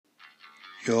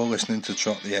You're listening to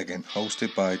Trot the Eggin,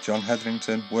 hosted by John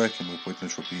Hetherington, working with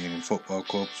Widnes Rugby Union Football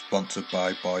Club, sponsored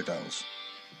by Boydell's.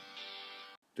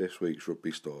 This week's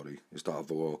rugby story is that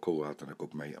of a local lad and a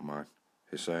good mate of mine.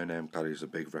 His surname carries a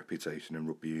big reputation in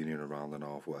rugby union around the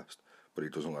northwest, but he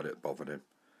doesn't let it bother him.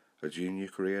 A junior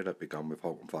career that began with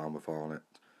Halton Farnworth Hornets,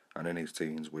 and in his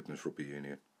teens, Widnes Rugby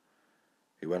Union.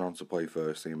 He went on to play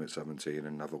first team at 17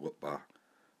 and never looked back,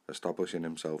 establishing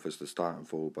himself as the starting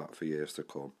fullback for years to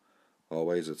come.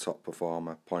 Always a top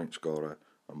performer, point scorer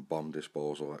and bomb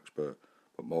disposal expert,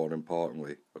 but more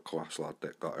importantly, a class lad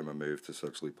that got him a move to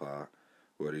Sedgley Park,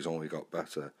 where he's only got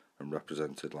better and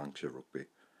represented Lancashire rugby.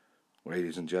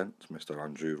 Ladies and gents, Mr.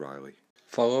 Andrew Riley.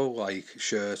 Follow, like,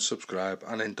 share, subscribe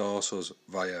and endorse us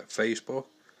via Facebook,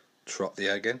 Trot the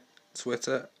Eggin,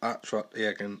 Twitter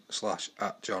 @TrotTheEggin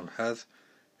 /@JohnHeath,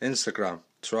 Instagram,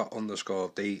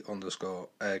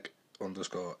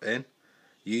 Trot_D_egg_in,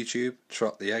 YouTube,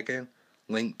 Trot the Eggin,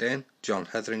 LinkedIn, John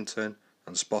Hetherington,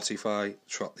 and Spotify,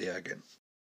 Trot the Eggin.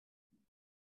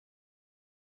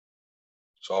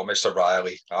 So, Mr.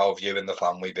 Riley, how have you and the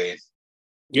family been?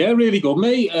 Yeah, really good,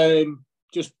 mate.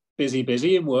 Just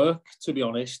busy in work, to be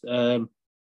honest,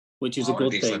 which is a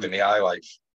good thing. Living the high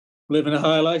life. Living a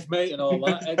high life, mate, and all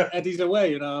that. Eddie's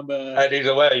away, and Eddie's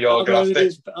away, you're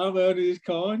grafting. I'm earning his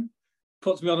coin.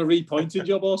 Puts me on a repointing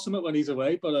job or something when he's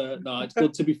away, but no, it's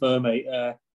good to be fair, mate.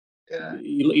 Yeah.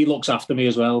 He looks after me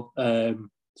as well,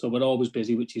 so we're always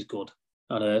busy, which is good.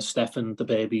 And Stefan, the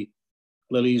baby,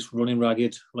 Lily's running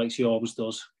ragged like she always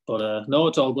does. But no,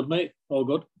 it's all good, mate. All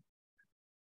good.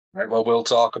 Right, well, we'll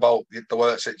talk about the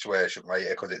work situation, right?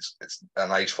 Because it's a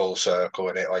nice full circle,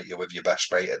 in it, like you're with your best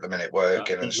mate at the minute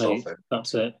working and stuff. And,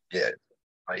 that's it. Yeah,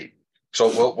 right. So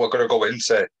we're going to go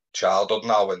into childhood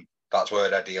now, and that's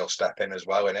where Eddie will step in as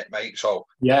well, innit, mate? So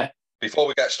yeah. Before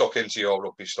we get stuck into your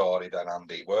rugby story, then,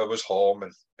 Andy, where was home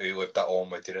and who lived at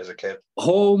home with you as a kid?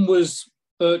 Home was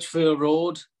Birchfield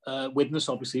Road, Widnes,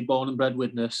 obviously, born and bred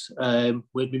Widnes,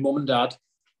 with my mum and dad,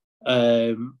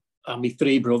 and my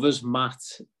three brothers, Matt,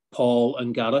 Paul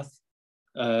and Gareth.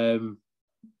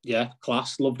 Yeah,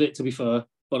 class, loved it, to be fair.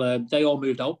 But they all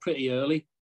moved out pretty early,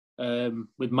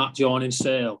 with Matt joining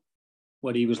Sale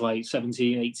when he was like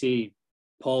 17, 18.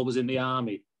 Paul was in the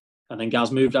army, and then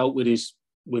Gaz moved out with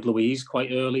Louise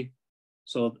quite early.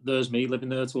 So there's me living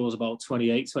there till I was about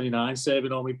 28, 29,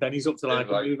 saving all my pennies up till I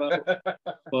could move out.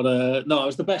 But no, it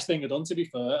was the best thing I'd done, to be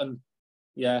fair. And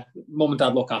yeah, mum and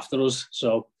dad look after us.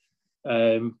 So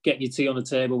getting your tea on the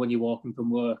table when you're walking from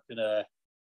work and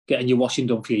getting your washing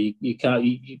done for you, you can't.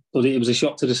 But it was a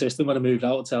shock to the system when I moved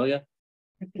out, I tell you.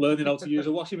 Learning how to use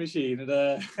a washing machine and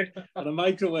a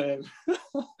microwave.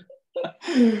 But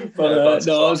no, it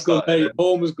was good, mate.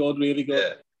 Home was good, really good.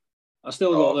 Yeah. I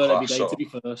still go there every day, to be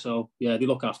fair. So yeah, they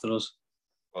look after us.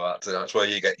 Well, that's where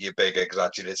you get your big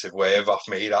exaggerative wave off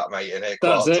me, that, mate, innit?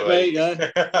 That's it, mate,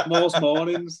 yeah. Most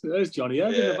mornings. There's Johnny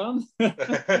in the van.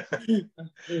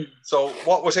 So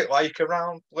what was it like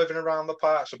living around the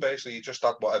park? So basically you just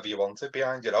had whatever you wanted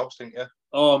behind your house, didn't you?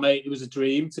 Oh, mate, it was a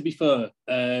dream, to be fair.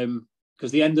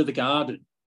 Because the end of the garden,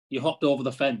 you hopped over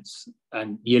the fence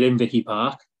and you're in Vicky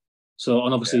Park. So,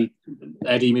 and obviously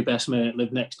Eddie, my best mate,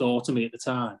 lived next door to me at the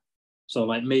time. So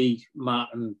like me, Matt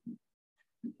and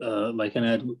and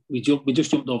Ed, we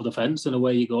just jumped over the fence and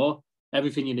away you go.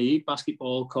 Everything you need: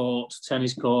 basketball courts,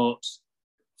 tennis courts,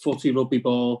 footy, rugby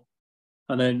ball.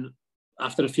 And then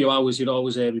after a few hours, you'd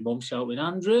always hear my mum shouting,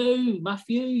 "Andrew,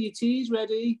 Matthew, your tea's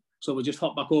ready." So we just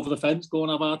hop back over the fence, go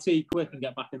and have our tea quick, and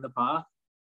get back in the park.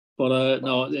 But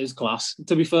no, it's class.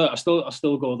 To be fair, I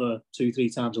still go there 2-3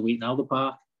 times a week now. The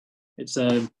park. It's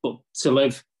but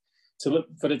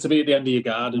for it to be at the end of your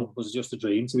garden was just a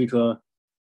dream, to be fair.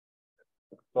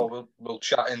 Well, we'll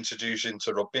introduce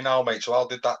into rugby now, mate. So how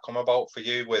did that come about for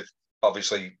you? With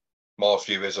obviously more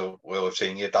viewers will have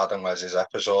seen your dad and Les's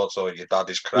episodes, or your dad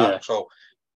is crap. Yeah. So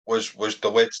was the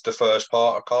Wids the first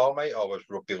part of call, mate, or was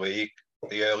Rugby League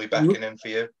the early beckoning for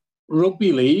you?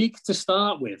 Rugby League to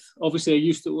start with. Obviously, I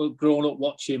used to have grown up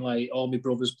watching like all my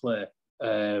brothers play,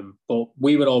 but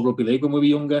we were all Rugby League when we were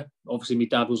younger. Obviously, my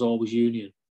dad was always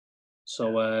Union.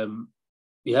 So,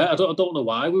 yeah, I don't know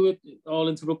why we were all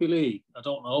into Rugby League. I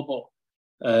don't know,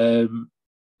 but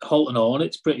Halton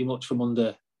Hornets pretty much from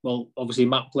under... Well, obviously,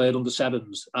 Matt played under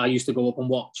sevens. I used to go up and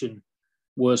watch and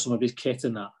wear some of his kit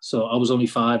and that. So I was only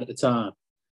 5 at the time.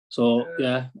 So,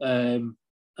 yeah, and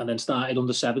then started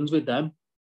under sevens with them.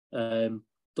 Done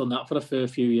that for a fair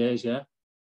few years, yeah.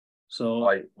 So...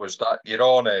 Like, was that your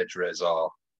own age, Riz,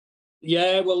 or...?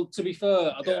 Yeah, well, to be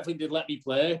fair, I don't think they'd let me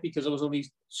play because I was only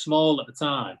small at the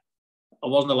time. I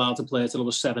wasn't allowed to play till I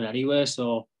was 7 anyway,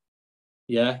 so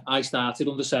Yeah, I started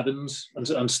under sevens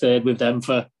and stayed with them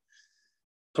for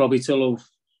probably till,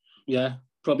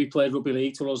 probably played rugby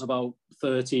league till I was about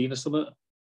 13 or something.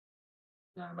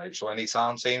 Yeah, mate. So any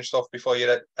town team stuff before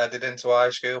you headed into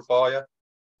high school for you?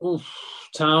 Oh,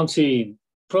 town team.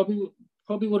 Probably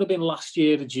would have been last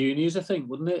year the juniors, I think,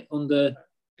 wouldn't it?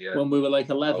 When we were like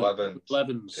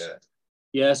 11s.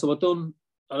 Yeah, so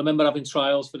I remember having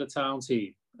trials for the town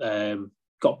team.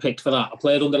 Got picked for that. I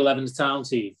played under 11s town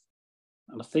team.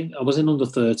 And I think I was in under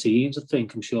 13s,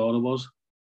 I'm sure I was.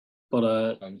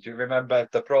 But do you remember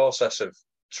the process of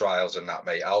trials and that,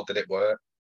 mate? How did it work?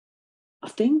 I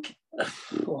think a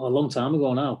long time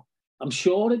ago now. I'm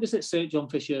sure it was at St John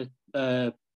Fisher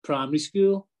Primary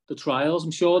School, the trials.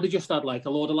 I'm sure they just had like a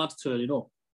load of lads turning up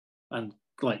and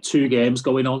like 2 games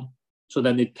going on. So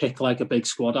then they'd pick like a big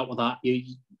squad out with that. I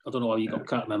don't know how you got,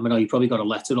 can't remember now. You probably got a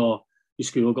letter or your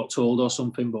school got told or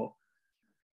something. But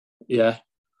yeah,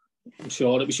 I'm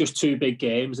sure it was just 2 big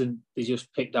games and they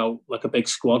just picked out like a big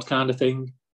squad kind of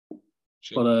thing.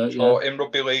 So in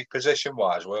rugby league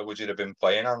position-wise, where would you have been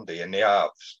playing, Andy, in the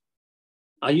halves?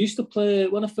 I used to play,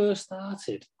 when I first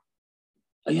started,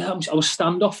 I was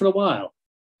standoff for a while.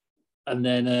 And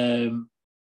then,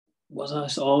 I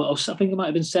think I might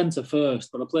have been centre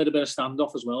first, but I played a bit of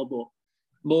standoff as well, but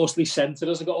mostly centre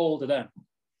as I got older then.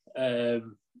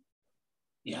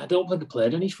 I don't think I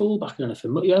played any full-back or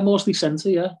anything, but mostly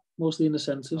centre, mostly in the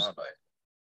centres. Oh,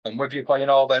 and with you playing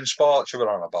all them sports you were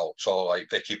on about, so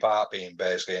like Vicky Park being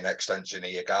basically an extension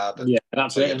of your garden. Yeah,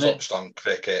 that's so it. You touched on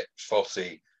cricket,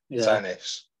 footy,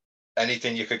 tennis,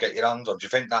 anything you could get your hands on. Do you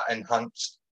think that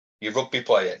enhanced your rugby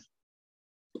playing?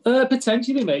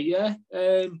 Potentially, mate, yeah.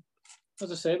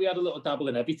 As I say, we had a little dabble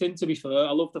in everything, to be fair.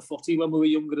 I loved the footy when we were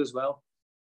younger as well.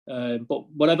 But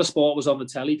whatever sport was on the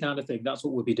telly kind of thing, that's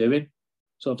what we'd be doing.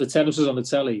 So if the tennis was on the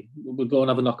telly, we'd go and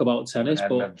have a knockabout of tennis.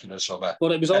 But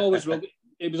it was always rugby.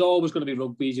 It was always going to be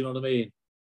rugby, do you know what I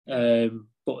mean?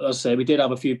 But as I say, we did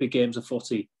have a few big games of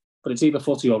footy, but it's either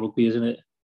footy or rugby, isn't it?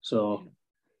 So,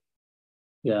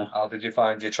 yeah. How did you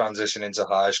find your transition into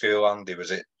high school, Andy?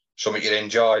 Was it something you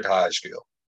enjoyed, high school?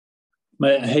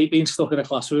 Mate, I hate being stuck in a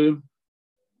classroom.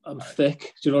 I'm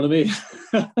thick, do you know what I mean?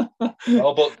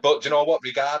 No, but do you know what?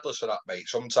 Regardless of that, mate,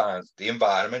 sometimes the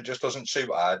environment just doesn't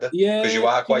suit either. Yeah. Because you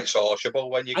are quite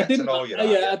sociable when you get to know you.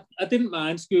 I didn't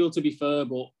mind school, to be fair,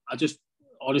 but I just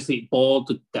honestly bored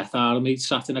the death out of me,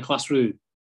 sat in a classroom.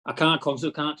 I can't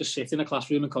just sit in a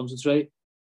classroom and concentrate.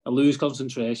 I lose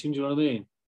concentration, do you know what I mean?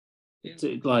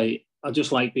 Yeah. I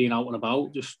just like being out and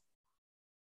about, just,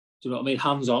 do you know what I mean?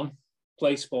 Hands-on,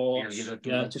 play sports,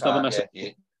 just have a mess.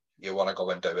 You want to go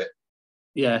and do it.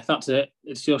 Yeah, that's it.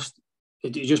 It's just,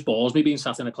 it just bores me being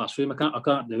sat in a classroom. I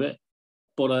can't do it.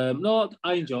 But no,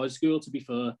 I enjoyed school, to be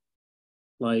fair.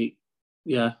 I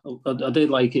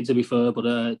did like it, to be fair,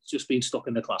 but just being stuck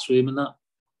in the classroom and that.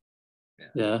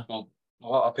 Yeah. Well, a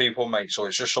lot of people, mate, so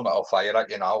it's just something I'll fire at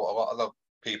you now. A lot of the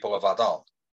people I've had on,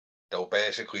 they'll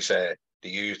basically say they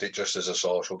used it just as a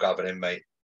social gathering, mate.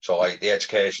 So, like, the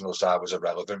educational side was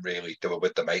irrelevant, really. They were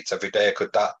with the mates every day.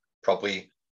 Could that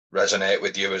probably resonate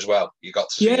with you as well? You got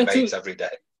to see your mates every day.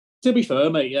 To be fair,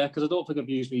 mate, yeah, because I don't think I've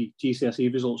used my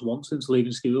GCSE results once since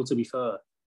leaving school, to be fair.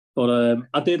 But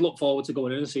I did look forward to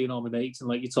going in and seeing all my mates, and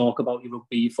like you talk about your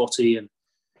rugby, your footy, and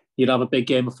you'd have a big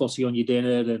game of footy on your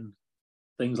dinner and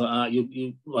things like that.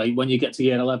 You like when you get to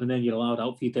year 11, then you're allowed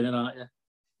out for your dinner, aren't you?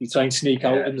 You try and sneak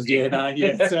out in the year 9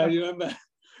 year. So you remember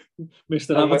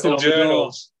Mr. Hamilton on the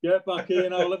door. Get back here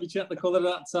now. Let me check the colour of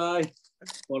that tie.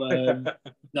 But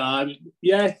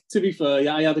to be fair,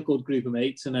 I had a good group of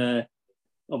mates, and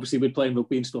obviously with playing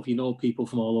rugby and stuff, you know people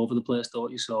from all over the place,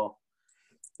 don't you? So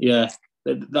yeah,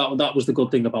 that was the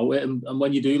good thing about it. And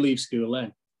when you do leave school,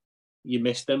 then you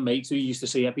miss them mates who you used to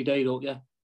see every day, don't you?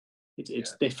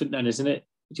 It's different then, isn't it?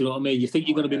 Do you know what I mean? You think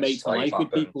you're going to be mates for life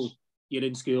with people you're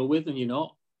in school with, and you're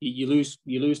not. You lose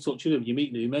touch with them. You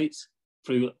meet new mates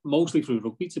mostly through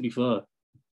rugby, to be fair,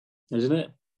 isn't it?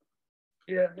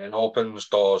 Yeah, it opens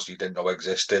doors you didn't know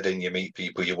existed, and you meet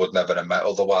people you would never have met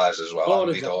otherwise as well. Oh,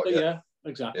 exactly, yeah,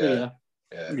 exactly,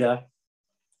 yeah.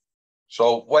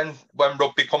 So when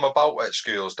rugby come about at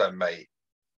schools, then, mate,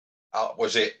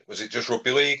 was it just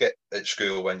rugby league at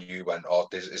school when you went, or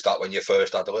is that when you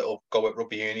first had a little go at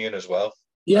rugby union as well?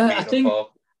 Yeah, I think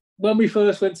when we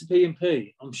first went to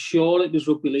P&P, I'm sure it was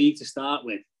rugby league to start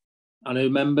with, and I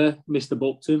remember Mr.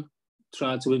 Buckton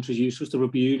tried to introduce us to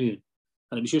rugby union,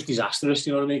 and it was just disastrous,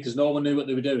 you know what I mean? Because no one knew what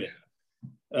they were doing.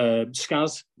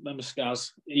 Skaz, remember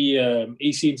Skaz?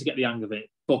 He seemed to get the hang of it.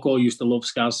 Bucko used to love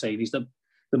Skaz, saying he's the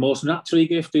most naturally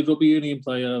gifted rugby union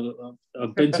player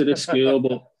I've been to this school.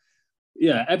 But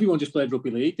yeah, everyone just played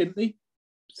rugby league, didn't they?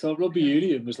 So rugby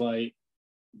union was like,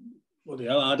 what the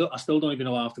hell? I still don't even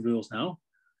know half the rules now.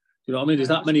 Do you know what I mean? There's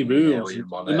that many rules.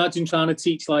 Imagine trying to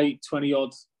teach like 20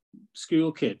 odd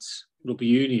school kids rugby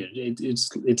union.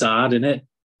 It's hard, isn't it?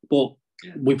 But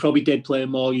we probably did play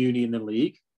more union than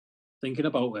league. Thinking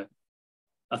about it,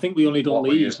 I think we only done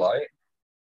league.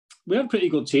 We had a pretty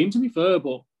good team, to be fair,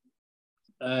 but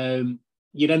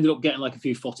you'd ended up getting like a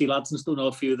few footy lads and stuff,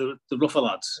 a few of the rougher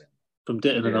lads from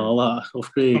Ditton and all that.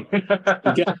 Off green.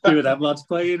 You get a few of them lads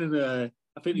playing, and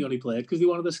I think they only played because they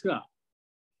wanted the scrap.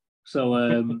 So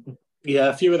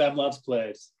a few of them lads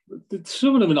played.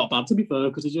 Some of them are not bad, to be fair,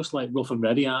 because they're just like rough and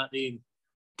ready, aren't they?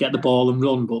 Get the ball and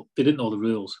run, but they didn't know the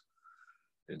rules.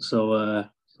 So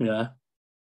we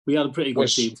had a pretty good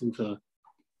team, to be fair.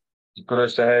 Gonna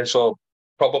say, so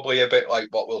probably a bit like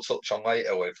what we'll touch on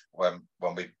later with when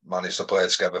we managed to play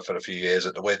together for a few years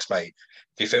at the Widnes, mate.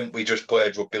 Do you think we just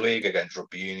played rugby league against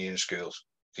rugby union schools?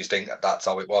 Do you think that's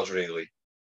how it was, really?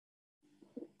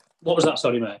 What was that,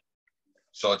 sorry, mate?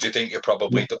 So do you think you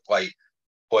probably like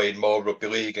played more rugby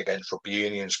league against rugby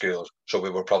union schools? So we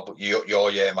were probably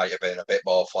your year might have been a bit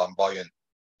more flamboyant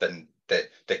than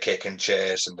the kick and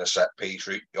chase and the set piece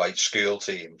like school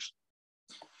teams.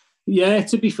 Yeah,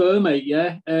 to be fair, mate.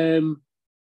 Yeah, I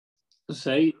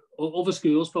say other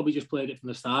schools probably just played it from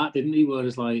the start, didn't they?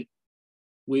 Whereas like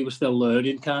we were still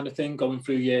learning, kind of thing, going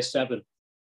through year 7.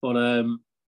 But to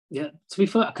be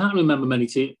fair, I can't remember many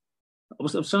teams. I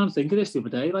was trying to think of this the other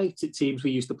day, like teams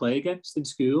we used to play against in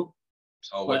school.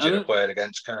 So would you have played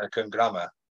against Kirk and Grammar?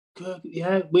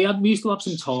 Yeah, we used to have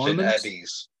some tournaments. St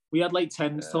Eddie's. We had like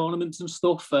 10s tournaments and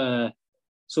stuff.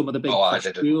 Some of the big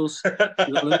schools.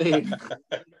 You know what I mean?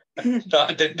 No,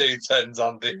 I didn't do 10s,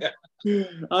 Andy.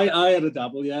 I had a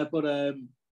dabble, yeah, but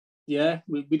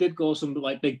we did go some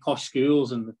like big posh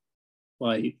schools, and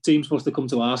like teams supposed to come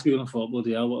to our school and thought,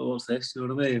 bloody hell, what's this? You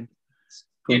know what I mean?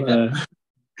 But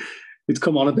it's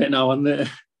come on a bit now, hasn't it?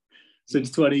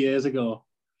 Since 20 years ago.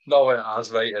 No, it has,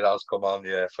 mate. It has come on,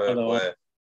 yeah, fair play.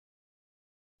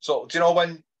 So, do you know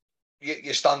when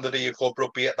you standard of your club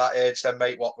rugby at that age then,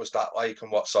 mate, what was that like,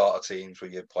 and what sort of teams were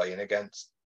you playing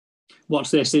against?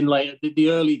 What's this, in like the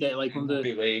early day, like under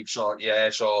Rugby League? So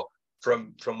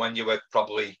from when you were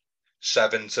probably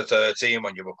 7 to 13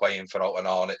 when you were playing for Halton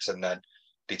Hornets, and then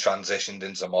they transitioned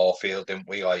into Moorfield, didn't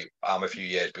we? Like, I'm a few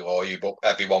years below you, but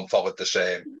everyone followed the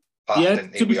same path,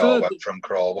 didn't they? We all went from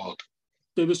Crawwood.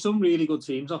 There were some really good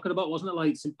teams knocking about, wasn't it?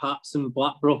 Like St Pat's and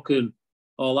Blackbrook and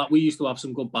all that. We used to have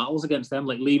some good battles against them,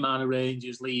 like Lee Manor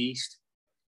Rangers, Lee East.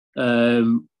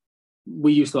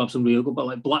 We used to have some real good, but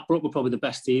like Blackbrook were probably the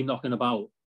best team knocking about.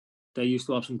 They used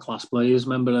to have some class players.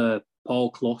 Remember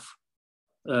Paul Clough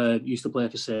used to play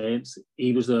for Saints.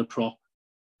 He was their prop,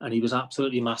 and he was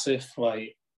absolutely massive.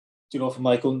 Like, from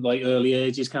like early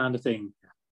ages kind of thing.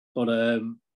 But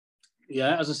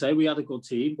as I say, we had a good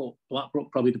team, but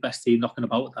Blackbrook probably the best team knocking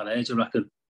about at that age, I reckon.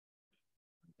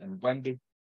 And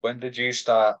when did you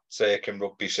start taking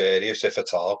rugby serious, if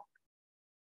at all?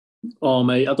 Oh,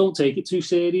 mate, I don't take it too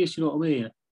serious, you know what I mean?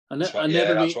 That's what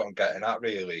I'm getting at,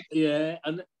 really. Yeah,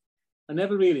 and I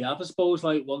never really have. I suppose,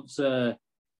 like, once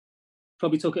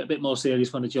probably took it a bit more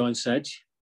serious when I joined Sedge.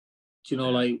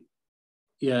 I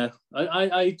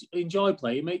enjoy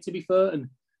playing, mate, to be fair, and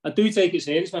I do take it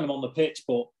serious when I'm on the pitch,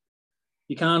 but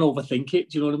you can't overthink it,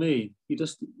 do you know what I mean? You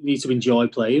just need to enjoy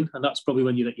playing, and that's probably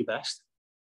when you're at your best.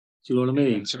 Do you know what I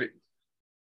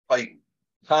mean?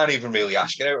 Can't even really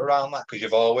ask you out around that, because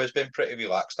you've always been pretty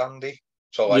relaxed, Andy.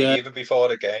 So even before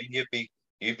the game, you'd be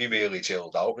really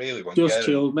chilled out, really. Just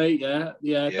chilled, mate. Yeah.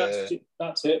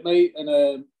 That's it, mate.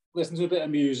 And listen to a bit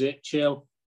of music, chill.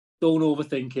 Don't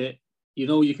overthink it. You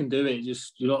know you can do it.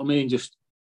 Just, you know what I mean. Just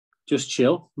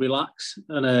chill, relax,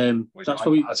 and that's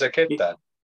probably as a kid then.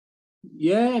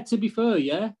 Yeah, to be fair,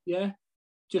 yeah.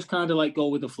 Just kind of like go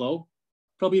with the flow.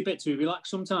 Probably a bit too relaxed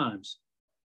sometimes.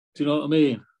 Do you know what I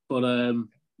mean? But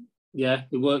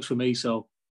it works for me. So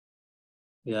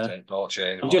yeah,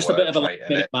 I'm just a bit of a last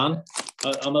minute man.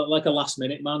 I'm like a last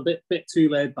minute man, bit too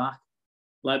laid back.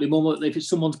 Like my mum, if it's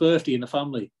someone's birthday in the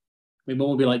family, my mum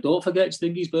will be like, "Don't forget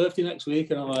Stingy's birthday next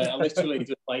week," and I'm like, I literally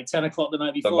just like 10 o'clock the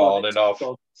night before. The morning of.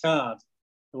 Card,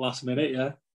 the last minute,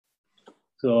 yeah.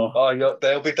 So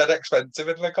they'll be dead expensive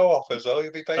in the co-op as well.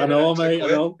 You'll be paying. I know, mate. I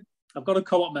know. I've got a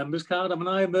co-op members card.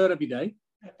 I'm there every day.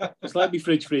 It's like my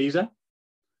fridge freezer.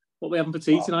 What we having for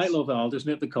tea tonight, love? I'll just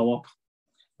nip the co-op.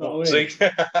 Honestly,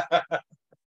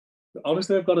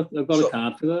 I've got a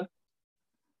card for that.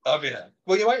 Have you?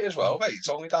 Well, you might as well, mate. It's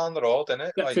only down the road, isn't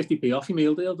it? Get 50p off your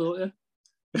meal deal, don't you?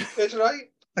 It's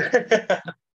right.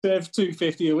 Save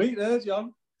 $2.50 a week there,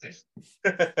 John.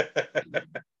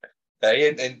 Hey,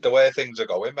 in the way things are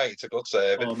going, mate, it's a good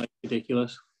saving. Oh, mate,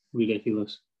 ridiculous.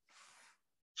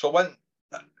 So when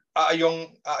at a young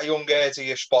age, are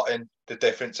you spotting the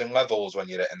difference in levels when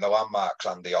you're hitting the landmarks,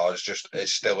 Andy, or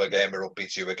it's still a game of rugby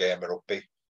to a game of rugby?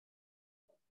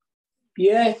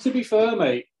 Yeah, to be fair,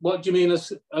 mate. What do you mean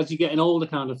as you're getting older,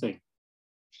 kind of thing?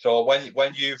 So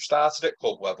when you've started at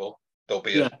club level, there'll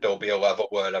be a level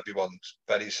where everyone's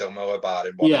very similar,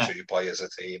 barring one or two players a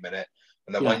team in it.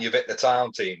 And then when you've hit the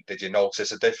town team, did you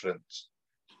notice a difference?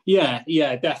 Yeah,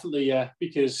 definitely, yeah.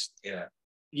 Because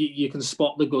you can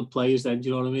spot the good players then, do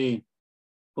you know what I mean?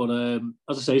 But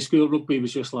as I say, school rugby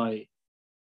was just like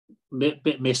a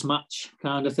bit mismatch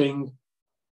kind of thing.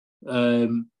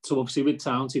 So obviously with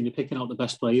town team, you're picking out the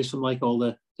best players from like all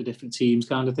the different teams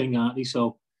kind of thing, aren't they?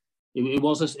 So it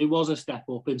was a step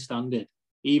up in standard,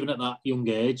 even at that young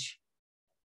age.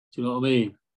 Do you know what I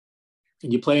mean?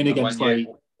 And you're playing against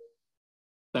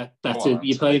better.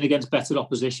 You're playing against better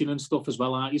opposition and stuff as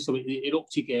well, aren't you? So it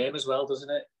ups your game as well, doesn't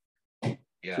it?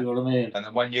 Yeah. Do you know what I mean? And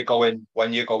then when you go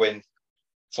in,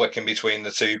 flicking between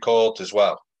the two courts as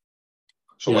well.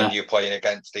 So when you're playing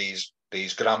against these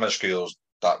grammar schools,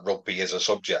 that rugby is a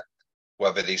subject.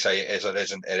 Whether they say it is or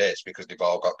isn't, it is, because they've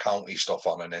all got county stuff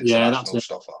on and international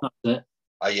stuff on. That's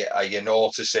it. Are you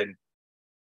noticing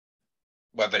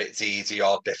whether it's easy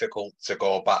or difficult to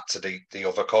go back to the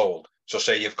other code? So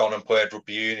say you've gone and played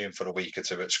rugby union for a week or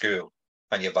two at school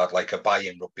and you've had like a buy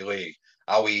in rugby league.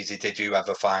 How easy did you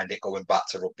ever find it going back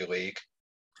to rugby league?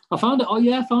 I found it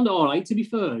all right, to be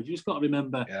fair. You just got to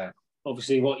remember,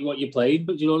 obviously, what you're playing,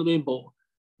 but do you know what I mean? But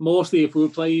mostly if we were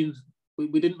playing,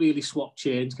 we didn't really swap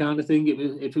chains kind of thing.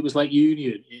 If it was like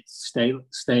union, it's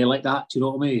stay like that, do you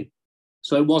know what I mean?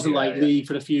 So it wasn't league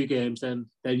for a few games, then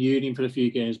union for a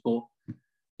few games. But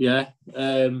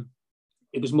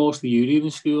it was mostly union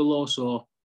in school though, so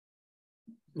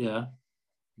yeah.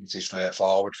 It's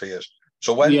straightforward for you.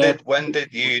 So when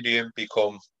did union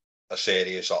become a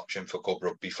serious option for club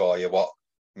rugby for you? What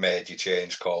made you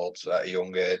change codes at a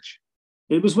young age?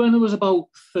 It was when I was about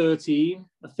 13,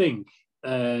 I think.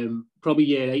 Probably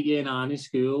year 8, year 9 in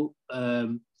school. I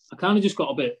kind of just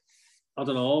got a bit, I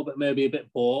don't know, but maybe a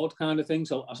bit bored kind of thing.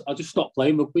 So I just stopped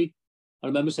playing rugby. I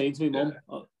remember saying to my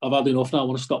mum, I've had enough now, I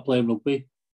want to stop playing rugby.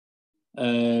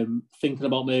 Thinking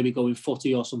about maybe going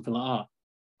footy or something like that.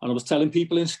 And I was telling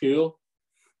people in school,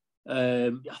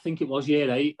 I think it was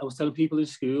year 8, I was telling people in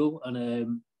school,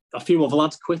 and a few other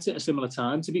lads quit at a similar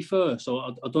time, to be fair. So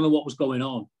I don't know what was going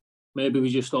on. Maybe we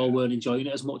just all weren't enjoying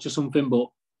it as much or something, but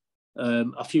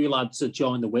a few lads had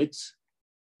joined the Widnes.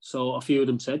 So a few of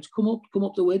them said, come up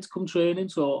the Widnes, come training.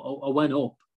 So I went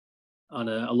up, and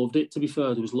I loved it, to be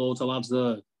fair. There was loads of lads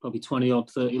there, probably 20 or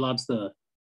 30 lads there.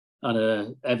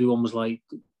 And everyone was like,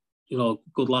 you know,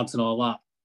 good lads and all that.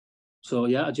 So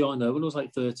yeah, I joined there when I was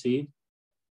like 13.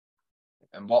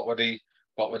 And what were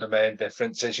the main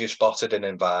differences you spotted in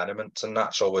environments and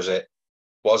that? So was it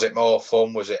more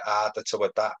fun? Was it harder to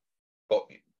adapt? But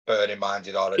bear in mind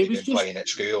you'd already been playing at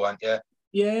school, hadn't you?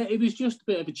 Yeah, it was just a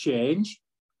bit of a change.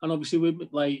 And obviously,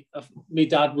 my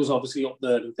dad was obviously up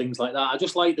there and things like that. I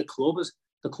just like the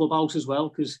clubhouse as well,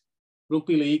 because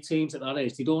rugby league teams at that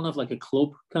age, they don't have like a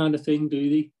club kind of thing, do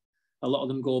they? A lot of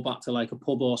them go back to like a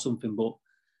pub or something. But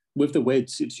with the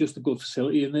Widnes, it's just a good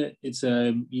facility, isn't it? It's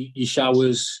your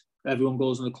showers, everyone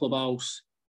goes in the clubhouse.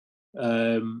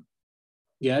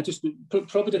 Just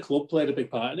probably the club played a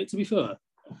big part in it, to be fair.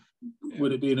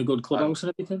 Would it be in a good clubhouse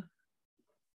and everything?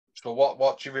 So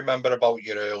what do you remember about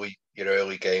your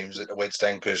early games at the Widnes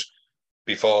then? Because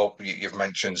before you've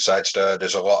mentioned Sedgley,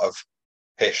 there's a lot of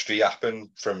history happened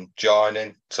from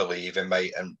joining to leaving,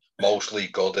 mate, and mostly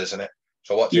good, isn't it?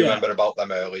 So what do you remember about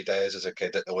them early days as a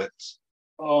kid at the Widnes?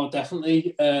 Oh,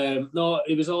 definitely. No,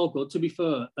 it was all good, to be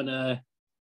fair. And I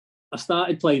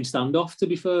started playing standoff, to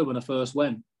be fair, when I first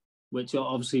went, which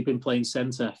obviously been playing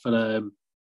centre for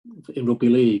in Rugby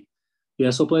League. Yeah,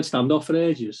 so I played standoff for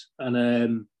ages, and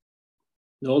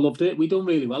I loved it. We done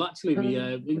really well, actually.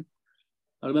 I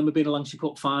remember being a Lancashire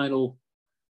Cup final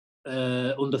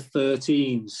under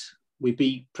 13s. We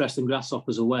beat Preston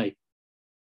Grasshoppers away,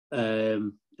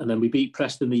 and then we beat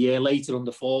Preston the year later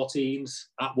under 14s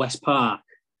at West Park.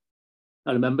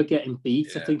 I remember getting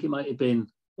beat. I think it might have been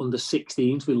under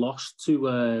 16s. We lost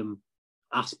to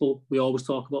Aspel. We always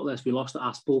talk about this. We lost to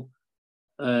Aspel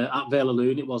at Vale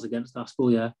it was against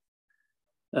Aspel, yeah.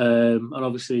 And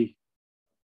obviously,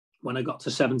 when I got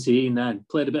to 17, then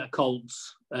played a bit of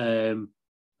Colts, and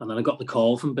then I got the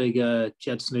call from big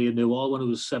Jed Sneer Newall when I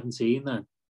was 17. Then,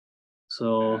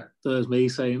 so there's me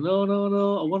saying,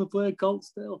 no, I want to play Colts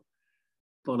still.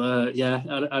 But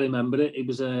I remember it. It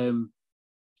was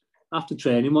after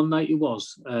training one night. It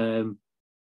was, and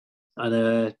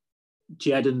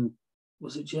Jed and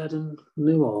was it Jed and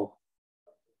Newall?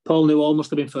 Paul Newall must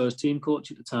have been first team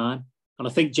coach at the time, and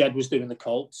I think Jed was doing the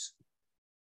Colts.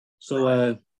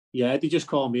 So they just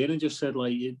called me in and just said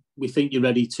like, we think you're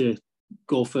ready to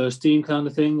go first team kind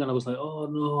of thing. And I was like, oh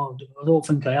no, I don't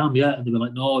think I am yet. And they were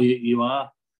like, no, you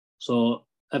are. So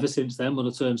ever since then, when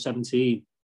I turned 17,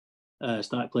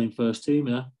 started playing first team.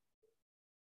 Yeah.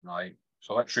 Right.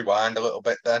 So let's rewind a little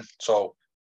bit then. So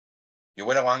you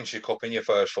win a Lancashire Cup in your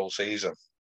first full season.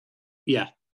 Yeah.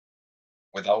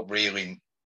 Without really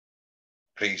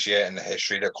appreciating the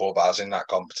history the club has in that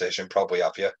competition, probably,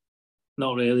 have you?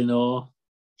 Not really, no.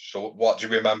 So what do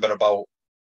you remember about?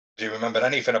 Do you remember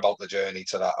anything about the journey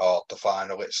to that, or the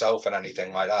final itself, and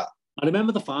anything like that? I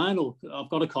remember the final. I've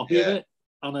got a copy of it,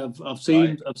 and I've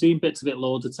seen bits of it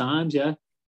loads of times. Yeah,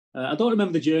 I don't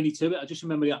remember the journey to it. I just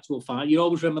remember the actual final. You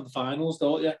always remember the finals,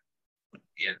 don't you?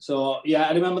 Yeah. So yeah,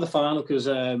 I remember the final because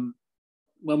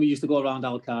when we used to go around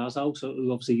Al Carr's house,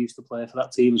 who obviously used to play for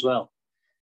that team as well,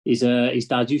 his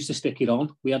dad used to stick it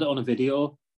on. We had it on a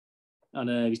video, and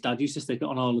his dad used to stick it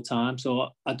on all the time. So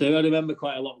I remember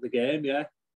quite a lot of the game. Yeah.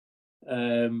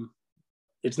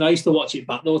 It's nice to watch it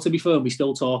back though, to be fair. We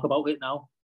still talk about it now.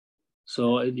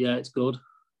 So it's good.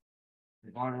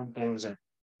 One of the things that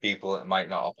people that might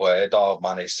not have played or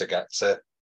managed to get to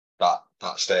that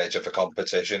stage of the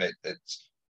competition, it's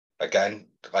again,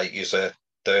 like you said,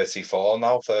 34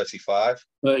 now, 35.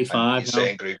 35 and the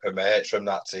same group of mates from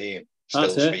that team still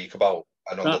speak about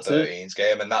an under-13s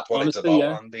game, and that's what Honestly, it's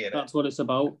about, Andy. That's what it's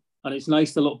about. And it's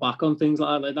nice to look back on things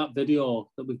like that video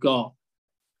that we've got.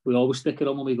 We always stick it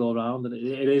on when we go around, and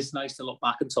it is nice to look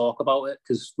back and talk about it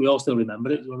because we all still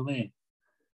remember it. You know what I mean?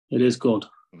 It is good.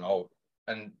 No,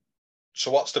 and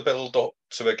so what's the build up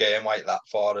to a game like that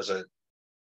for as an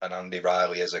Andy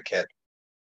Riley as a kid?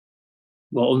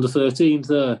 Well, under 13s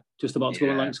there, just about to go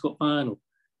to the Lancashire Cup final.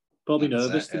 Probably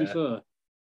nervous, to be fair.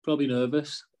 Probably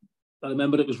nervous. I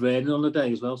remember it was raining on the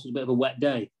day as well, so it was a bit of a wet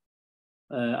day.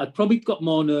 I'd probably got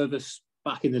more nervous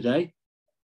back in the day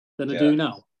than I do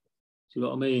now. Do you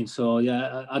know what I mean? So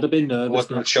yeah, I'd have been nervous.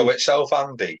 Would that show itself,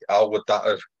 Andy? How would that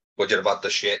have? Would you have had the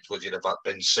shit? Would you have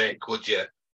been sick? Would you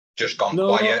just gone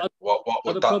quiet? What would that do?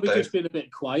 I'd have probably just been a bit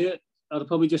quiet. I'd have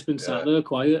probably just been sat there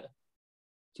quiet.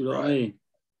 Do you know what I mean?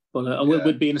 But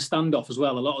we'd be in a standoff as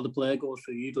well. A lot of the play goes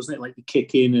through you, doesn't it? Like the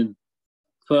kicking, and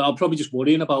but I'm probably just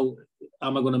worrying about: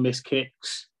 am I going to miss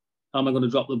kicks? Am I going to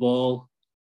drop the ball,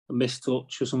 a missed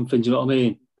touch or something? Do you know what I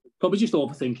mean? Probably just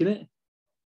overthinking it.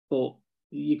 But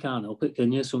you can't help it,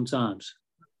 can you? Sometimes.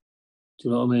 Do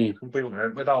you know what I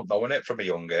mean? Without knowing it from a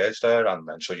young age, there, and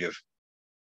then so you've.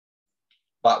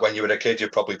 Back when you were a kid, you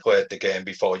probably played the game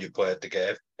before you played the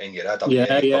game in your head. You've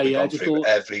probably gone through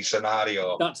every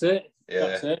scenario. That's it. Yeah.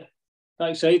 That's it. Like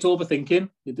you say, it's overthinking.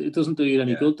 It doesn't do you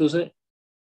any good, does it?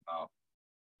 No.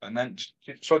 And then,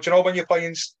 so do you know when you're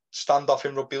playing standoff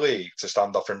in rugby league to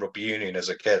standoff in rugby union as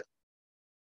a kid,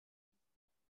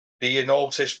 do you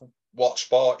notice what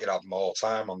sport you'd have more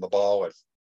time on the ball with?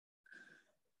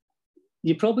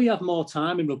 You probably have more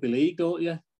time in rugby league, don't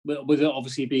you? With it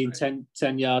obviously being 10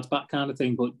 yards back kind of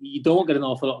thing, but you don't get an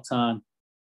awful lot of time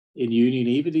in union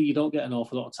either. You don't get an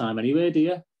awful lot of time anyway, do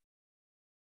you?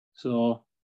 So,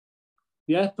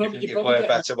 yeah, probably you play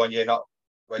better when you're not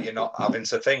having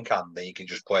to think, and then you can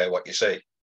just play what you see.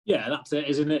 Yeah, that's it,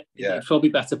 isn't it? Yeah. It's probably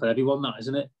better for everyone, that,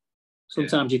 isn't it?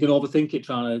 Sometimes you can overthink it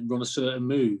trying to run a certain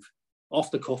move.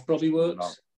 Off the cuff probably works. No.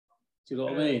 Do you know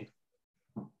what I mean?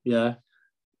 Yeah.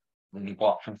 When you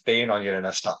block from being on you in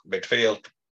a midfield.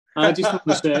 I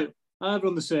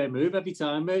run the same move every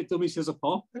time, mate. Dummy scissor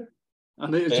pop.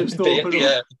 And it just open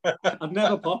up. I'd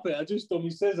never pop it. I just dummy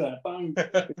scissor. Bang.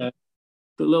 The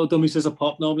little dummy scissor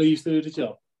pop normally used to do the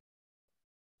job.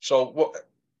 So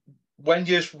when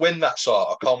you win that sort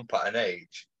of comp at an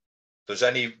age, does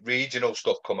any regional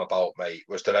stuff come about, mate?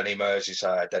 Was there any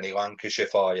Merseyside, any Lancashire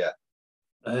for you?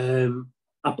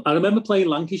 I remember playing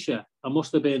Lancashire. I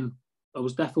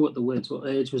was definitely at the Widnes. What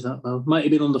age was that now? Might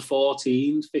have been under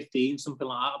 14s, 15, something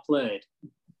like that I played.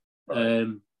 Right.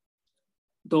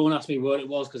 Don't ask me where it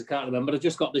was because I can't remember. I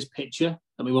just got this picture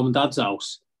at my mum and dad's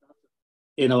house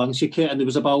in a Lancashire kit, and there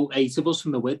was about 8 of us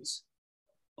from the Widnes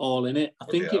all in it. I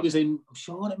think it was I'm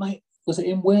sure was it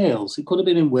in Wales? It could have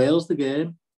been in Wales, the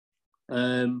game.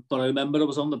 But I remember I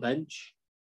was on the bench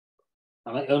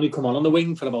and I only come on the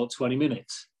wing for about 20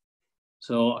 minutes.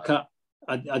 So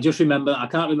I just remember, I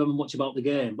can't remember much about the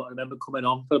game, but I remember coming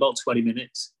on for about 20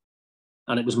 minutes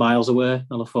and it was miles away.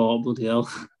 And I thought, bloody hell.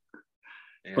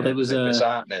 Yeah, but it was,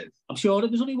 I'm sure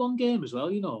it was only one game as well,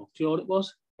 you know. Sure it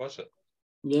was. Was it?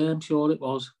 Yeah, I'm sure it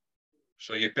was.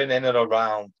 So you've been in and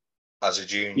around as a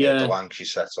junior, the Lancashire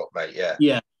setup, mate,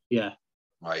 yeah? Yeah.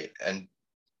 Right, and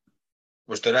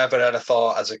was there ever a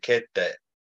thought as a kid that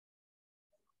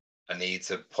I need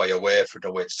to play away for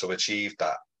the Wids to achieve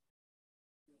that?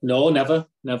 No, never.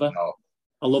 No.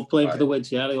 I love playing for the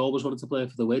Wids, yeah. I always wanted to play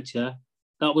for the Wids, yeah.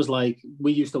 That was like,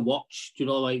 we used to watch,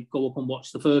 like go up and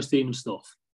watch the first team and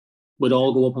stuff. We'd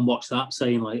all go up and watch that,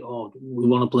 saying like, oh, we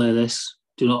want to play this.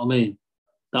 Do you know what I mean?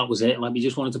 That was it. Like, we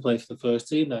just wanted to play for the first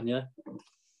team then, yeah.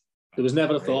 There was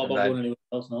never a thought about going anywhere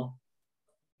else, no.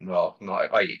 No,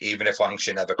 not like, even if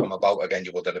Lancashire never come about again,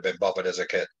 you wouldn't have been bothered as a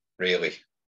kid, really.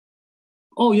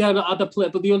 Oh yeah, I'd have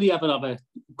played, but they only ever have a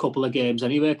couple of games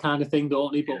anyway, kind of thing,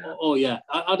 don't they? But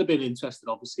I'd have been interested,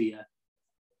 obviously, yeah.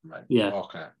 Right. Yeah.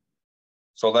 Okay.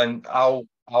 So then, how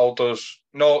does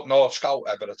no scout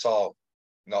ever at all?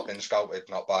 Not been scouted,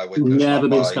 not by Widnes. Never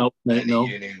been scouted, mate. No.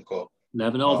 Union club.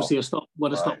 Never. No. Obviously, I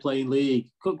stopped playing league.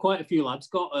 Quite a few lads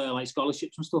got like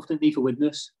scholarships and stuff, didn't they, for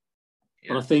Widnes?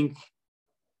 Yeah. But I think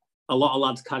a lot of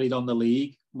lads carried on the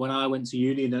league. When I went to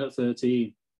uni then at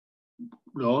 13,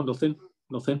 no, nothing.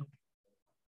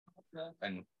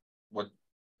 And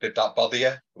did that bother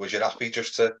you? Was you happy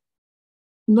just to?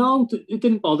 No, it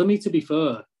didn't bother me, to be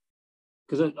fair,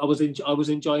 because I was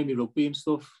enjoying my rugby and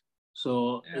stuff.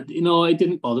 So it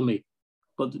didn't bother me.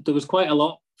 But there was quite a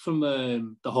lot from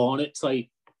the Hornets. Like,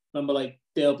 remember, like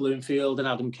Dale Bloomfield and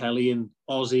Adam Kelly and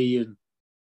Ozzy, and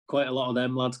quite a lot of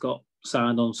them lads got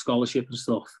signed on scholarship and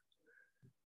stuff.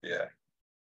 Yeah.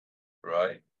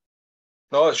 Right.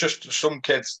 No, it's just some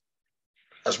kids.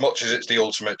 As much as it's the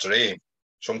ultimate dream,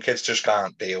 some kids just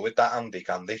can't deal with that, Andy,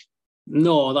 can they?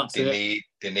 No, that's it.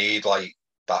 They need like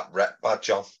that rep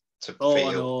badge on to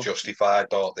feel justified,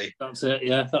 don't they? That's it,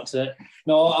 yeah, that's it.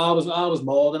 No, I was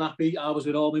more than happy. I was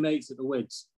with all my mates at the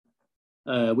Wids.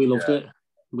 We loved it.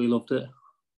 We loved it.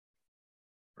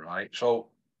 Right. So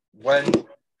when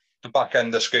the back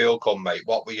end of school come, mate,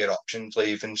 what were your options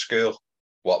leaving school?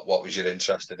 What was you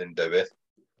interested in doing?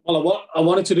 Well, I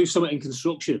wanted to do something in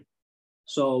construction.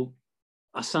 So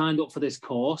I signed up for this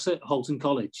course at Halton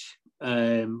College,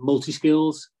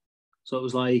 multi-skills. So it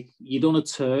was like, you done a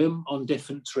term on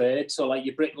different trades. So like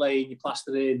your bricklaying, your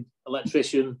plastering,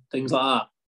 electrician, things like that.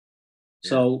 Yeah.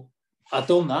 So I'd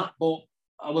done that, but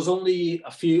I was only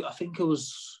a few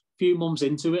months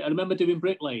into it. I remember doing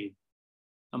bricklaying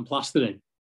and plastering,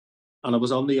 and I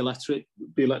was on the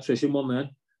electrician one then.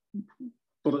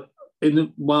 But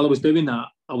while I was doing that,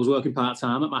 I was working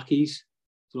part-time at Mackey's.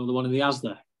 So the one in the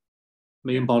Asda.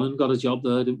 Me and Bonham got a job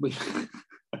there, didn't we?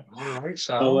 All right,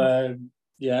 so I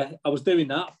was doing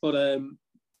that, but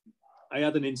I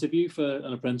had an interview for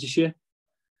an apprenticeship.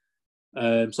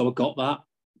 So I got that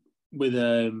with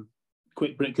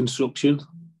Quick Brick Construction.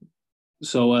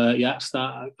 So I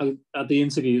had the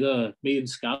interview there. Me and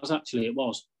Skaz, actually, it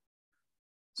was.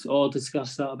 So did Skaz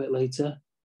start a bit later?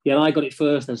 Yeah, I got it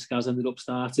first, and Skaz ended up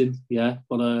starting. Yeah,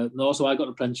 but no, so I got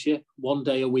an apprenticeship 1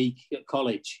 day a week at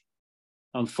college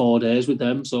and 4 days with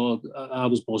them. So I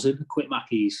was buzzing. Quit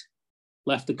Mackey's,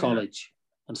 left the college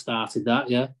and started that.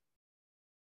 Yeah.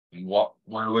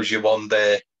 Where was your 1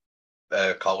 day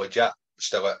college at?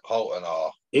 Still at Halton,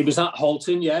 or? It was at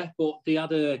Halton, yeah, but they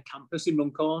had a campus in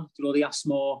Runcorn. Do you know the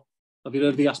Asmore? Have you heard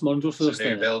of the Asmore Industrial Estate?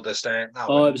 It's a new build estate now.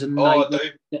 Oh, it was a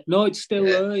nightmare. No, it's still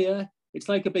there, yeah. It's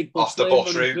like a big bus off the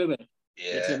bus route. Through it.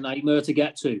 Yeah. It's a nightmare to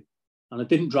get to. And I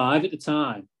didn't drive at the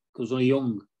time because I was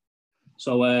young.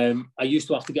 So I used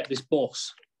to have to get this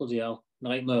bus. Bloody hell,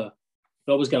 nightmare.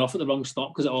 I always get off at the wrong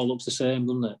stop because it all looks the same,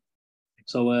 doesn't it?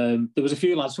 So there was a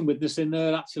few lads from Widnes in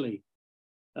there, actually.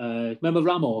 Remember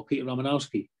Ramo, Peter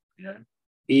Romanowski? Yeah.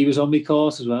 He was on my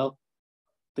course as well.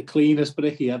 The cleanest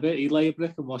bricky ever. He'd lay a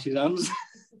brick and wash his hands.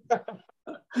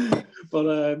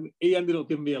 But he ended up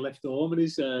giving me a lift home in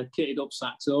his kitted up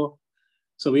Saxo.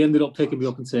 So he ended up picking me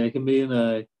up and taking me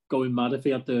and going mad if he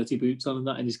had dirty boots on and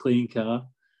that in his clean car.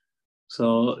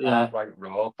 So, yeah. Right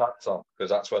Road, that's on, because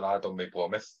that's when I done my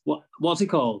Plymouth. What's it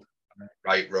called?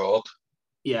 Right Road.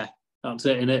 Yeah, that's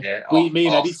it, innit? Yeah, me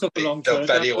and Eddie took a wrong turn. The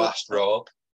very last road.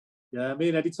 Yeah, me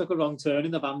and Eddie took a wrong turn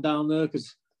in the van down there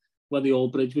because when the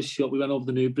old bridge was shut, we went over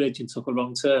the new bridge and took a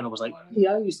wrong turn. I was like,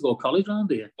 yeah, I used to go to college round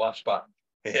here. Flashback.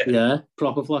 Yeah,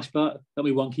 proper flashback. Got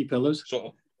me wonky pillars.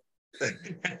 So,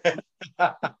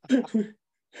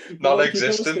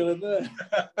 non-existent.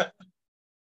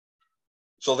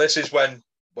 So this is when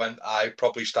I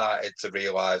probably started to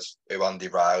realise who Andy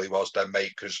Riley was then,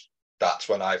 mate, because that's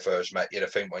when I first met you, I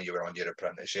think, when you were on your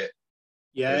apprenticeship.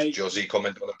 Yeah. Josie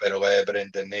coming to a bit of labouring,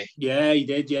 didn't he? Yeah, he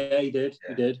did. Yeah, he did.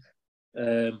 Yeah. He did.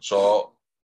 So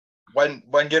when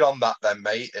you're on that then,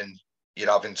 mate, and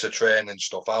you're having to train and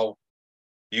stuff, how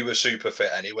you were super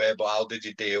fit anyway, but how did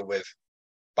you deal with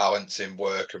balancing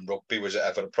work and rugby? Was it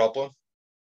ever a problem?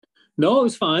 No, it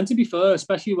was fine, to be fair,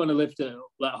 especially when I lived at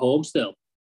home still.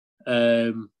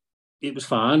 It was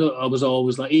fine. I was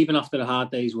always like, even after a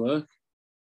hard day's work,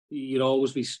 you'd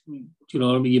always be, you know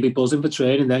what I mean? You'd be buzzing for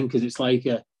training then, because it's like,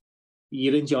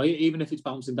 you'd enjoy it, even if it's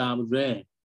bouncing down with rain.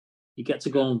 You get to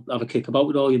go and have a kickabout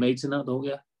with all your mates and that, don't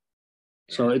you?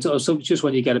 So it's just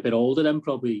when you get a bit older, then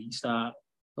probably you start,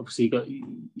 obviously you got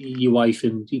your wife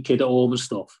and your kid at home and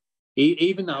stuff.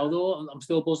 Even now, though, I'm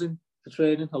still buzzing for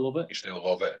training. I love it. You still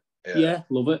love it? Yeah,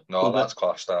 love it. No, love that's it.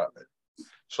 class, that.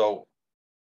 So,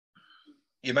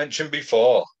 you mentioned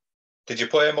before, did you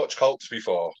play much Colts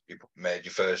before you made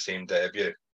your first team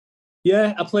debut?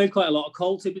 Yeah, I played quite a lot of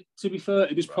Colts. To be fair,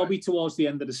 it was probably towards the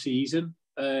end of the season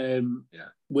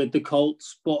with the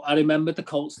Colts. But I remember the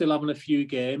Colts still having a few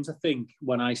games, I think,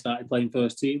 when I started playing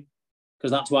first team.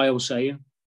 Because that's why I was saying,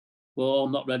 well,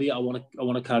 I'm not ready. I want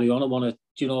to carry on. I want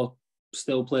to,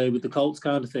 still play with the Colts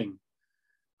kind of thing.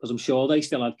 Because I'm sure they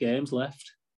still had games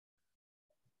left.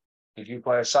 Did you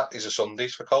play Saturdays or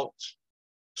Sundays for Colts?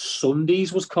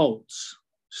 Sundays was Colts.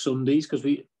 Sundays, because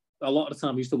a lot of the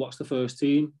time we used to watch the first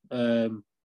team, and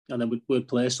then we'd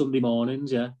play Sunday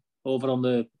mornings, over on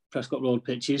the Prescott Road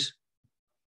pitches.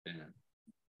 Yeah.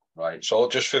 Right. So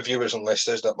just for viewers and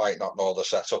listeners that might not know the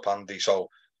setup, Andy, so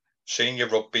senior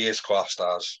rugby is classed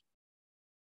as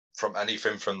from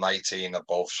anything from 19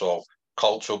 above. So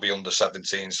Colts will be under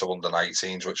 17s to under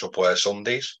 19s, which will play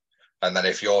Sundays. And then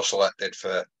if you're selected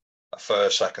for a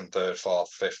first, second, third,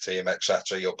 fourth, fifth team,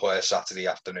 etc., you'll play Saturday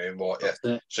afternoon, won't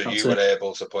you? So you were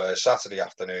able to play Saturday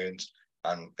afternoons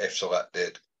and, if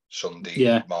selected,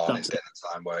 Sunday morning dinner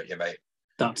time, weren't you, mate?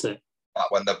 That's it. Back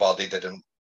when the body didn't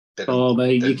oh,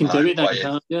 mate, you can do it then, playing.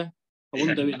 Can't you? I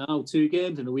wouldn't do it now. 2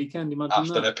 games in a weekend, imagine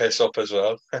after that. the piss up as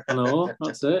well. I know,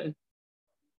 that's it.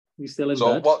 You're still in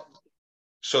bed.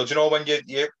 So do you know when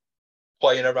you're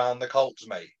playing around the Colts,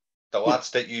 mate? The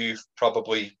lads that you've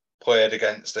probably played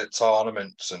against at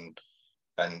tournaments and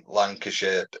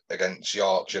Lancashire against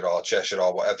Yorkshire or Cheshire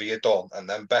or whatever you've done, and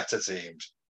then better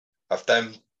teams, have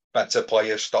them better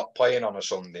players stopped playing on a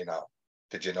Sunday now?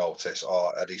 Did you notice?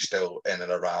 Or are they still in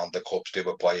and around the clubs they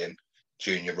were playing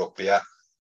junior rugby at?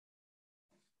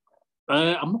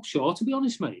 I'm not sure, to be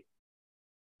honest, mate.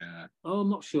 Yeah. Oh, I'm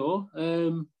not sure.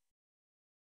 I'm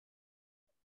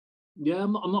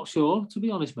not sure, to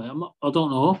be honest, mate. I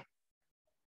don't know.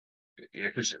 Yeah,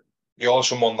 because you're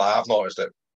someone that I've noticed that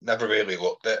never really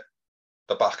looked at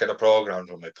the back of the programmes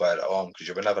when we played at home, because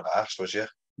you were never asked, was you?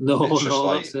 No, it's just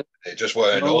that's it. It just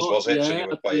weren't us, was it? So you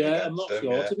were playing against I'm not them,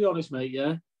 sure, to be honest, mate.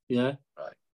 Yeah.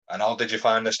 Right. And how did you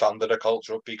find the standard of Colts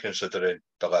rugby, considering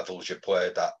the levels you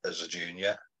played at as a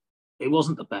junior? It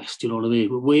wasn't the best, you know what I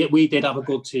mean? We did have a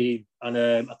good team, and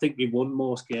I think we won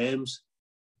most games.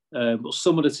 But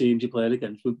some of the teams you played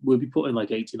against, we'd be putting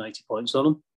like 80, 90 points on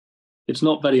them. It's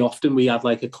not very often we had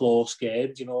like a close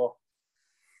game,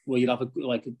 where you'd have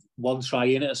one try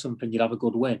in it or something, you'd have a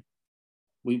good win.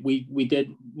 We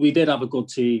did have a good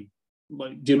team.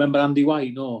 Do you remember Andy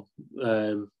White? No.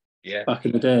 Yeah. Back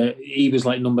in the day, he was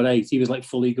like number 8. He was like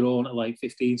fully grown at like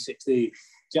 15, 16.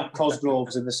 Jack Cosgrove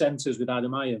was in the centres with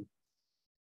Adam Iron.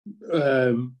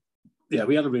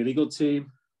 We had a really good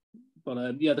team.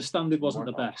 But the standard wasn't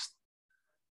the best.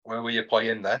 Where were you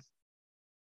playing then?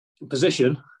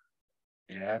 Position?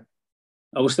 Yeah.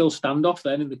 I was still standoff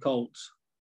then in the Colts.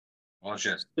 Was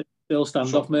you? Still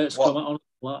standoff, mate. Scrum it on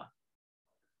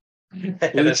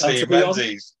that. The Steve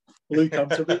Menzies. Luke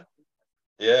Canterbury.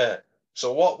 Yeah.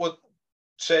 So what would,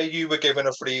 say you were given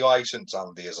a free licence,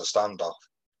 Andy, as a standoff,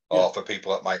 or for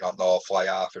people that might not know, fly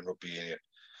half in rugby union,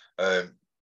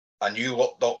 and you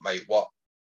looked up, mate, what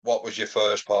was your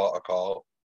first part of call?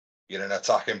 You're an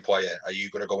attacking player. Are you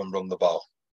going to go and run the ball?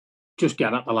 Just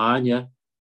get at the line, yeah.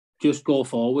 Just go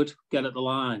forward, get at the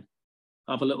line,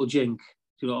 have a little jink.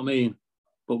 Do you know what I mean?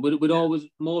 But we'd always,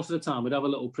 most of the time, we'd have a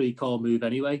little pre-call move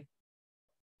anyway.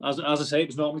 As I say, it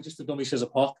was normally just a dummy scissor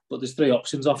pop, but there's 3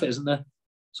 options off it, isn't there?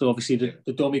 So obviously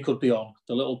the dummy could be on,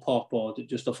 the little pop, or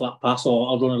just a flat pass, or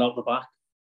I'll run it out the back.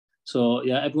 So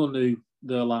yeah, everyone knew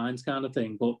their lines kind of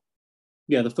thing. But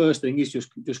yeah, the first thing is just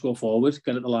go forward,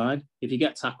 get at the line. If you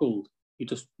get tackled, you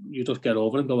just get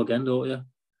over and go again, don't you?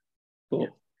 But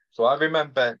so I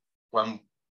remember when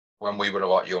we were a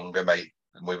lot younger, mate,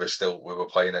 and we were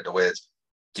playing at the Widnes.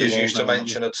 You used to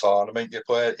mention a tournament you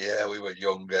played. Yeah, we were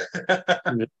younger.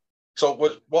 Yeah. So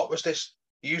what was this?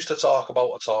 You used to talk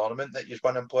about a tournament that you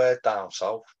went and played down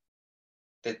south.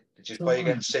 Did you play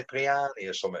against Cipriani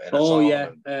or something in a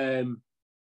tournament? Yeah.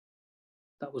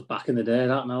 That was back in the day,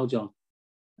 that now, John.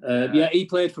 Yeah, he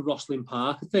played for Rosslyn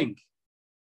Park, I think.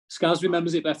 Skaz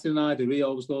remembers it better than I do. He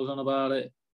always goes on about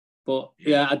it. But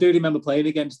yeah, I do remember playing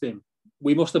against him.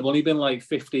 We must have only been like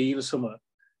 15 or something.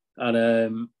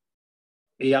 And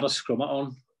he had a scrummet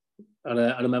on. And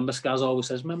I remember Skaz always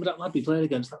says, remember that lad we played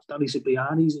against? That's Danny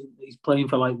Cipriani. He's playing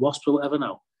for like Wasps or whatever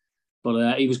now.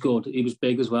 But he was good. He was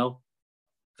big as well.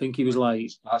 I think he was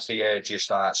like... That's the age you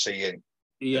start seeing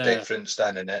the difference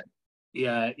then, innit?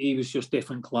 Yeah, he was just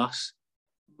different class.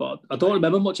 But I don't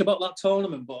remember much about that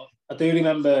tournament, but I do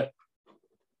remember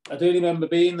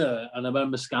being there, and I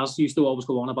remember Skaz used to always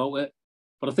go on about it.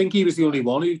 But I think he was the only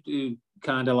one who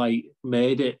kind of like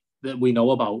made it that we know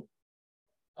about.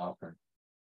 Okay.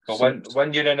 But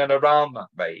when you're in and around that,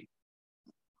 mate,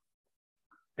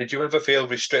 did you ever feel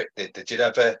restricted? Did you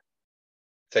ever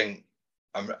think,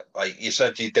 like you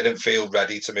said, you didn't feel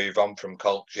ready to move on from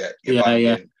Colts yet? You're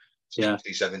banging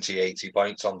 60, 70, 80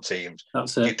 points on teams.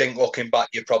 That's it. Do you think looking back,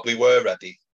 you probably were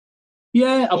ready?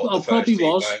 Yeah, I probably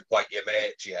was. Weren't quite your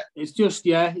mates yet. It's just,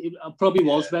 I probably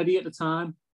was ready at the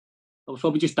time. I was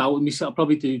probably just doubting myself. I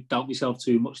probably do doubt myself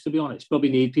too much, to be honest. Probably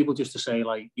need people just to say,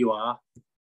 like, you are.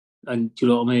 And do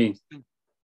you know what I mean?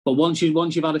 But once you've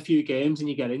had a few games and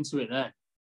you get into it then,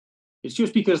 it's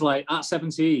just because, like, at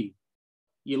 17,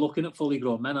 you're looking at fully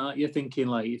grown men, aren't you? Thinking,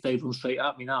 like, if they run straight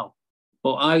at me now.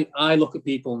 But I look at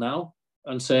people now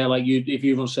and say, like, if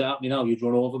you run straight at me now, you'd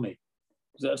run over me.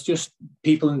 That's just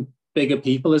people and bigger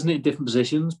people, isn't it, in different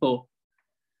positions? But,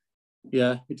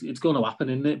 yeah, it's going to happen,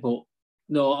 isn't it? But,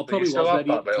 no, I probably was ready.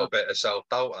 That little bit of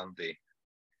self-doubt, Andy?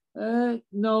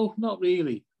 No, not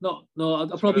really. No,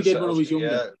 I probably did when I was younger.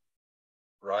 Yeah,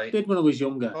 right. Did when I was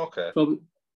younger. Okay.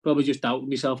 Probably just doubted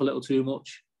myself a little too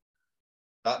much.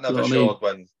 That never showed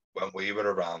when we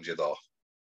were around you, though.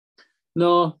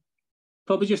 No,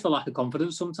 probably just a lack of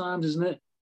confidence sometimes, isn't it?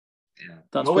 Yeah.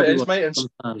 That's it is, mate.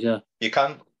 Sometimes, yeah. You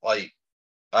can't, like,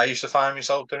 I used to find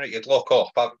myself doing it. You'd look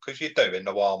up, because you do in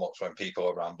the warm-ups when people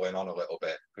are rambling on a little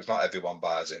bit, because not everyone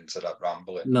buys into that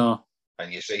rambling. No.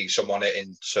 And you see someone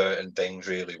hitting certain things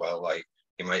really well, like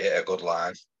he might hit a good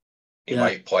line. He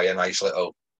might play a nice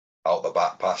little out the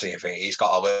back pass, and you think he's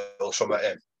got a little something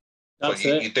in him. But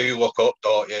you do look up,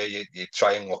 don't you? You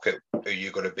try and look at who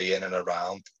you're going to be in and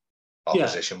around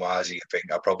opposition-wise. You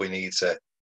think, I probably need to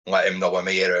let him know I'm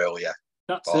here earlier.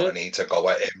 I need to go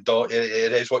at him, don't you?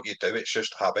 It is what you do. It's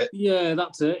just habit. Yeah,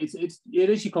 that's it. It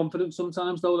is your confidence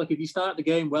sometimes, though. Like, if you start the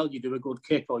game well, you do a good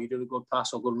kick or you do a good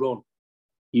pass or good run,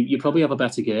 you probably have a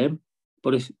better game.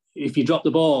 But if you drop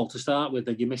the ball to start with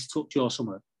and you miss touch or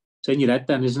something, it's in your head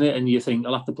then, isn't it? And you think,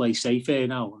 I'll have to play safe here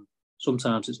now. And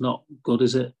sometimes it's not good,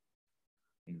 is it?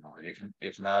 No, you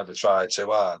can either try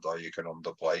too hard or you can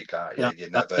underplay, can't you?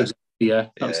 You never...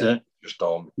 That's it. Just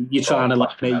don't... You're trying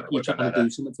to do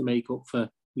something to make up for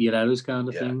your errors kind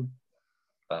of thing.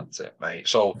 That's it, mate.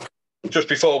 So, just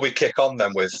before we kick on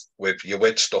then with your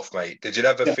Wid stuff, mate, did you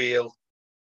ever feel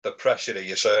the pressure of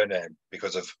your surname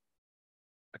because of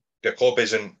the club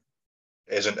isn't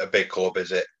a big club,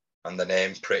 is it? And the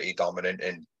name's pretty dominant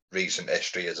in recent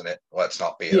history, isn't it? Let's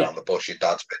not beat around the bush. Your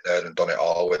dad's been there and done it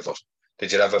all with us.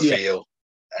 Did you ever feel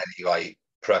any like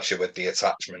pressure with the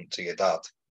attachment to your dad?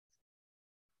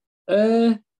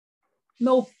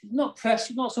 No, not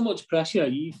pressure. Not so much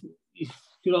pressure.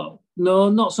 No,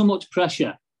 not so much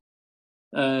pressure.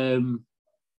 All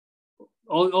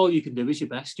you can do is your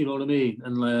best. You know what I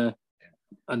mean?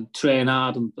 And train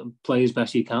hard and play as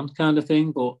best you can, kind of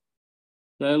thing. But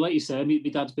like you say, my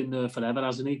dad's been there forever,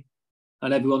 hasn't he?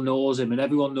 And everyone knows him, and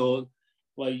everyone knows.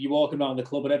 Well, you're walking around the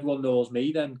club, and everyone knows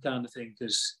me, then, kind of thing.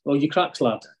 Because you cracks,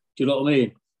 lad. Do you know what I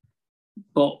mean?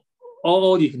 But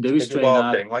all you can do is train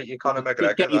hard. Like you Conor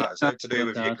McGregor, that. It's nothing to do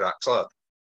with your cracks, lad.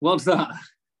 What's that?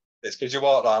 It's because you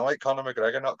walk around like Conor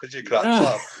McGregor, not because you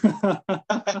cracks,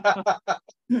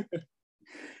 lad.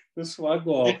 The swag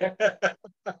walk.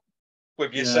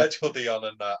 With your Sedgley on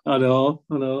and that. I know.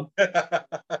 No,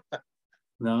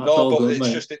 but good,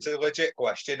 it's a legit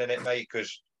question, isn't it, mate?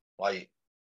 Because, like,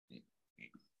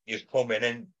 you come in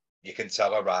and you can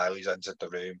tell O'Reilly's entered the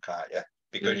room, can't you?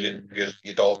 Because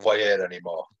you don't play here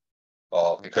anymore.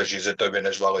 Or because you're doing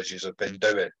as well as you've been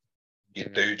doing. You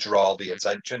do draw the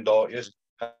attention, don't you?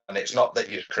 And it's not that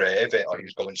you crave it or you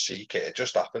go and seek it. It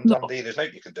just happens, Andy. There's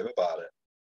nothing you can do about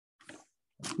it.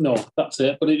 No, that's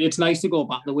it. But it's nice to go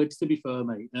back the Wids, to be fair,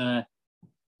 mate.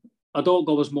 I don't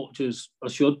go as much as I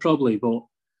should probably, but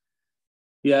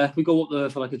yeah, we go up there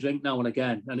for like a drink now and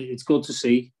again, and it's good to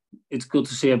see. It's good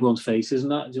to see everyone's faces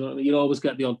and that. Do you know what I mean? You always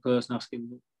get the odd person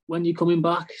asking, when are you coming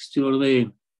back? Do you know what I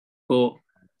mean? But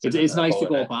it's nice to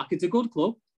go back. It's a good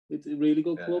club. It's a really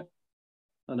good club.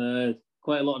 And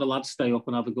quite a lot of the lads stay up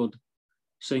and have a good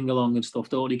sing-along and stuff.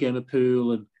 Don't you? Game of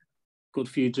pool and good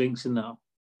few drinks and that.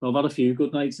 I've had a few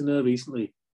good nights in there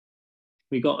recently.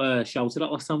 We got shouted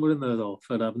at last time we were in there, though,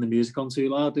 for having the music on too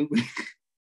loud, didn't we?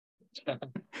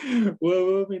 Where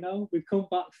were we now? We come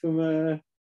back from... where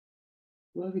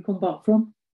have we come back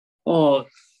from? Oh,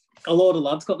 a load of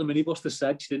lads got the minibus to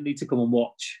Sedge, didn't need to come and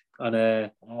watch.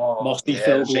 And Mosty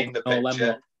filled up all them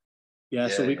lot. Yeah,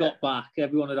 so we got back.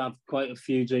 Everyone had quite a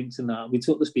few drinks and that. We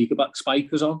took the speaker back.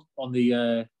 Spike was on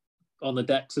the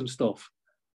decks and stuff.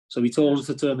 So he told us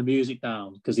to turn the music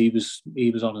down because he was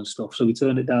on and stuff. So we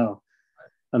turned it down.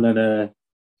 And then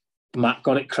Matt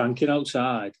got it cranking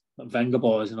outside, like Venga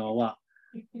boys and all that.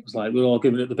 It was like we were all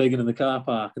giving it the big one in the car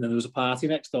park. And then there was a party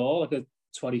next door, like a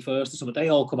 21st or something. They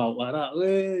all come out like that.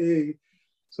 Whee!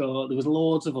 So there was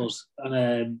loads of us.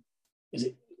 And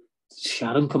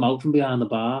Sharon come out from behind the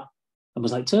bar and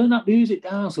was like, turn that music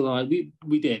down. So like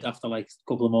we did after like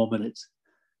a couple of more minutes.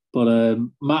 But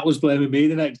Matt was blaming me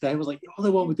the next day. I was like, you're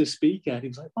the one with the speaker. And he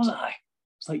was like, was I?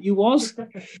 It's like, you was?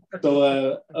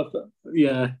 So,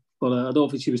 yeah. But I don't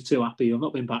think she was too happy. I've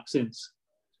not been back since.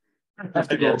 I have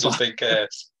to go just in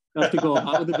case. I have to go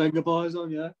back with the Venga boys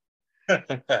on, yeah.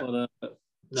 But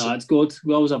no, it's good.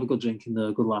 We always have a good drink in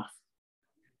there, good laugh.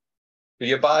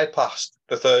 You bypassed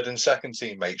the third and second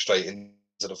team, mate, straight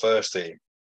into the first team?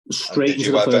 Straight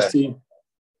into the first team.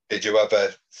 Did you ever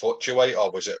fluctuate,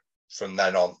 or was it from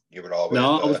then on you were always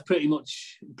No, I was pretty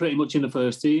much in the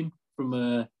first team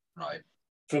from right.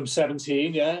 From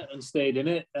 17, yeah, and stayed in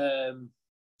it.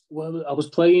 Well, I was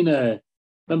playing.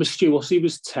 Remember, Stu Hussey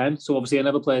was 10, so obviously I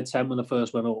never played 10 when I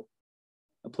first went up.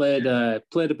 I played a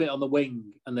bit on the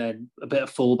wing and then a bit of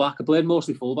fullback. I played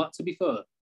mostly fullback, to be fair.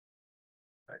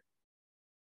 Right.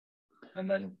 And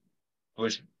then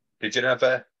did you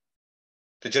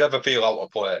ever feel out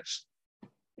of place?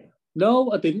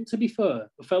 No, I didn't. To be fair,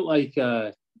 I felt like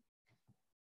I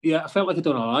felt like I'd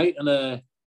done all right, and I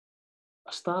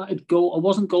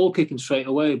wasn't goal kicking straight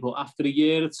away, but after a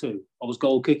year or two, I was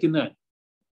goal kicking then.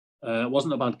 It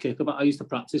wasn't a bad kicker, but I used to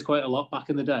practice quite a lot back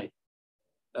in the day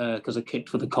because I kicked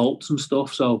for the Colts and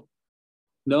stuff. So,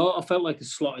 no, I felt like I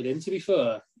slotted in, to be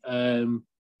fair, from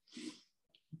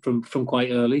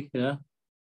quite early, yeah.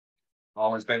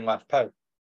 Always been left peg?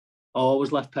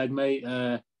 Always left peg, mate.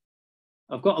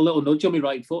 I've got a little nudge on my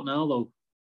right foot now, though.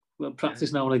 We'll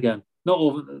practice now and again.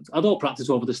 I don't practice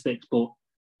over the sticks, but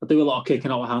I do a lot of kicking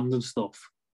out of hand and stuff.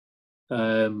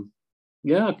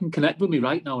 Yeah, I can connect with me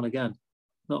right now and again.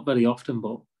 Not very often,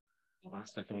 but... Well,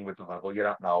 that's the thing with the level you're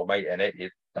at now, mate,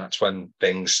 innit? That's when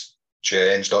things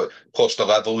changed. Plus the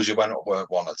levels you went up weren't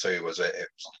 1 or 2, was it? It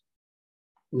was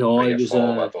no, it was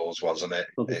 4 levels, wasn't it?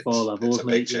 Probably 4 levels, it's a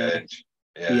big change.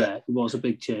 Yeah, it was a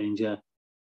big change, yeah. It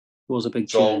was a big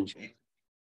change.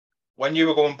 When you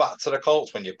were going back to the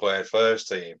Colts when you played first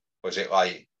team, was it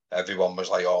like everyone was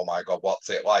like, oh my God, what's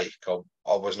it like? Or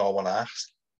was no one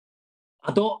asked?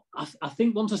 I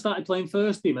think once I started playing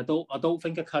first team, I don't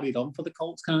think I carried on for the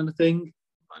Colts kind of thing.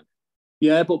 Right.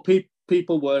 Yeah, but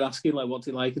people were asking like what's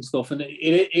it like and stuff, and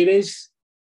it is.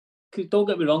 Don't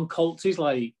get me wrong, Colts is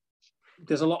like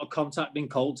there's a lot of contact in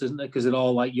Colts, isn't there? Because they're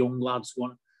all like young lads.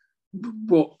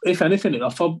 But if anything, I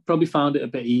probably found it a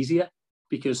bit easier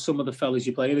because some of the fellas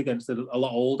you're playing against are a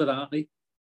lot older, aren't they?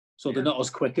 So they're not as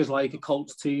quick as like a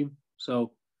Colts team.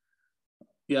 So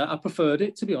yeah, I preferred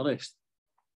it, to be honest.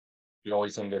 The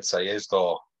only thing I'd say is,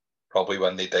 though, probably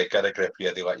when they did get a grip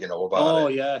here, they let you know about it. Oh,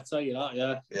 yeah, I tell you that,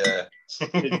 yeah. Yeah.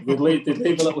 They'd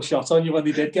leave a little shot on you when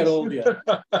they did get over you.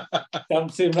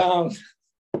 Dancing round.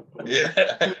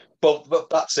 Yeah. But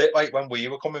that's it, like, when we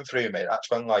were coming through, mate, that's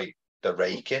when, like, the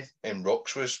raking in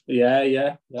rucks was...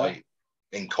 Yeah. Like,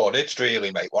 encouraged,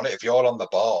 really, mate, wasn't it? If you're on the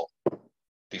ball,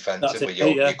 defensively,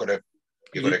 you're going to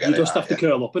get it. You just have to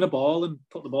curl up in a ball and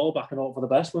put the ball back and hope for the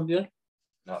best, wouldn't you?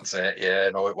 That's it, yeah.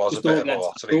 No, it was just a bit of a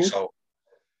lottery. So,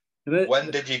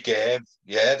 when did you game?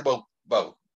 Yeah, well,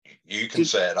 you can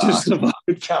say that.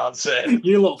 Can't say it.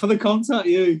 You look for the contact,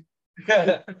 you.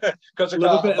 Because I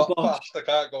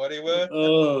can't go anywhere.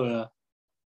 Oh, yeah.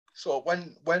 So,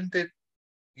 when did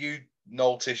you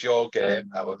notice your game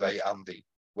elevate, Andy?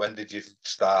 When did you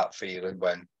start feeling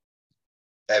when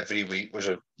every week was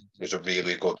a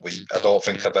really good week? I don't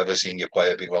think I've ever seen you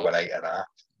play below an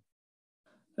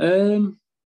 8.5.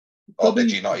 Or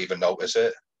did you not even notice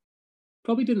it?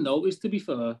 Probably didn't notice, to be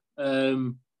fair.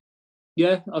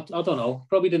 Yeah, I don't know.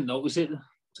 Probably didn't notice it,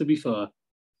 to be fair.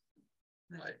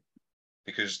 Right.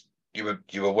 Because you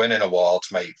were winning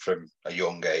awards, mate, from a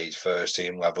young age, first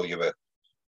team level. You were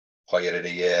player of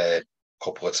the year a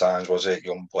couple of times, was it?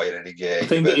 Young player of the year.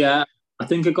 I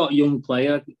think I got young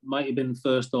player. It might have been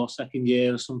first or second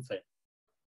year or something.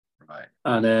 Right.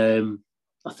 And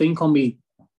I think on me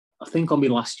I think on my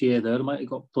last year there, I might have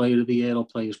got Player of the Year or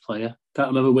Players Player. Can't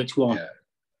remember which one. Yeah.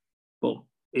 But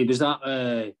it was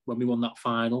that when we won that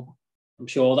final. I'm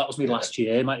sure that was my last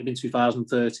year. It might have been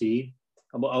 2013.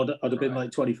 I'd have been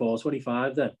like 24,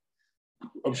 25 then.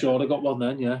 I'm sure I got one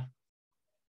then, yeah.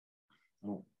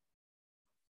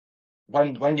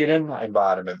 When you're in that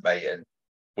environment, mate, and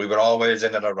we were always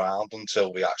in and around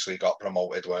until we actually got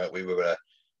promoted, weren't we? We were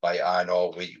I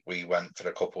know we went for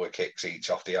a couple of kicks each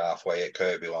off the halfway at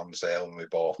Kirby Lonsdale, and we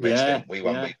both missed it. We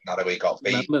narrowly got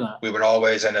beat. We were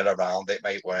always in and around it,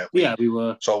 mate, weren't we? Yeah, we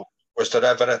were. So was there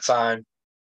ever a time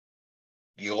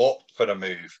you looked for a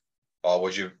move, or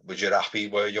was you happy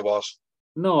where you was?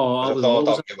 No, I was. No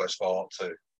doubt you were sport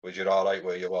too. Was you all right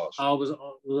where you was? I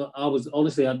was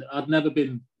honestly. I'd never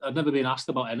been asked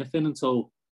about anything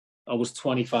until I was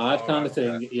 25, kind of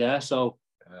thing. Yeah. So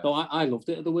I loved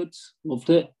it at the Wids. Loved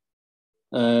it.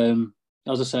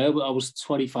 As I say, I was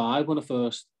 25 when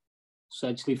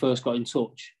Sedgley first got in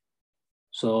touch.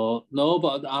 So no,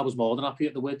 but I was more than happy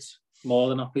at the Wids. More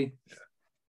than happy. Yeah.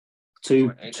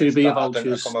 Two beer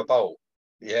vouchers. Come about.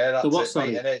 Yeah, that's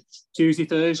it, mate. Tuesday,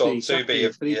 Thursday. So two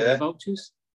beer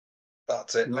vouchers.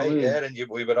 That's it, mate. Yeah, and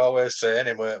we were always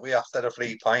saying, weren't we, after a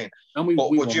free pint? But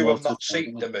would you have not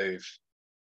seeked the move?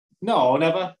 No,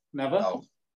 never.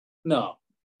 No.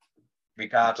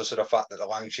 Regardless of the fact that the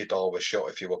Lancashire door was shut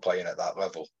if you were playing at that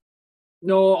level.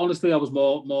 No, honestly, I was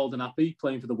more than happy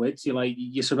playing for the Wids.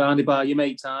 You're surrounded by your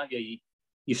mates, aren't you?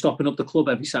 You're stopping up the club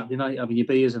every Saturday night, having your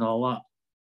beers and all that.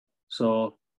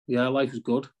 So yeah, life was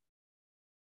good.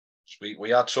 Sweet. We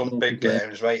had some big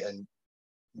games, mate, and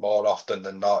more often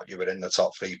than not, you were in the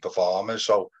top 3 performers.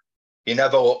 So you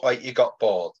never looked like you got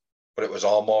bored, but it was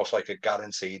almost like a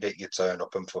guarantee that you turn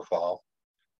up and perform.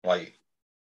 Like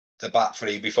the back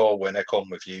 3 before winner come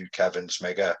with you, Kevin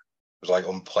Smigger, was like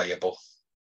unplayable.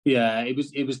 Yeah, it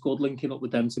was good linking up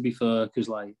with them, to be fair, because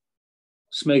like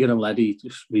Smigger and Leddy,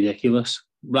 just ridiculous.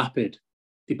 Rapid.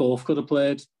 They both could have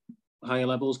played higher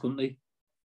levels, couldn't they?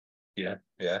 Yeah.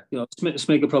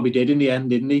 Smigger probably did in the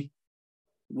end, didn't he?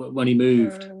 When he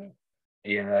moved.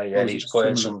 Yeah. He's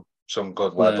played some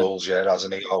good levels,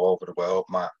 hasn't he, all over the world,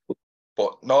 Matt.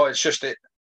 But no, it's just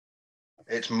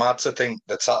it's mad to think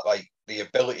that like the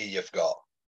ability you've got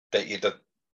that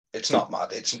it's not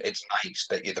mad. It's nice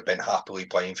that you'd have been happily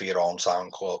playing for your own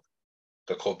town club,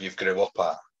 the club you've grew up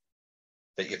at,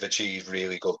 that you've achieved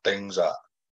really good things at.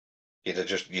 You'd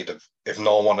have, if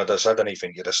no one had said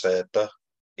anything, you'd have stayed there.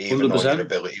 Even 100%. Though your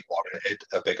ability warranted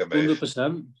a bigger move.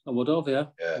 100%. I would have, yeah.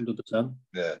 100%.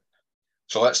 Yeah.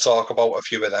 So let's talk about a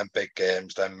few of them big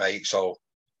games then, mate. So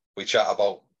we chat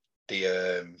about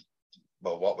the,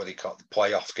 what were they called? The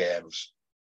playoff games.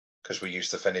 Because we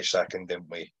used to finish second, didn't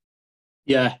we?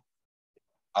 Yeah.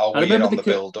 How were you on the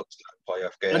build-up to the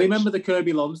playoff games? I remember the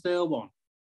Kirby Lonsdale one.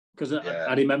 Because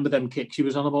I remember them kicks you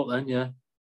was on about then, yeah.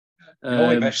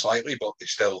 We missed slightly, but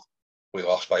we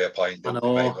lost by a point. I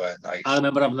know. Nice. I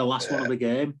remember having the last one of the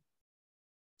game.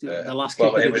 The last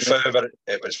kick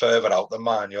it was further out than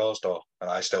mine, yours though, and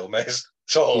I still missed.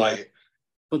 So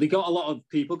but they got a lot of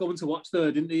people going to watch there,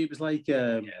 didn't they? It was like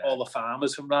all the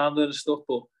farmers from round there and stuff.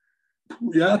 But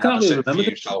I can't really remember.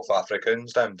 Few South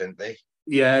Africans, them, didn't they?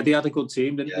 Yeah, they had a good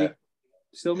team, didn't they?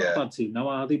 Still not a bad team now,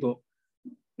 are they? But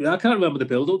I can't remember the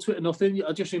build up to it or nothing.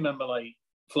 I just remember like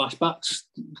flashbacks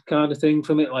kind of thing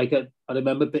from it. Like I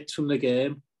remember bits from the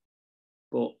game,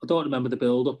 but I don't remember the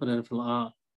build up and anything like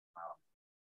that.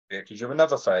 Yeah, because you were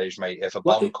never phased, mate. If a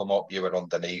bomb come up, you were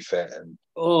underneath it, and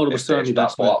it was certainly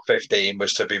that's what 15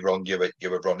 was to be run. You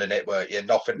were running it, weren't you?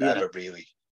 Nothing ever really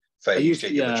phased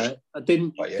you. I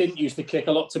didn't used to kick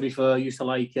a lot. To be fair, I used to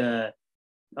like having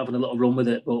a little run with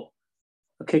it, but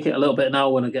I kick it a little bit now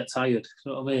when I get tired.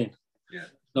 You know what I mean? Yeah.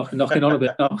 Knocking on a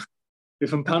bit now.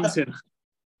 If I'm panting,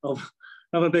 I'll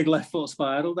have a big left foot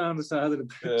spiral down the side of the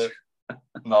pitch.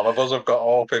 None of us have got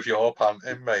hope if you're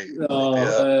panting, mate.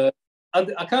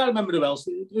 I can't remember who else.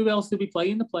 Who else did we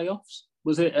play in the playoffs?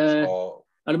 Was it?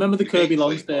 I remember the Kirby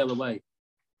Lonsdale away.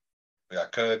 We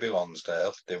had Kirby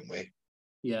Lonsdale, didn't we?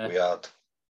 Yeah.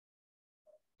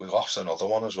 We lost another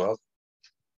one as well.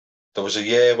 There was a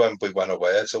year when we went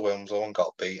away to Wilmslow and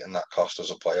got beat, and that cost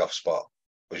us a playoff spot.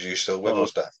 Was you still with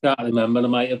us then? Can't remember. I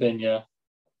might have been. Yeah.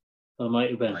 I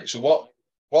might have been. Right, so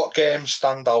what games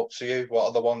stand out to you? What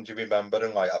are the ones you remember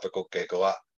and like have a good giggle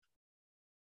at?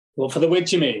 Well, for the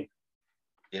Wids, you mean?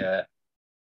 Yeah.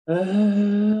 I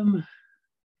can't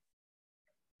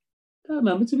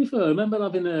remember, to be fair. I remember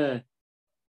having there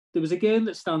was a game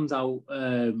that stands out.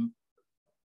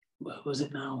 What was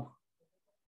it now?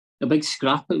 A big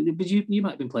scrap. But you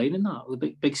might have been playing in that.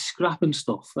 The big scrap and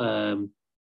stuff. It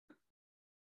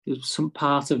was some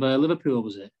part of Liverpool,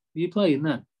 was it? you playing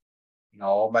then?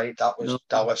 No, mate, that was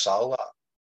De La Salle.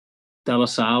 De La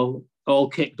Salle all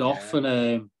kicked off,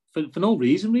 and for no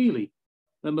reason really.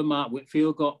 Remember, Mark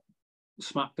Whitfield got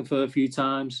smacked a fair few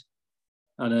times,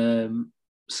 and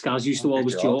Skaz used to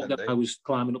always joke that I was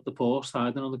climbing up the post,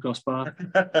 hiding on the crossbar.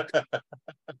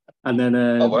 And then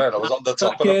I was on the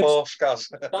top of the post, Skaz.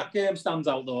 That game stands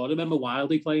out though. I remember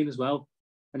Wildey playing as well,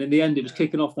 and in the end, it was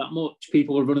kicking off that much.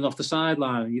 People were running off the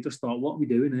sideline, and you just thought, "What are we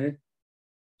doing here?"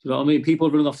 You know what I mean? People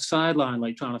were running off the sideline,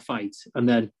 like trying to fight, and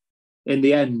then in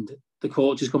the end, the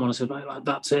coaches come on and said, "Right,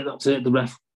 that's it. The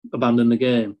ref abandoned the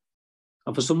game."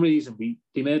 And for some reason,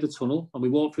 they made a tunnel, and we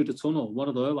walked through the tunnel. One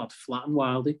of the lads flattened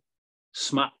Wildey,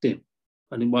 smacked him,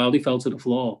 and then Wildey fell to the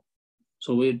floor.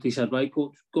 So they said, "Right,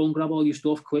 coach, go and grab all your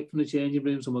stuff quick from the changing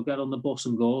rooms, and we'll get on the bus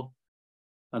and go."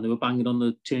 And they were banging on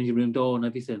the changing room door and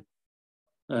everything.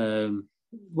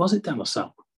 Was it De La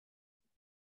Salle?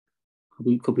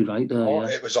 Could be right there. Yeah.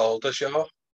 It was Aldershot.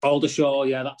 Aldershot,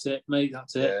 yeah, that's it, mate.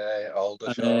 That's it. Yeah,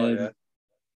 Aldershot.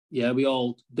 Yeah,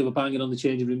 they were banging on the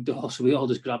changing room door, so we all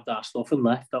just grabbed our stuff and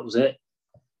left. That was it.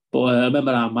 But I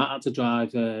remember our Matt had to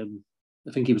drive. I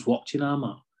think he was watching our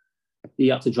Matt. He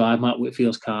had to drive Matt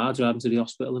Whitfield's car, drive him to the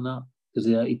hospital and that, because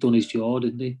he'd done his jaw,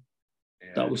 didn't he?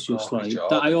 Yeah, that was just like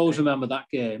that. I always remember that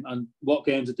game. And what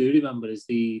games I do remember is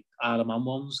the Isle of Man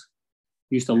ones.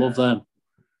 Used to love them.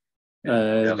 We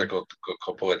had a good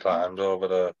couple of times over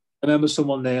there. I remember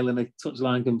someone nailing a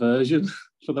touchline conversion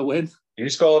for the win. You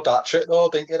scored that trick though,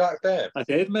 didn't you, that game? I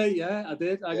did, mate. Yeah, I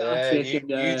did. I got a trick.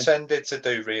 You tended to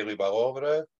do really well over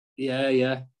there.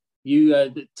 Yeah.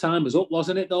 The time was up,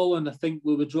 wasn't it, though? And I think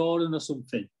we were drawing or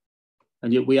something.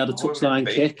 And we had a touchline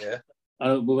kick. Yeah.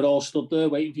 And we were all stood there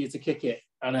waiting for you to kick it.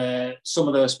 And some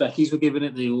of the speckies were giving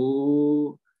it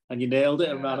and you nailed it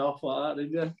and ran off like that,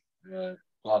 didn't you? Yeah.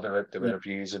 Well, they were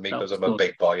abusing me because I'm a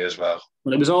big boy as well.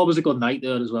 But it was always a good night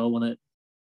there as well, wasn't it?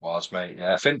 Was, mate.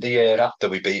 Yeah, I think the year after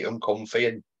we beat them comfy,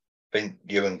 and I think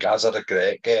you and Gaz had a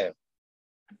great game.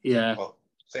 Yeah. Well,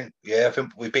 I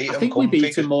think we beat them comfy. We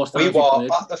beat them most times. We walked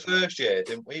back the first year,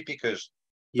 didn't we? Because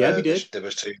we did. There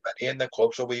was too many in the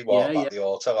club, so we walked back the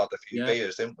hotel, had a few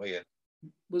beers, didn't we? And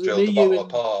was it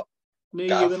me,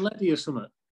 you and Letty or something?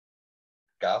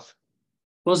 Gav.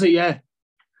 Was it? Yeah.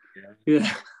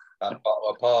 Had a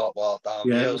bottle apart, walked down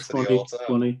the hill to the hotel.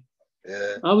 Funny.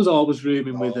 Yeah. I was always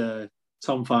rooming with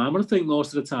Tom Farmer, I think,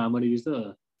 most of the time when he was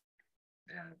there.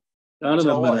 Yeah. I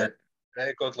remember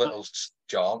they're good little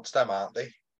jaunts, them, aren't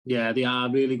they? Yeah, they are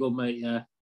really good, mate. Yeah.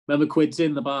 Remember quids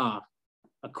in the bar?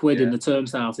 A quid in the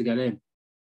turnstile to get in.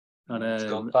 And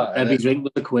every drink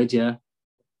was a quid, yeah.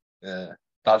 Yeah.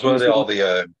 That's where all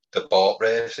the boat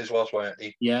races was, weren't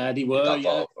they? Yeah, they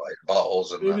were,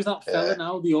 bottles and who was that fella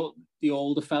now? The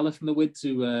older fella from the Wids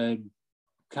who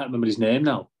can't remember his name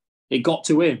now. It got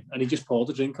to him and he just poured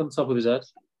a drink on top of his head.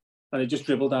 And it just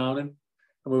dribbled down him.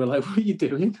 And we were like, what are you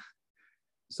doing?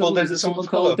 There's someone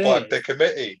called the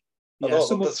committee. Yeah,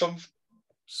 someone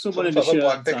in the shirt.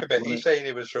 Black the committee saying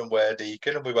he was from Ware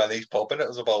Deacon, and we went his pub, and it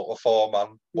was about a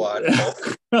 4-man wide pub.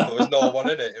 There was no one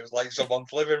in it. It was like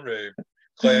someone's living room.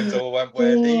 Claimed we went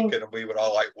Ware Deacon, and we were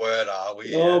all like, where are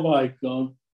we? Oh my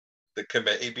God. The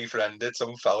committee befriended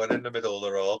some fella in the middle of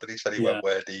the road, and he said he went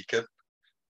Ware Deacon.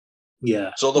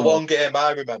 Yeah. So the one game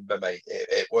I remember, mate,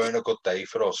 it weren't a good day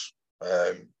for us.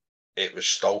 It was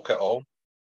Stoke at home.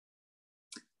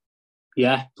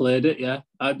 Yeah, played it. Yeah,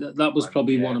 that was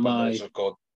probably one of my. There was a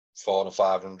good 400 or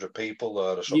 500 people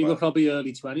there or something. You were probably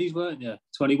early 20s, weren't you?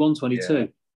 21, 22.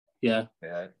 Yeah.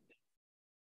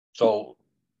 So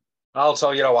I'll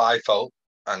tell you how I felt,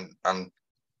 and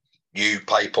you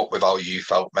pipe up with how you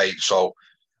felt, mate. So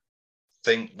I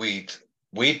think we'd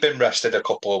been rested a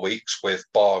couple of weeks with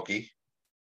Borgie.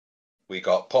 We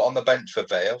got put on the bench for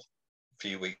Vale a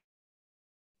few weeks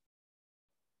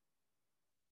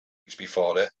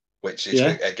before it, which is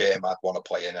a game I'd want to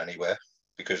play in anyway,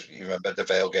 because you remember the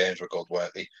Vale games were good,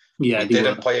 weren't they? Yeah, we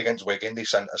didn't play against Wigan. They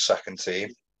sent a second team.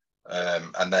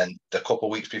 And then the couple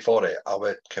of weeks before it,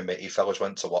 our committee fellas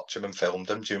went to watch him and filmed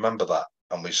him. Do you remember that?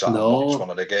 And we sat and watched one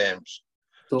of the games.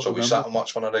 We sat and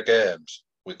watched one of the games.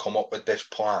 We come up with this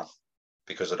plan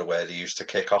because of the way they used to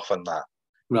kick off and that.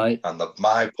 Right. And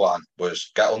my plan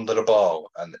was get under the ball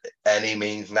and any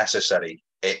means necessary,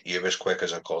 hit you as quick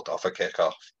as I could off a kick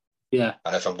off. Yeah.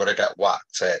 And if I'm going to get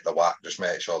whacked, take the whack. Just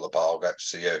make sure the ball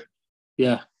gets to you.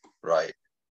 Yeah. Right.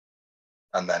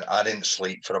 And then I didn't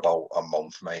sleep for about a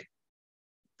month, mate,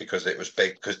 because it was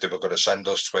big, because they were going to send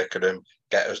us Twickenham,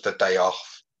 get us the day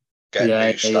off, get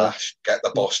new stash, get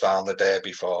the bus down the day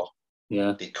before.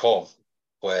 Yeah. They come,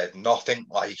 played nothing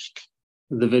like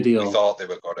the video we thought they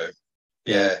were going to.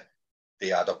 Yeah. they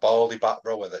had a baldy back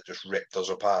rower that just ripped us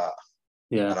apart.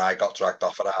 Yeah. And I got dragged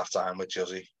off at half time with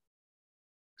Juzzy.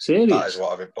 Serious? That is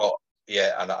what I've been. But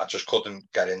yeah, and I just couldn't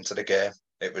get into the game.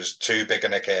 It was too big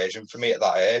an occasion for me at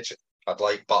that age. I'd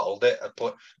like bottled it.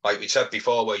 Like we said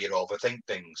before, where you overthink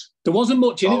things. There wasn't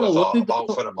much in it, though. I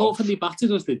thought they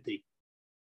battered us, did they?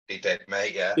 They did,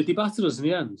 mate, yeah. Did they batter us in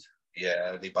the end?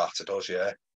 Yeah, they battered us,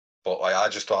 yeah. But like, I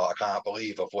just thought, I can't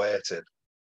believe I've waited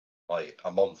like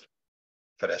a month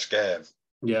for this game.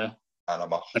 Yeah. And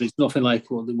I'm off. And it's nothing like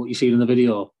what you see in the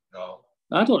video. No.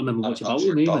 I don't remember much about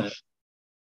it either.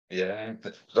 Yeah,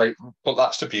 like, but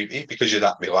that's the beauty, because you're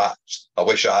that relaxed. I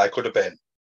wish I could have been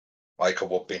like I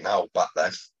would be now back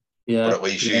then. Yeah. But at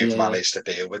least you've managed to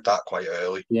deal with that quite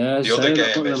early. Yeah. The other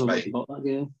game is, mate, about that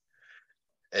game.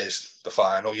 Is the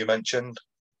final you mentioned.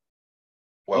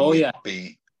 When we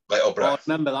beat Littleborough. Oh, I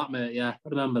remember that, mate. Yeah, I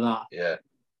remember that. Yeah.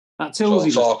 That tells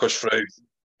you. Talk us through.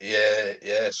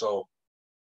 Yeah. So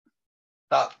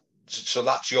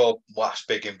that's your last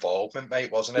big involvement,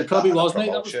 mate, wasn't it? It probably was,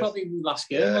 mate. That was probably the last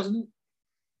game, wasn't it?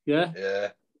 Yeah. Yeah.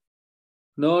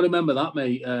 No, I remember that,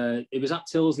 mate. It was at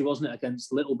Tilsley, wasn't it,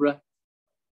 against Littleborough?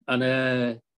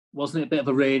 And wasn't it a bit of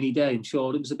a rainy day? I'm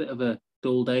sure it was a bit of a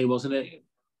dull day, wasn't it?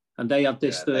 And they had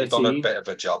this 13. They done a bit of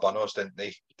a job on us, didn't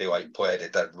they? They like played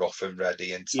it dead rough and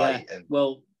ready and tight. Yeah. And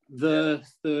well, the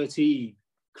 13,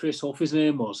 Chris Huff, his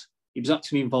name was. He was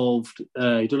actually involved.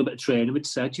 He'd done a bit of training with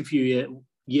Sedge a few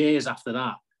years after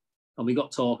that, and we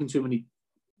got talking to him, and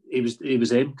he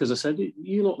was in, because I said,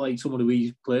 "You look like someone who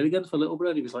we played against for Littleborough."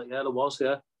 And he was like, "Yeah, there was,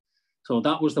 yeah." So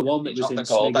that was the one that was in. He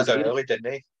got early,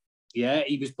 didn't he? Yeah,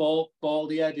 he was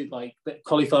baldy headed, like a bit of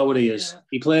cauliflower ears. Yeah.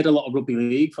 He played a lot of rugby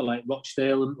league for like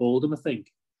Rochdale and Oldham, I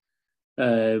think.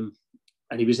 And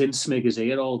he was in Smigger's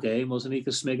ear all game, wasn't he?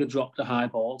 Because Smigger dropped a high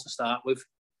ball to start with.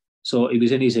 So he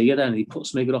was in his ear then, and he put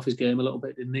Smigger off his game a little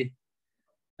bit, didn't he?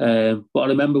 But I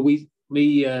remember we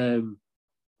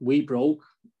broke.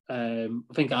 I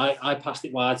think I passed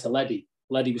it wide to Leddy.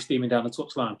 Leddy was steaming down the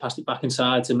touchline, passed it back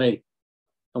inside to me,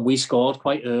 and we scored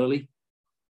quite early.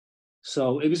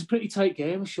 So it was a pretty tight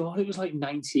game. I'm sure it was like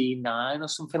 19-9 or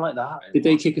something like that. Did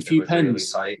they kick a few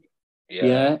pens? Really tight.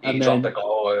 Yeah. He dropped the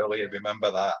goal early. I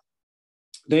remember that.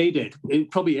 They did.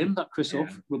 Probably him, that Chris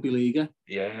Huff, Rugby League.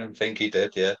 Yeah, I think he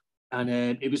did, yeah. And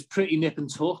it was pretty nip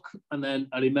and tuck. And then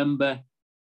I remember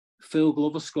Phil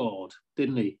Glover scored,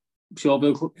 didn't he? I'm sure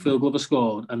Phil Glover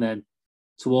scored. And then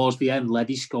towards the end,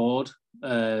 Leddy scored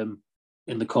in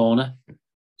the corner.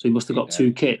 So he must have got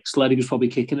 2 kicks. Leddy was probably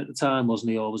kicking at the time,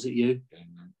 wasn't he? Or was it you?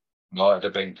 No, it'd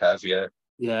have been Kev, yeah.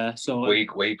 Yeah, so...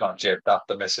 We got jibbed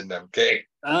after missing them kick.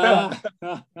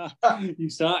 You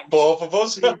sacked. Both of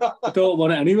us. I don't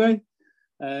want it anyway.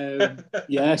 It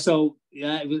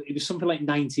was something like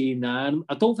 19-9.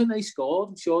 I don't think they scored.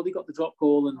 I'm sure they got the drop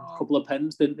goal and a couple of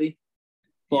pens, didn't they?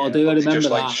 But I remember they just,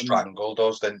 that. Strangled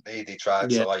us, didn't they? They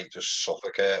tried to just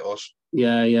suffocate us.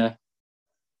 Yeah.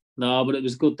 No, but it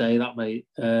was a good day, that, mate.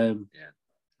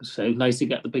 So it was nice to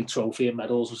get the big trophy and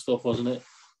medals and stuff, wasn't it?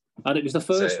 And it was the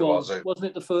first one, wasn't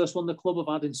it? The first one the club have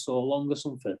had in so long or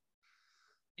something.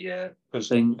 Yeah, because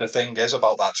the thing is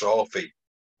about that trophy,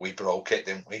 we broke it,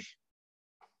 didn't we?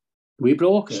 We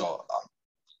broke it. So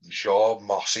I'm sure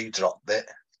Mossy dropped it,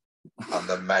 and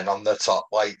the men on the top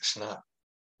snap.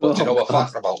 But do you know a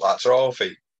fact about that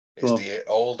trophy? It's the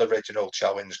old original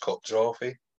Challenge Cup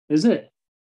trophy. Is it?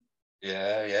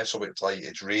 Yeah. So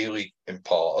it's really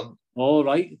important. All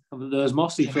right. There's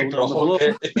Mossy filmed on the floor.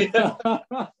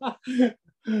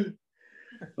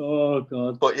 Oh,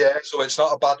 God. But yeah, so it's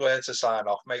not a bad way to sign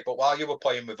off, mate. But while you were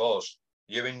playing with us,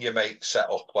 you and your mate set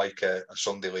up like a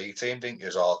Sunday League team, didn't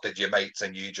you? Or did your mates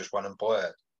and you just went and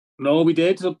played? No, we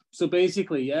did. So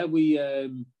basically, yeah, we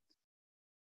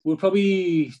were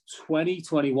probably 20,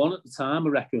 21 at the time, I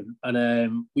reckon.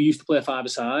 And we used to play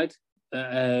 5-a-side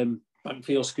at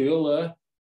Bankfield School there.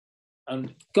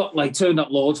 And got turned up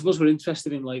loads of us were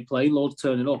interested in playing, loads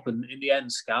turning up. And in the end,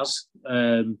 Skaz,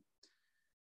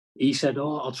 he said,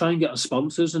 I'll try and get us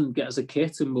sponsors and get us a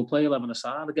kit and we'll play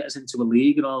 11-a-side and get us into a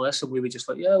league and all this. And we were just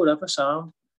like, yeah, whatever,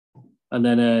 sound. And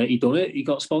then he done it. He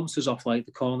got sponsors off the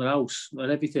corner house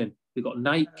and everything. We got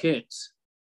night kits,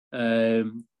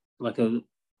 like a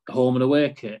home and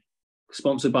away kit,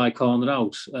 sponsored by Corner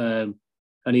House. And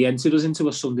he entered us into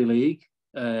a Sunday League,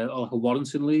 or like a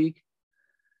Warrington League.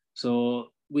 So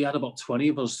we had about 20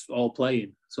 of us all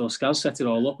playing. So Skaz set it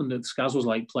all up, and Skaz was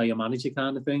like player manager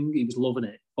kind of thing. He was loving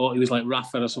it. Or he was like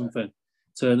Rafa or something,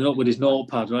 turning up with his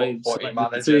notepad, right? What he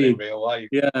manager in real life.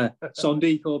 Yeah,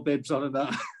 Sondico bibs on and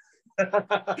that.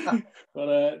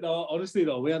 But no, honestly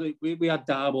though, we had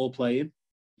Darbo playing.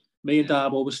 Me and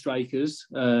Darbo were strikers.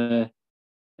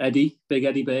 Big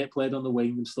Eddie Bate played on the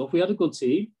wing and stuff. We had a good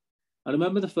team. I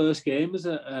remember the first game was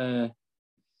at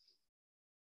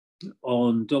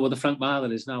on where the Frank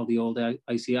Marler is now, the old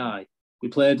ICI. We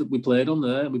played on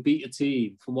there and we beat a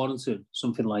team from Warrington,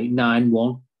 something like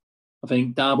 9-1. I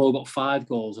think Darbo got 5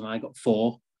 goals and I got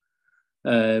 4.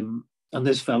 And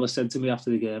this fella said to me after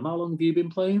the game, "How long have you been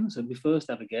playing?" I said, "My first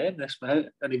ever game, this mate."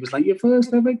 And he was like, "Your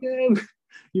first ever game?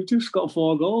 You've just got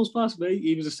 4 goals past me."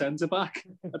 He was a centre back.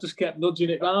 I just kept nudging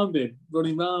it round him,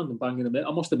 running round and banging him in.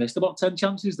 I must have missed about 10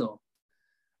 chances though.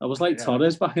 I was like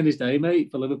Torres back in his day, mate,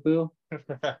 for Liverpool.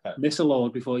 Miss a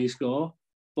load before you score.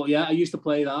 But yeah, I used to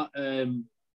play that.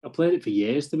 I played it for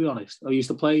years, to be honest. I used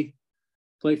to play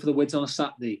for the Wids on a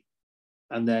Saturday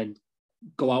and then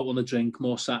go out on a drink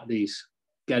more Saturdays,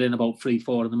 get in about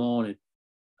 3-4 in the morning.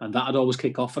 And that'd always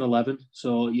kick off at 11.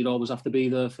 So you'd always have to be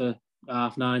there for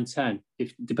 9:30, 10.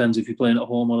 It depends if you're playing at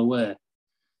home or away.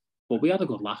 But we had a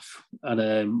good laugh.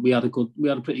 And we had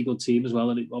a pretty good team as well.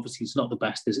 And obviously it's not the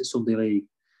best, is it, Sunday League?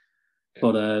 Yeah.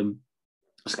 But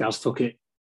Skaz took it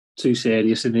too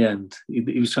serious in the end.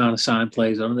 He was trying to sign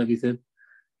players on and everything.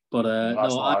 But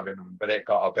I remember it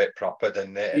got a bit proper,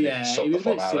 didn't it? And it sucked the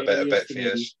fun out a bit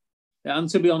fierce. Yeah, and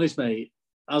to be honest, mate,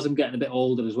 as I'm getting a bit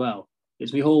older as well,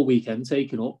 it's my whole weekend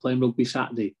taken up playing rugby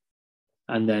Saturday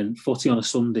and then footy on a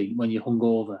Sunday when you're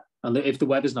hungover. And if the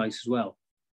weather's nice as well,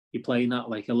 you're playing at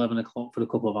like 11 o'clock for a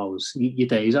couple of hours. Your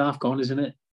day's half gone, isn't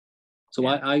it? So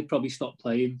yeah. I probably stopped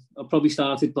playing. I probably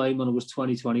started playing when I was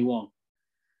 20, 21.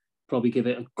 Probably give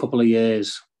it a couple of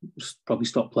years. Probably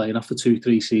stopped playing after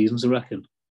 2-3 seasons, I reckon.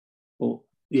 But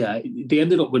yeah, they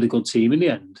ended up with a good team in the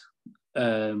end.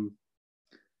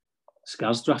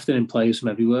 Skaz drafting in players from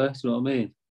everywhere. Do you know what I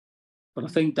mean? But I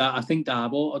think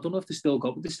Darbo. I don't know if they're still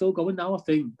going. They're still going now, I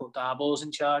think. But Darbo's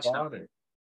in charge now.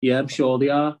 Yeah, I'm sure they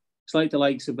are. It's like the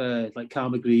likes of like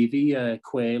Carl McGreevy,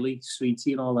 Quayle,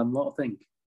 Sweetie, and all them lot, I think.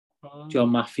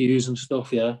 John Matthews and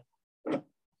stuff. Yeah.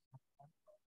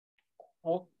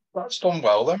 Well, that's done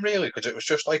well then, really, because it was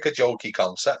just like a jokey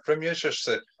concept from you, just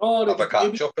to have a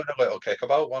catch up and a little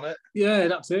kickabout, wasn't it? Yeah,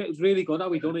 that's it. It was really good how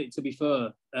we done it. To be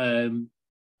fair,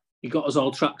 he got us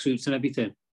all tracksuits and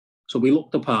everything, so we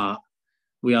looked the part.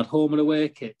 We had home and away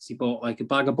kits. He bought like a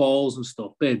bag of balls and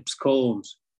stuff, bibs,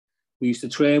 cones. We used to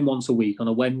train once a week on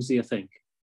a Wednesday, I think.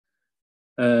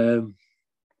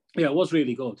 Yeah, it was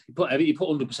really good. He put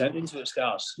 100% into it,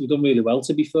 Skaz. We done really well,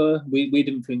 to be fair. We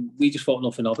didn't think, we just thought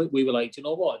nothing of it. We were like, you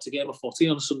know what? It's a game of footy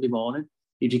on a Sunday morning.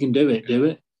 If you can do it, do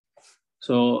it.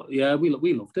 So yeah, we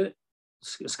loved it.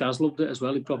 Skaz loved it as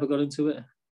well. He probably got into it.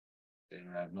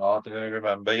 Yeah, no, I do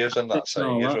remember you and that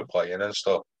saying you were playing and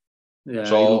stuff. Yeah.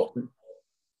 So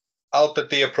how did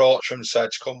the approach from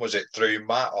Sedge come? Was it through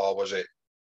Matt, or was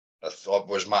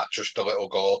Matt just a little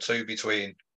go-to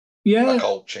between a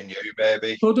coach and you,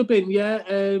 maybe? Could have been, yeah.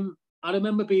 I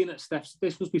remember being at Steph's.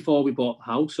 This was before we bought the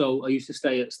house, so I used to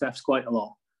stay at Steph's quite a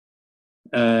lot.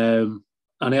 And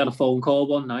I had a phone call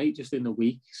one night, just in the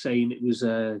week, saying it was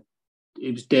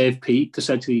Dave Peake, the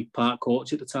Sedgley Park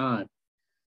coach at the time,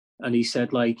 and he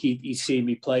said like he'd seen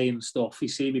me play and stuff. He'd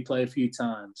seen me play a few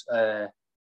times.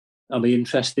 I'd be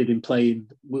interested in playing,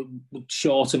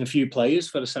 shorting a few players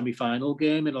for a semi-final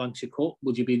game in the Lancashire Cup.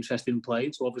 Would you be interested in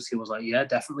playing? So obviously I was like, yeah,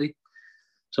 definitely.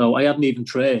 So I hadn't even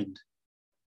trained.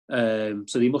 So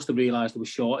they must have realised it was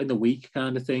short in the week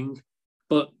kind of thing.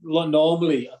 But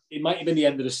normally, it might have been the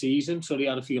end of the season, so they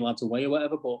had a few lads away or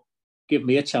whatever, but give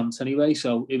me a chance anyway.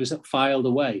 So it was Fylde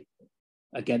away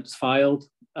against Fylde,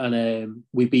 and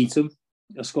we beat them.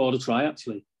 I scored a try,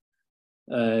 actually.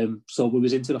 So we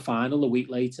was into the final a week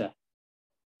later.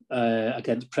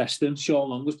 Against Preston. Sean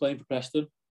Long was playing for Preston,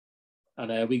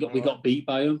 and we got beat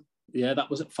by him. Yeah, that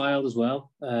was at Fylde as well.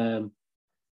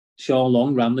 Sean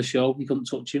Long ran the show. We couldn't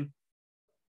touch him,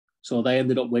 so they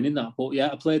ended up winning that. But yeah,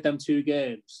 I played them 2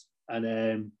 games,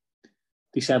 and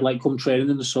they said like come training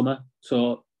in the summer.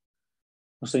 So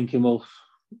I was thinking, well,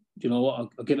 do you know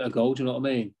what? I'll give it a go. Do you know what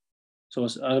I mean? So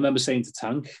I remember saying to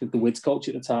Tank, the Wids coach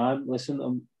at the time, listen,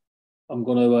 I'm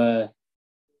going to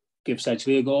give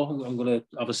Sedgley a go. I'm going to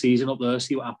have a season up there,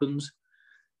 see what happens.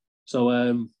 So,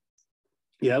 I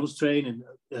was training.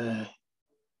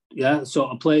 So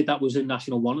I played. That was in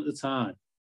National 1 at the time.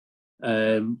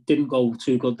 Didn't go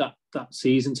too good that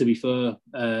season, to be fair.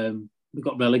 We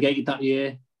got relegated that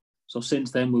year. So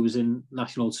since then, we was in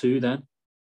National 2 then.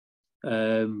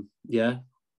 Didn't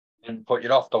put you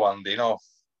off the one, do you know?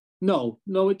 No,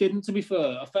 it didn't, to be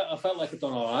fair. I felt like I'd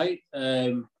done all right.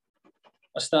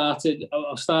 I started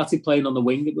playing on the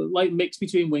wing, like mixed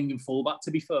between wing and fullback,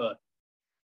 to be fair.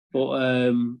 But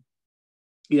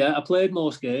I played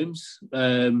most games.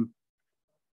 I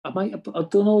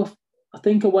don't know I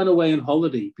think I went away on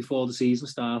holiday before the season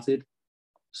started.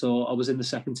 So I was in the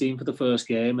second team for the first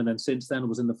game, and then since then I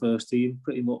was in the first team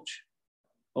pretty much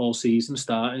all season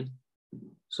starting.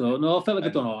 So no, I felt like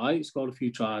I'd done all right. Scored a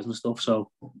few tries and stuff. So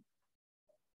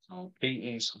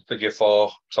Petey's did you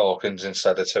 4 tokens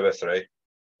instead of 2 or 3?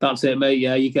 That's it, mate.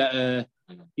 Yeah, you get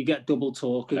double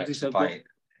tokens. He said,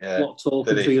 what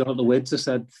tokens do you on the Widnes? I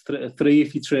said 3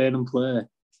 if you train and play.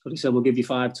 But he said, we'll give you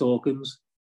 5 tokens.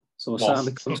 So I signed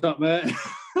the contract, mate.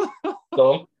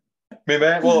 No. My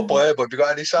mate won't play, but have you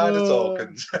got any side of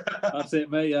tokens? That's it,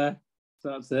 mate, yeah.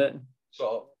 That's it.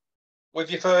 So,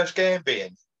 with your first game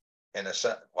being in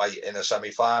a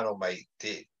semi-final, mate,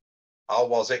 how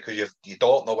was it? Because you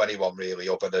don't know anyone really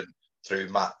other than through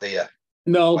Matt, do you?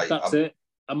 No, that's it.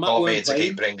 And Matt don't mean to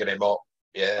keep bringing him up.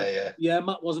 Yeah. Yeah,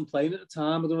 Matt wasn't playing at the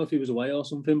time. I don't know if he was away or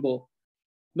something, but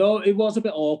no, it was a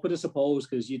bit awkward, I suppose,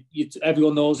 because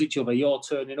everyone knows each other. You're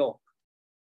turning up,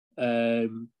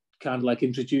 kind of like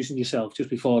introducing yourself just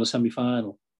before the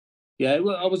semi-final. Yeah,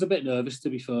 I was a bit nervous, to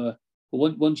be fair.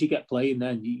 But once you get playing,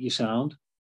 then you sound.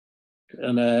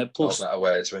 And plus, no better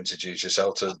way to introduce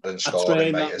yourself than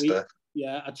scoring, mate.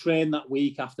 Yeah, I trained that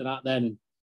week after that. Then, and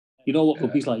you know what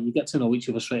rugby's like. You get to know each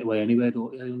other straight away anyway.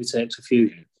 Don't you? It only takes a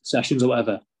few sessions or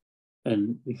whatever,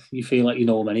 and you feel like you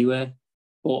know them anyway.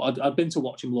 But I'd been to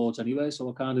watch him loads anyway, so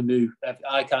I kind of knew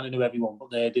everyone,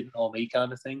 but they didn't know me,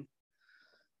 kind of thing.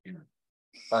 Yeah.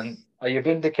 And are you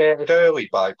vindicated early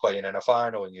by playing in a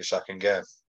final in your second game?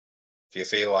 Do you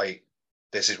feel like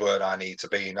this is where I need to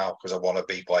be now because I want to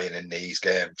be playing in these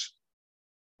games?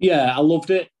 Yeah, I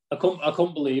loved it. I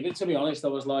couldn't believe it, to be honest. I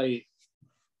was like,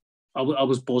 I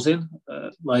was buzzing.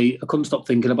 Like, I couldn't stop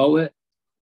thinking about it.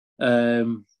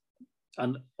 And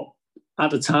at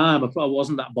the time, I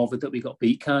wasn't that bothered that we got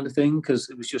beat, kind of thing, because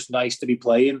it was just nice to be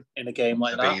playing in a game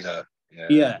like that.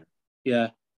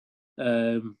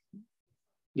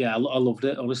 Yeah. I loved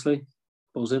it, honestly.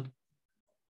 Buzzing.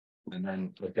 And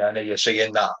then again, you're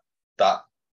seeing that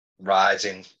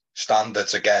rising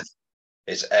standards again.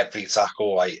 Is every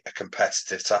tackle like a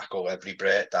competitive tackle? Every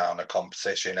breakdown a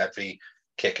competition? Every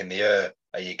kick in the air,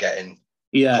 are you getting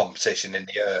competition in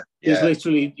the air? Yeah. There's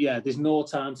literally, there's no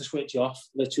time to switch off.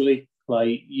 Literally,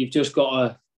 like you've just got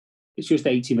to. It's just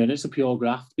 80 minutes of pure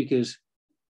graft, because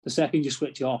the second you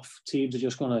switch off, teams are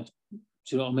just gonna. Do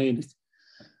you know what I mean?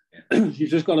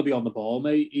 You've just got to be on the ball,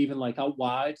 mate. Even like out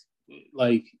wide,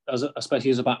 like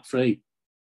especially as a back three,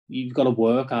 you've got to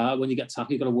work hard. When you get tackled,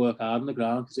 you've got to work hard on the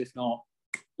ground, because if not,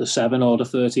 the 7 or the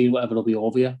 13, whatever, will be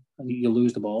over you, and you'll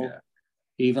lose the ball. Yeah.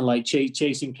 Even like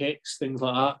chasing kicks, things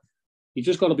like that. You've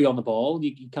just got to be on the ball.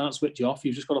 You can't switch off.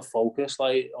 You've just got to focus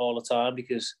like all the time,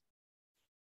 because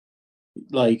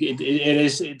like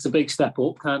it's a big step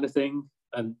up kind of thing,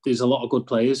 and there's a lot of good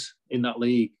players in that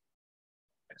league.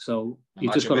 So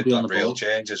you've just got to be on the ball. Real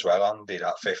change as well, Andy.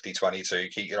 That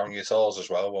 50-22, keep you on your toes as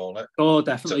well, won't it? Oh,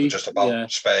 definitely. It's just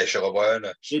about spatial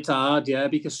awareness. It's hard,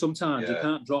 because sometimes you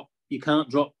can't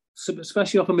drop,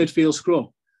 especially off a midfield scrum,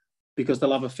 because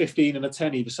they'll have a 15 and a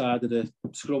 10 either side of the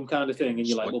scrum kind of thing, and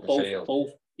you're like, well, both.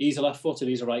 He's a left footer,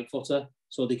 he's a right footer,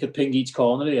 so they could ping each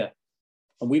corner here.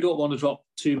 And we don't want to drop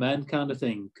 2 men kind of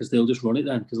thing, because they'll just run it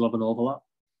then, because they'll have an overlap.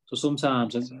 So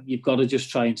sometimes you've got to just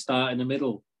try and start in the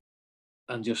middle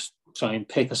and just try and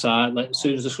pick a side. Like as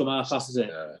soon as the scrum half passes it,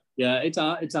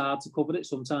 it's hard to cover it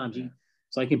sometimes. Yeah.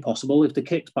 It's like impossible. If the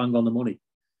kick's bang on the money,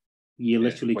 you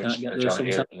literally can't get there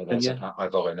sometimes.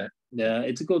 Yeah,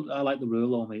 it's a good. I like the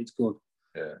rule on me. It's good.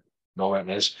 Yeah, no, it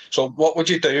is. So, what would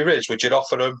you do, Riz? Would you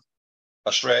offer them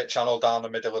a straight channel down the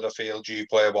middle of the field? You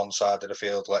play one side of the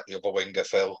field, let the other winger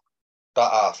fill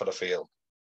that half of the field?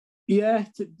 Yeah,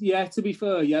 to be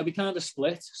fair, we kind of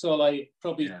split. So, like,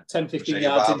 probably 10, 15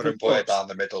 yards. You'd rather than play down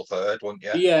the middle third, wouldn't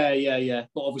you? Yeah.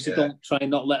 But obviously, don't try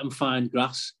and not let them find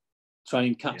grass. Try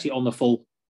and catch it on the full.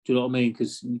 Do you know what I mean?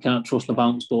 Because you can't trust the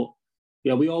bounce. But,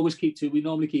 we always we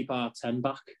normally keep our 10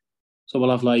 back. So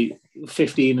we'll have, like,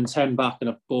 15 and 10 back and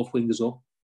have both wingers up.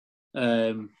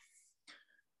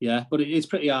 But it's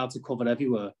pretty hard to cover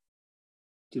everywhere.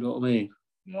 Do you know what I mean?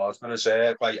 No, I was going to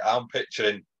say, like, I'm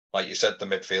picturing, like you said, the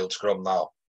midfield scrum now,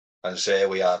 and say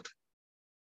we had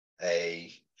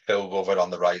a Phil Glover on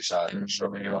the right side and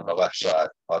Strummy on the left side,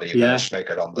 or even a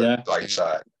Snicker on the right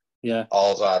side. Yeah.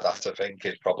 All I'd have to think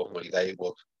is probably they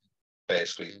would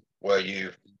basically, where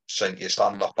you sink your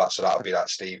stand-off back, so that would be that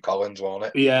Steve Collins, won't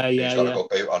it? Yeah. He's got a good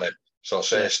boot on him. So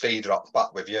say Steve drops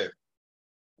back with you,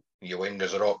 your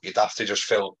wingers are up, you'd have to just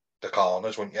fill the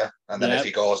corners, wouldn't you? And then if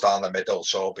he goes down the middle,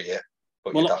 so be it.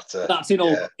 But you'd have to, that's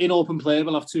in open play,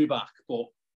 we'll have 2 back, but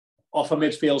off a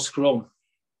midfield scrum,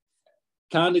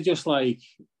 kind of just like,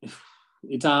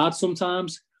 it's hard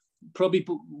sometimes. probably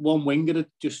one winger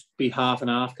would just be half and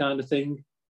half kind of thing,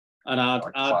 and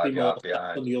I'd be more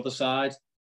on the other side.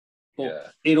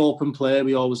 But in open play,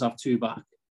 we always have two back,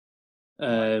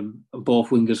 and both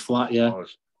wingers flat. Yeah.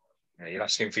 You're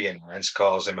asking for your nines,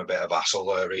 cause him a bit of hassle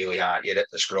there, really, aren't you, at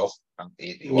the scruff?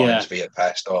 He wants to be a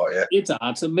pest, don't you? It's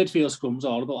hard. So midfield scrums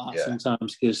are about that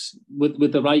sometimes, because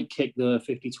with the right kick, the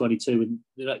 50-22, and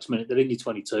the next minute they're in your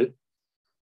 22,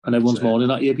 and everyone's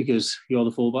moaning at you because you're the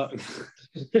fullback.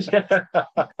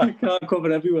 You can't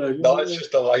cover everywhere. No, it's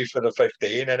just the life of the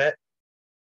 15, isn't it?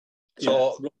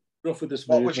 So, rough with the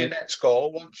smooth. What was your next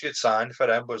goal once you'd signed for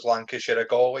them? Was Lancashire a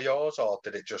goal of yours, or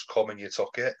did it just come and you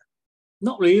took it?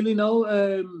 Not really,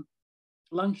 no.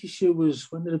 Lancashire was...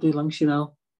 When did I do Lancashire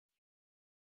now?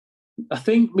 I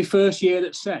think my first year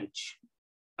at Sedge,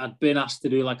 I'd been asked to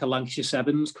do like a Lancashire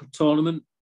Sevens tournament.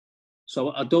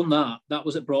 So I'd done that. That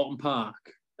was at Broughton Park.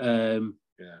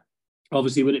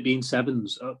 Obviously, with it being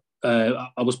Sevens, I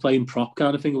was playing prop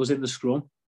kind of thing. I was in the scrum.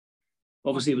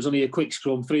 Obviously, it was only a quick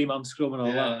scrum, 3-man scrum and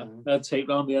all that. I had tape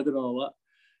round the head and all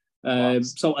that.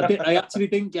 So I actually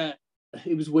didn't get...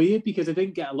 It was weird because I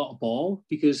didn't get a lot of ball,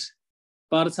 because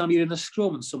by the time you're in a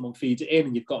scrum and someone feeds it in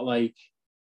and you've got like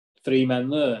 3 men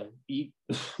there,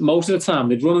 most of the time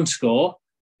they'd run and score.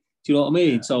 Do you know what I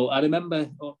mean? Yeah. So I remember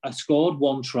I scored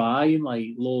 1 try in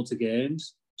like loads of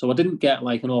games. So I didn't get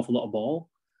like an awful lot of ball.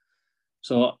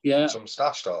 So yeah. Some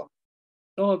stash though?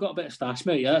 Oh, I got a bit of stash,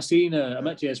 mate. Yeah, I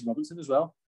met Jason Robinson as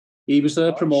well. He was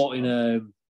there promoting,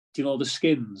 do you know, the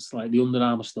skins, like the Under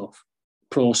Armour stuff,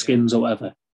 pro skins or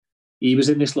whatever. He was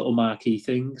in this little marquee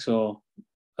thing, so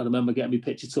I remember getting my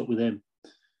picture took with him.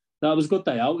 That was a good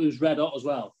day out. It was red hot as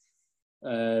well.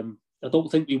 I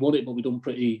don't think we won it, but we done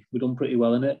pretty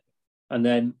well in it. And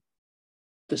then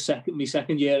my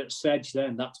second year at Sedge,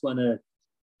 then that's when I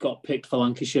got picked for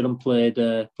Lancashire and played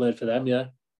for them. Yeah,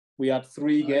 we had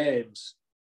 3 games.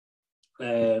 We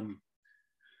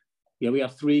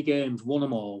had 3 games, won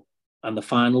them all, and the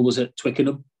final was at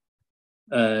Twickenham.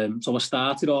 So I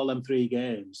started all them 3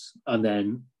 games, and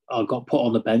then I got put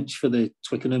on the bench for the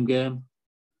Twickenham game,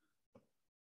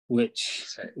 which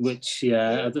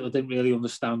I didn't really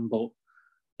understand, but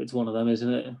it's one of them,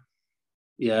 isn't it?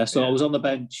 Yeah. So I was on the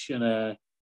bench, and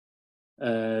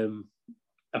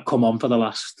I come on for the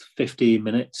last 15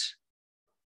 minutes.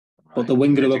 Right. But the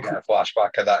winger... Did you get a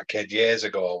flashback of that kid years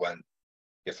ago when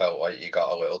you felt like you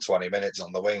got a little 20 minutes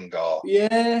on the wing? Or...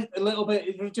 Yeah, a little bit.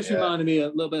 It just reminded me a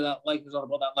little bit of that, like I was on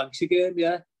about that Lancashire game,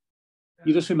 yeah.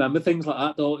 You just remember things like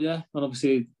that, don't you? And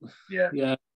obviously,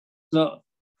 yeah. No,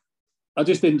 I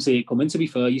just didn't see it coming, to be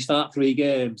fair. You start 3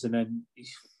 games and then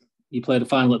you play the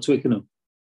final at Twickenham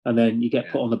and then you get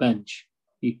put on the bench.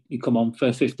 You come on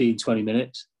for 15, 20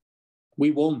 minutes. We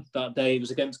won that day. It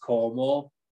was against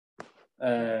Cornwall.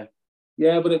 But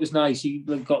it was nice. You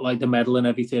got like the medal and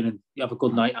everything, and you have a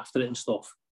good night after it and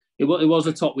stuff. It was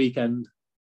a top weekend.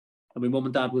 I mean, Mum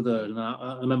and Dad were there, and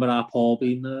I remember our Paul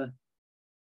being there.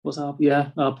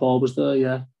 Our Paul was there,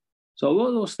 yeah. So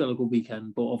it was still a good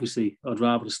weekend, but obviously I'd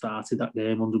rather have started that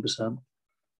game 100%.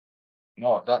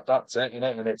 No, that's it, you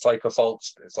know, and it's like a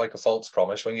false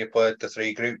promise when you played the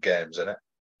 3 group games, isn't it?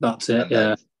 That's it,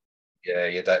 then,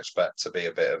 you'd expect to be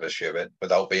a bit of a shoo-in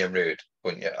without being rude,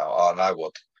 wouldn't you? And I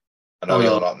would. I know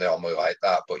you're not normally like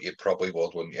that, but you probably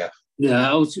would, wouldn't you?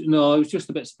 Yeah, I was just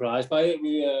a bit surprised by it.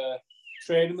 We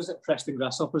training was at Preston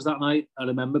Grasshoppers that night. I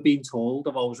remember being told,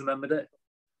 I've always remembered it,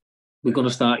 we're going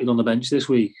to start you on the bench this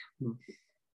week. Do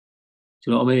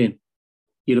you know what I mean?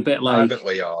 You're a bit like...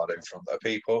 Privately or in front of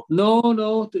people?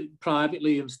 No,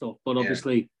 privately and stuff. But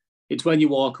obviously, it's when you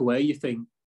walk away, you think,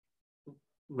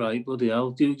 right, bloody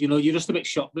hell. You know, you're just a bit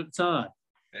shocked at the time.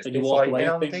 And you walk away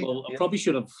and think, well, I probably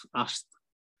should have asked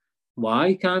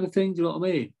why, kind of thing. Do you know what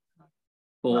I mean?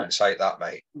 But it's like that,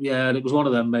 mate. Yeah, it was one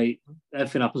of them, mate.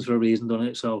 Everything happens for a reason, doesn't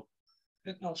it? So,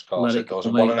 of course it does.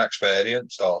 What an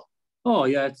experience, though. Oh,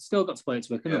 yeah, still got to play at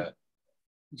Twickenham. Yeah.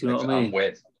 Do you know what I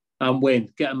mean? And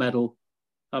win. Get a medal.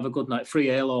 Have a good night.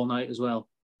 Free ale all night as well.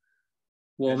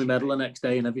 Wore my medal the next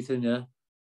day and everything, yeah.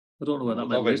 I don't know where that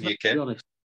medal is, to be honest.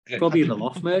 Probably in the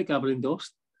loft, mate, gathering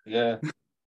dust. Yeah.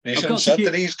 You should have said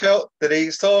that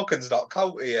these tokens not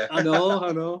count here. I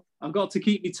know. I've got to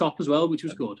keep my top as well, which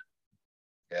was good.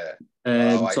 Yeah.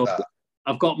 I like that.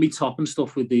 I've got my top and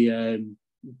stuff with the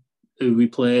who we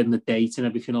played and the date and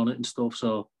everything on it and stuff.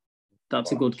 So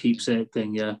that's a good keepsake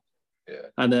thing, yeah. Yeah.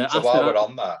 And so while we're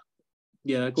on that,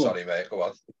 go on. Mate, go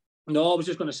on. No, I was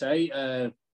just going to say,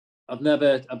 I've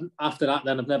never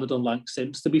done Lanc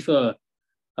since, to be fair.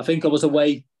 I think I was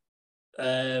away.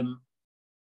 I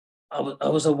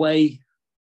was away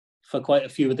for quite a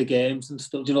few of the games and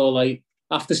stuff, you know, like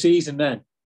after season then.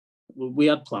 we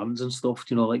had plans and stuff,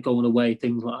 you know, like going away,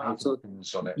 things like that.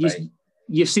 So mate.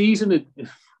 Your season,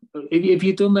 if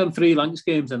you've done them 3 Lancs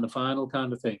games and the final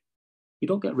kind of thing, you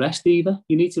don't get rest either.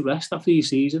 You need to rest after your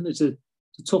season. It's a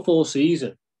tough all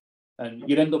season, and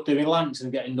you end up doing Lancs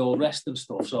and getting no rest and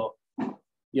stuff. So,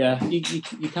 yeah,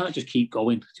 you can't just keep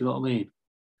going. Do you know what I mean?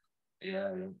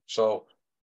 Yeah. So,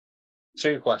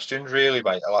 2 questions really,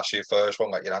 mate. I'll ask you first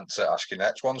one, let you answer, ask you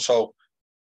next one. So,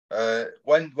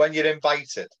 when you're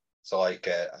invited to like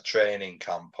a training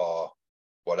camp or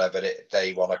whatever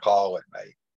they want to call it,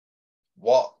 mate,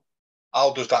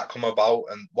 how does that come about,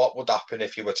 and what would happen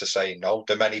if you were to say no?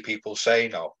 Do many people say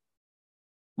no?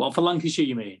 What, for Lancashire,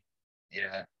 you mean?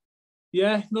 Yeah.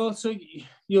 Yeah, no. So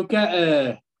you'll get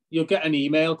an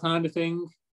email kind of thing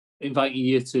inviting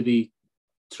you to the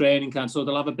training camp. So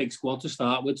they'll have a big squad to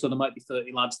start with. So there might be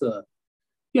 30 lads there.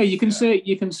 Yeah, you can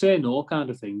say no kind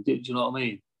of thing. Do you know what I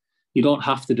mean? You don't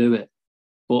have to do it,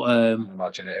 but I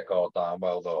imagine it'd go down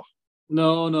well though.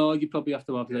 No, you probably have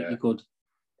to have like your good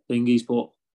thingies, but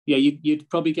yeah, you'd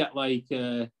probably get like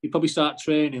you'd probably start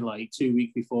training like 2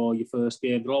 weeks before your first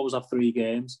game. They'll always have 3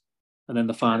 games, and then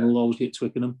the final will always get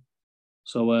Twickenham.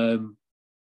 So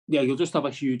yeah, you'll just have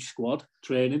a huge squad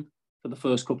training for the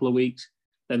first couple of weeks.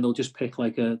 Then they'll just pick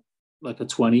like a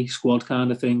 20 squad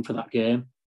kind of thing for that game.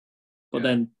 But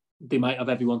then they might have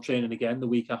everyone training again the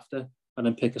week after, and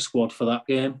then pick a squad for that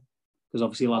game, because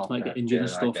obviously lads might get injured and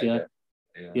stuff.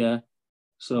 Yeah.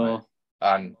 So. Right.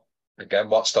 And again,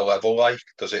 what's the level like?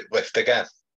 Does it lift again?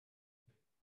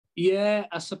 Yeah,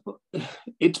 I suppose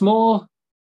it's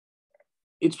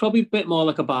probably a bit more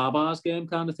like a barbars game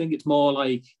kind of thing. It's more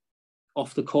like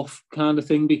off the cuff kind of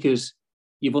thing, because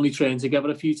you've only trained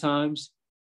together a few times.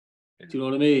 Do you know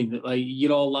what I mean? Like,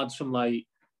 you're all lads from like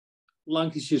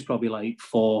Lancashire's probably like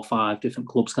 4 or 5 different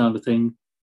clubs kind of thing.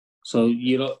 So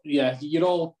you're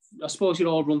all, I suppose you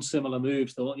all run similar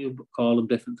moves, don't you? Call them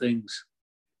different things.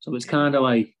 So it's kind of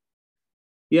like,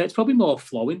 yeah, it's probably more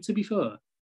flowing, to be fair.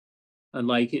 And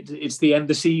like it's the end of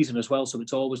the season as well, so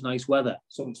it's always nice weather.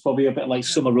 So it's probably a bit like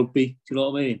summer rugby. Do you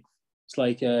know what I mean? It's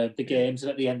like the games are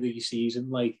at the end of your season,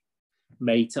 like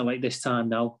May to like this time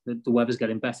now. The weather's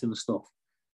getting better and stuff.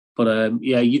 But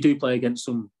yeah, you do play against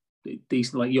some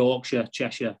decent like Yorkshire,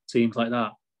 Cheshire teams like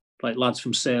that, like lads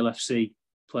from Sale FC,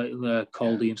 play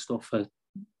Caldy and stuff.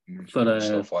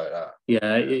 Stuff like that.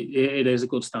 Yeah, it is a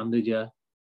good standard. Yeah.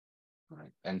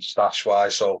 And stash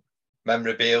wise, so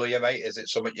memorabilia, mate, is it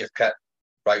something you've kept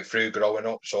right through growing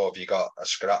up? So have you got a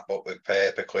scrapbook with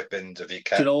paper clippings? Have you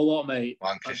kept, do you know what, mate?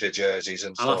 Lancashire jerseys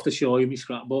and I'll stuff? have to show you my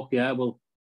scrapbook. Yeah, well,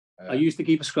 I used to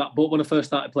keep a scrapbook when I first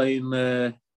started playing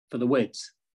for the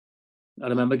Widnes. I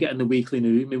remember getting the weekly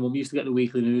news. My mum used to get the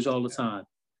weekly news all the time,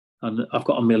 and I've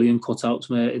got a million cutouts,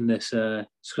 mate, in this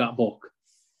scrapbook.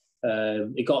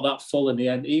 It got that full in the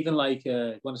end. Even like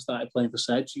when I started playing for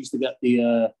Sedge, used to get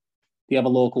they have a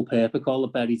local paper called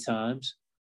the Berry Times.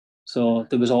 So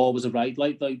there was always a like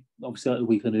obviously like the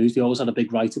weekly news, they always had a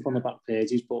big write-up on the back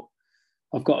pages. But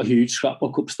I've got a huge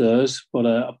scrapbook upstairs, but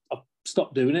I've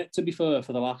stopped doing it, to be fair,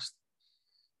 for the last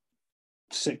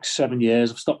 6-7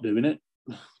 years. I've stopped doing it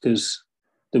because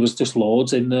there was just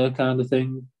loads in there kind of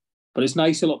thing. But it's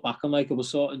nice to look back on. Like, I was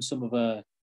sorting some of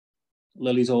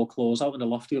Lily's old clothes out in the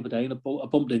loft the other day, and I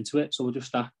bumped into it. So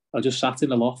I just sat in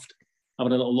the loft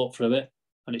having a little look through it.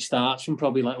 And it starts from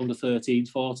probably like under 13,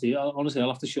 14. Honestly, I'll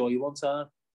have to show you one time,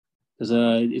 because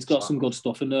it's got some good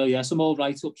stuff in there. Yeah, some old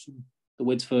write-ups from the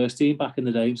Widnes first team back in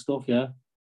the day and stuff. Yeah,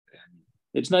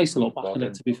 it's nice to look back on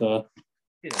it, to be fair.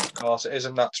 Yeah, of course it is,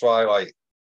 and that's why like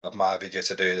I've invited you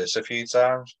to do this a few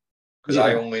times, because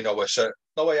I only know a certain.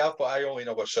 No, I have, but I only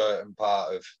know a certain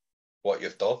part of what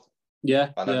you've done. Yeah,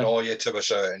 and I know you to a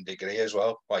certain degree as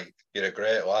well. Like, you're a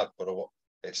great lad, but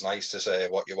it's nice to say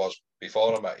what you was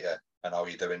before I met you and how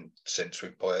you're doing since we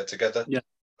played together. Yeah.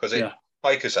 Because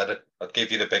like I said, I'd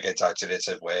give you the big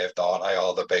exaggerative wave, don't I?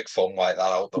 All the big fun like that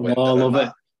out the window. I love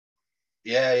it.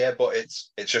 Yeah, but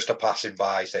it's just a passing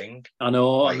by thing. I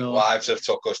know. Lives have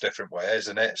took us different ways,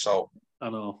 isn't it? So I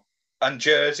know. And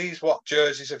jerseys, what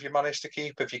jerseys have you managed to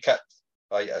keep? Have you kept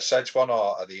like a Sedge one,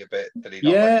 or are they a bit?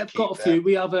 I've got a few.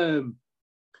 We have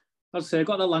I'd say I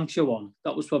got a Lancashire one.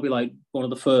 That was probably like one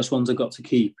of the first ones I got to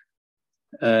keep.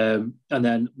 And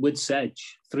then with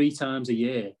Sedge, 3 times a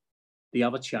year, they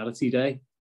have a charity day,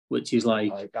 which is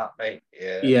like that, mate.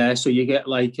 Yeah, so you get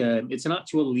like it's an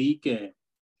actual league game,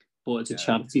 but it's a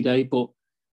charity day. But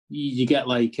you get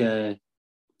like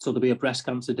so there'll be a breast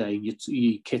cancer day, and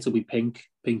your kit will be pink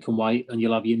and white, and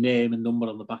you'll have your name and number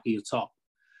on the back of your top.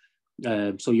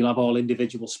 So you'll have all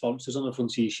individual sponsors on the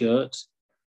front of your shirts.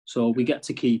 So we get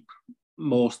to keep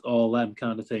most all them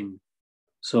kind of thing.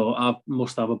 So I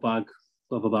must have a bag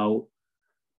of about,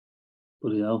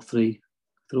 bloody hell, 3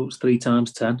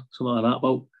 times 10, something like that.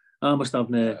 About, I must have,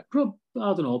 I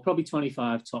don't know, probably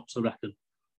 25 tops, I reckon.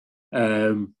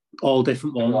 All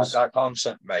different ones. Like that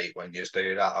concept, mate, when you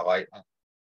do that, I like that.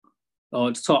 Oh,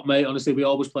 it's top, mate. Honestly, we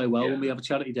always play well when we have a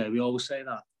charity day. We always say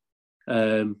that.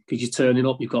 Because you're turning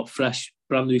up, you've got fresh,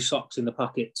 brand new socks in the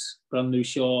packets, brand new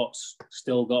shorts,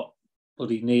 still got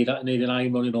bloody need an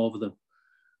iron running over them.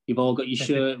 You've all got your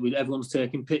shirt. Everyone's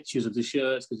taking pictures of the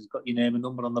shirts because it's got your name and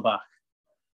number on the back.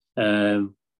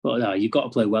 But yeah, you've got to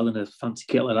play well in a fancy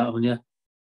kit like that, haven't you?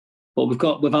 But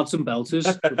we've had some belters.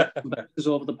 We've had some belters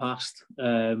over the past.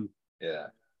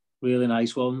 Really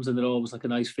nice ones, and they're always like a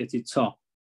nice fitted top.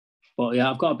 But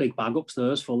yeah, I've got a big bag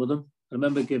upstairs full of them. I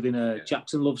remember giving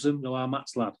Jackson loves them, our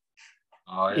Matt's lad.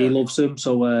 Oh, yeah. He loves them.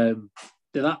 So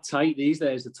they're that tight these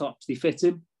days, the tops, they fit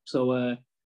him. So I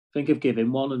think I've given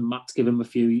him one and Matt's given him a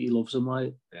few. He loves them.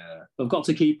 Like, I've got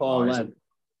to keep all them.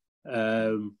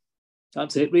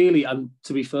 That's it, really. And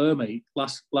to be fair, mate,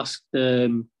 last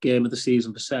game of the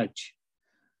season for Sedge,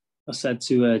 I said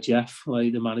to Jeff,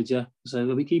 like the manager, I said,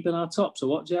 are we keeping our tops or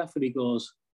what, Jeff? And he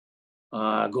goes,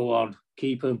 go on,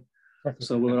 keep them.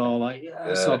 So we were all like,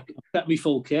 So I've kept me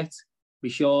full kit, me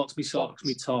shorts, me socks,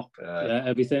 me top,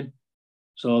 everything.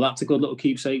 So that's a good little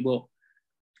keepsake, but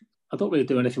I don't really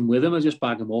do anything with them. I just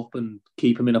bag them up and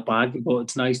keep them in a bag. But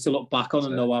it's nice to look back on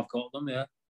and know I've got them,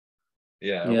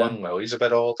 Well, he's a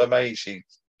bit older, mate.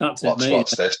 That's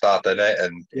what's this, that, isn't it?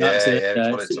 And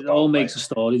it all makes a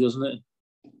story, doesn't it?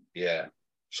 Yeah.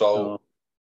 So,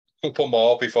 a couple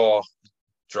more before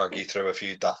drag you through a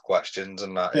few daft questions,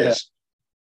 and that is,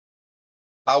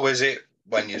 how is it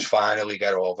when you finally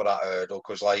get over that hurdle?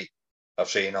 Because, like, I've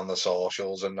seen on the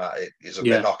socials and that, you've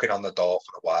been knocking on the door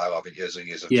for a while, haven't you? And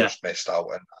you've just missed out.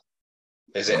 And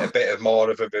is it a bit more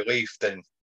of a relief than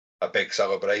a big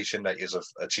celebration that you've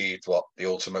achieved what the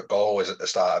ultimate goal is at the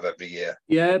start of every year?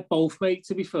 Yeah, both, mate,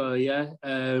 to be fair,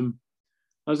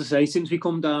 as I say, since we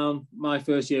come down, my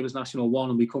first year was National 1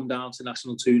 and we come down to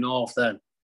National 2 North then.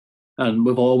 And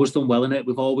we've always done well in it.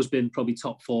 We've always been probably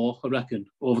top 4, I reckon,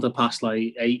 over the past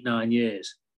like 8-9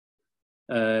 years.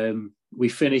 We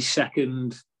finished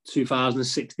second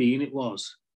 2016 it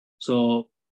was. So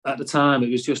at the time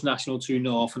it was just National 2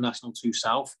 North and National 2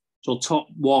 South. So top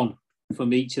 1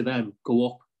 from each of them go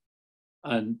up.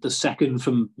 And the second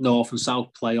from North and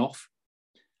South play off.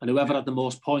 And whoever had the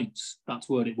most points, that's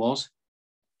where it was.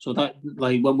 So that,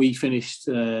 like, when we finished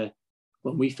second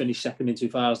in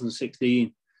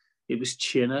 2016, it was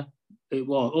Chinna. It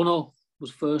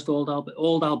was first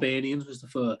Old Albanians was the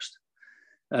first.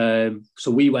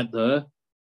 So we went there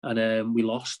and we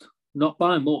lost, not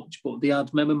by much, but they had,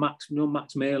 remember Max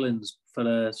Malins for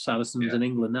the Saracens in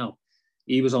England now.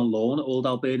 He was on loan at Old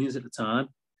Albanians at the time.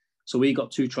 So we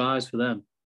got 2 tries for them.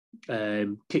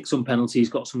 Kicked some penalties,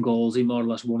 got some goals. He more or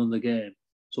less won in the game.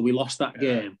 So we lost that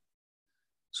game.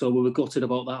 So we were gutted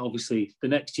about that, obviously. The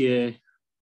next year,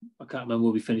 I can't remember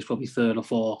where we finished, probably 3rd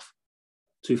or 4th.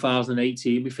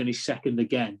 2018, we finished second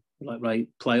again. Like, right,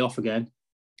 play off again.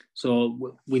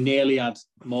 So we nearly had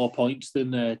more points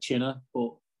than Chinna,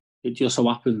 but it just so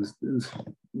happened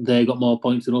they got more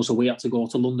points than us, so we had to go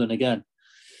to London again.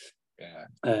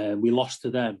 We lost to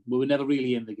them. We were never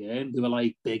really in the game. They were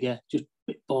like bigger, just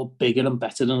bigger and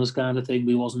better than us kind of thing.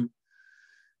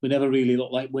 We never really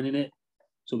looked like winning it.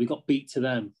 So we got beat to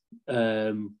them.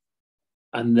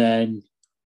 And then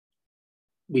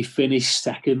we finished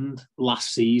second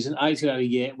last season. I actually had a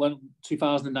year, when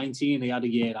 2019, he had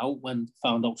a year out when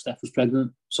found out Steph was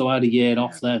pregnant. So I had a year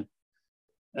off then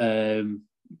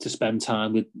to spend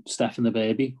time with Steph and the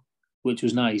baby, which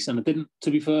was nice. And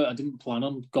to be fair, I didn't plan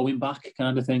on going back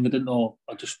kind of thing. I didn't know.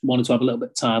 I just wanted to have a little bit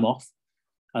of time off.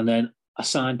 And then I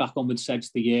signed back on with Sedge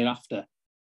the year after,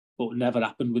 but it never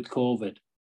happened with COVID.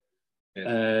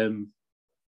 And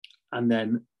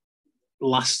then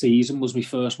last season was my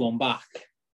first one back,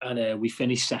 and we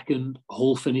finished second.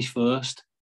 Hull finished first,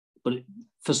 but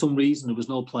for some reason there was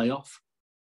no playoff,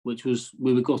 which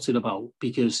we were gutted about,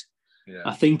 because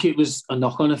I think it was a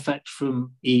knock-on effect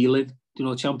from Ealing,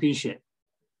 Championship.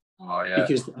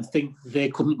 Because I think they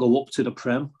couldn't go up to the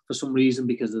Prem for some reason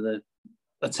because of the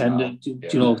attendance,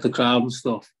 the crowd and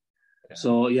stuff.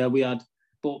 So we had.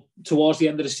 But towards the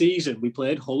end of the season, we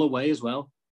played Hull away as well.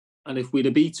 And if we'd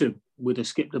have beat them, we'd have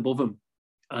skipped above them.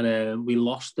 And we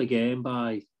lost the game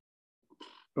by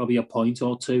probably a point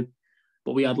or 2.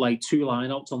 But we had like 2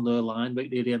 lineouts on their line right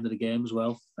near the end of the game as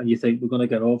well. And you think we're going to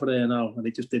get over there now. And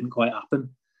it just didn't quite happen.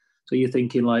 So you're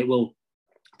thinking like, well,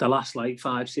 the last like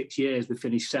 5-6 years, we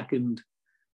finished second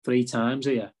 3 times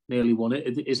here, nearly won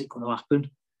it. Is it going to happen?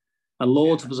 And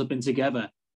loads of us have been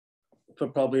together for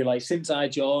probably like since I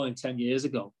joined 10 years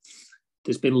ago.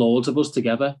 There's been loads of us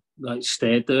together, like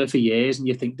stayed there for years, and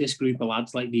you think this group of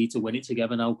lads like need to win it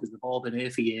together now because we've all been here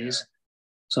for years.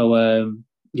 So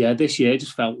this year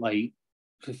just felt a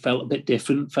bit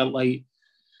different. Felt like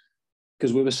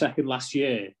because we were second last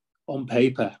year on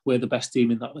paper, we're the best team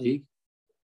in that league.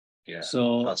 Yeah,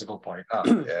 so that's a good point.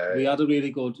 We had a really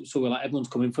good. So we're like everyone's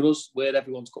coming for us. We're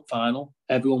everyone's cup final.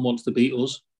 Everyone wants to beat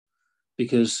us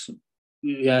because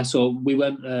So we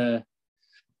went.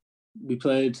 We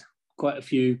played quite a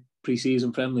few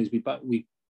pre-season friendlies. We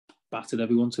battered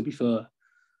everyone, to be fair,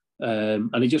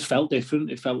 and it just felt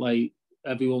different. It felt like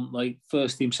everyone, like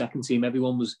first team, second team,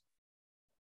 everyone was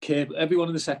everyone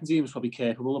in the second team was probably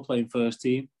capable of playing first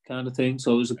team, kind of thing.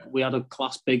 So we had a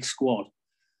class big squad.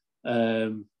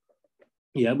 We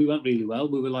went really well.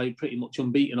 We were like pretty much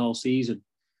unbeaten all season,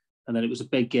 and then it was a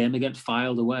big game against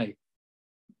Fylde away.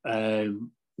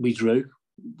 We drew.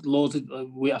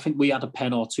 I think we had a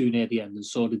pen or two near the end, and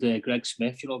so did Greg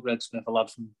Smith. You know Greg Smith, a lad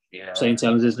from St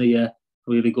Helens, isn't he? Yeah,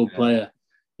 really good player.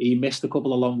 He missed a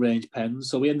couple of long range pens,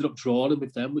 so we ended up drawing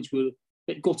with them, which we were a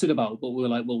bit gutted about. But we were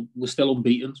like, well, we're still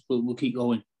unbeaten. We'll keep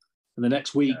going. And the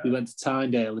next week we went to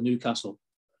Tyndale and Newcastle,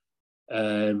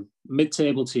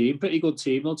 mid-table team, pretty good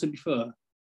team, though, to be fair,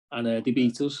 and they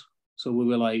beat us. So we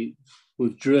were like,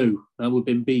 we've drew and we've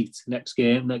been beat. Next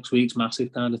week's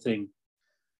massive kind of thing.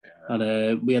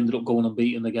 And we ended up going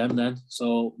unbeaten again then.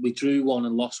 So we drew one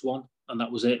and lost one, and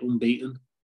that was it, unbeaten.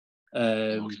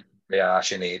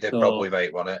 She needed probably,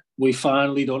 mate, wasn't it? We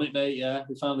finally done it, mate, yeah.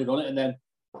 We finally done it. And then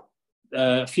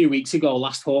a few weeks ago,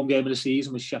 last home game of the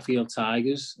season was Sheffield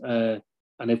Tigers. And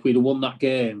if we'd have won that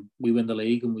game, we win the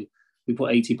league, and we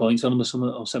put 80 points on them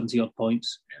or 70-odd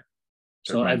points. Yeah.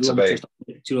 So everyone was just,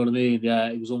 do you know what I mean? Yeah,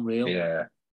 it was unreal. Yeah.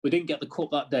 We didn't get the cup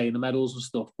that day and the medals and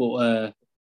stuff, but...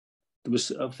 I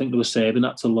think they were saving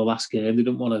that till the last game. They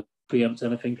didn't want to preempt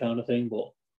anything, kind of thing.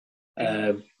 But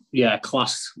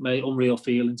class, mate, unreal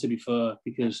feeling, to be fair,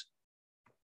 because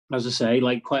as I say,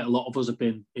 like quite a lot of us have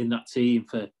been in that team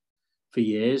for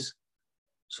years.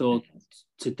 So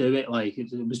to do it, like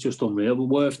it was just unreal. But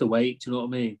worth the wait. Do you know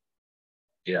what I mean?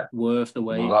 Yeah, worth the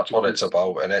wait. Well, that's what it's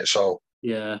about, isn't it? So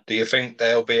yeah. Do you think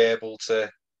they'll be able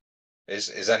to?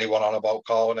 Is anyone on about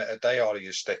calling it a day, or are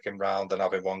you sticking round and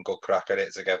having one good crack at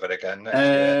it together again next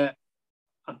year?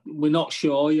 We're not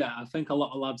sure yet. I think a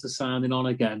lot of lads are signing on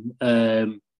again. A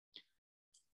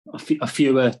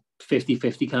few are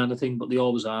 50-50 kind of thing, but they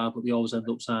always are. But they always end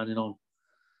up signing on.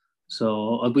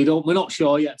 So we're not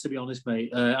sure yet, to be honest,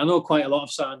 mate. I know quite a lot have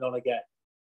signed on again,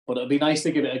 but it'd be nice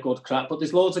to give it a good crack. But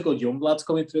there's loads of good young lads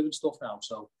coming through and stuff now.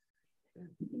 So.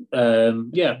 But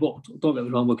don't get me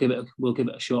wrong, we'll give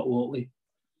it a shot, won't we?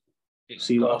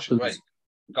 See what happens. Right.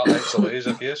 Got nothing to lose,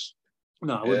 have you?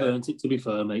 No, we've earned it, to be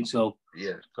fair, mate. So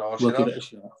yeah, of course we'll give it a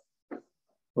shot.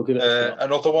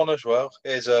 Another one as well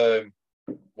is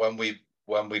when we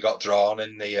got drawn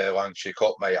in the Lancashire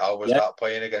Cup, mate. How was that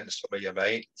playing against some of your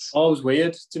mates? Oh, it was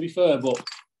weird, to be fair. But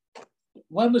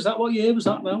when was that? What year was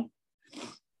that, Mel?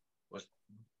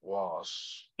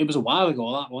 It was a while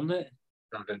ago, that, wasn't it?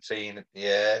 17,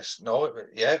 yes. No,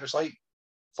 it was like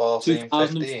 14,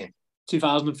 15.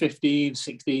 2015,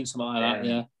 16, something like that,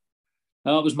 yeah.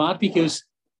 It was mad because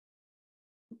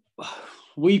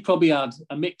we probably had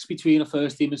a mix between a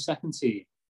first team and second team.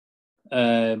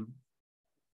 A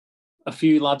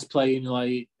few lads playing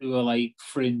who were like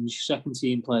fringe second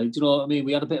team players. Do you know what I mean?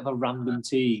 We had a bit of a random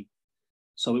team.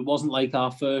 So it wasn't like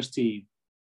our first team.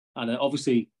 And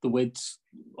obviously the Wids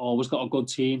always got a good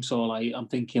team. So like I'm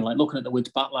thinking, like looking at the Wids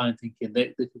backline, thinking they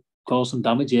could cause some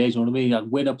damage here. Do you know what I mean?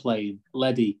 And Winner playing,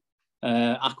 Leddy,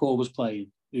 Akko was playing,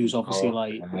 who's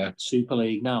obviously Super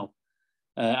League now.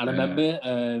 And I remember,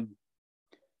 I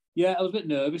was a bit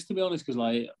nervous, to be honest, because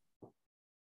like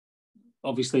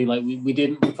obviously like we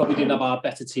probably didn't have our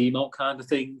better team out, kind of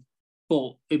thing.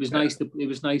 But it was nice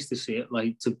to see it,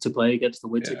 like to play against the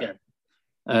Wids again.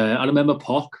 I remember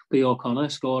B. O'Connor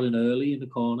scoring early in the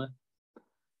corner.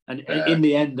 And in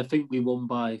the end, I think we won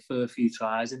by a few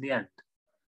tries in the end.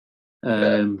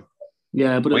 But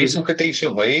we took a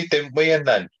decent lead, didn't we? And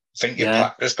then I think your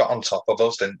practice got on top of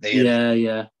us, didn't they?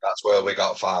 Yeah. That's where we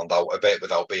got found out a bit,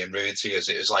 without being rude to you.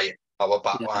 It was like our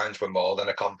backlines were more than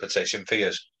a competition for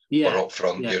you. But up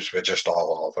front, you were just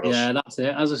all over us. Yeah, that's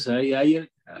it. As I say,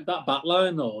 that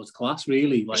backline though was class,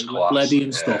 really. Like Leddy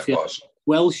and stuff. Yeah,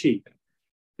 Welshie.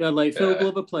 Yeah, like Phil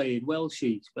Glover playing,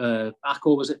 Welshie.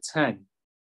 Akko was at 10.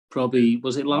 Probably,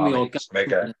 was it Lammy or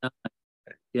Gavin?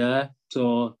 Yeah,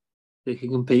 so they can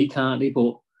compete, can't they?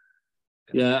 But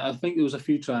I think there was a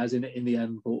few tries in it in the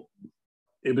end, but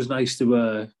it was nice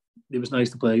to it was nice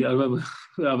to play. I remember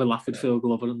having a laugh at Phil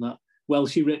Glover and that. Well,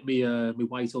 she ripped me my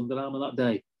white underarm on that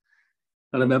day.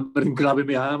 And I remember him grabbing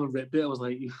my arm and ripped it. I was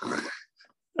like,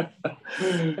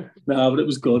 no, but it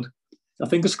was good. I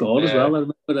think I scored as well. I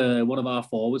remember one of our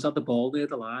forwards had the ball near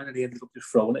the line and he ended up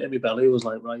just throwing it in my belly. It was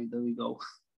like, right, there we go.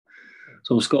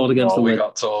 So we scored against the we win.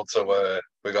 got told to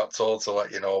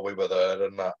let you know we were there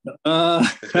and that.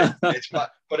 It's mad,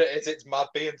 but it's mad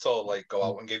being told, like, go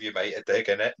out and give your mate a dig,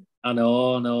 innit? I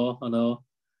know.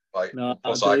 Like,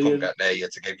 plus I couldn't get near you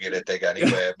to give you the dig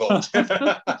anyway, but...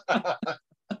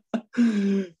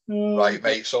 Right,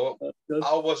 mate, so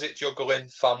how was it juggling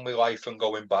family life and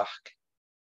going back?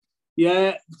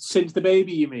 Yeah, since the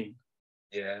baby, you mean?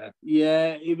 Yeah.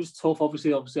 Yeah, it was tough.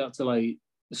 Obviously, I had to, like,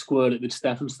 square it with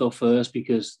Steph and stuff first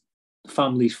because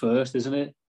family's first, isn't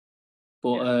it?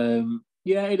 But,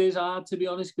 yeah, it is hard, to be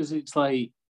honest, because it's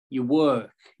like you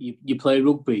work, you play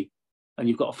rugby, and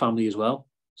you've got a family as well.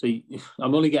 So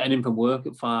I'm only getting in from work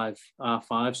at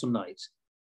 5:30 some nights,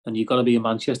 and you've got to be in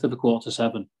Manchester for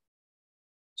 7:15.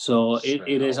 So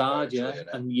it is hard, yeah.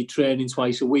 And you're training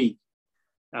twice a week.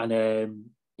 And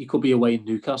you could be away in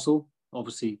Newcastle.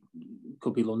 Obviously, it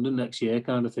could be London next year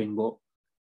kind of thing. But,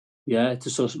 yeah,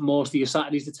 so most of your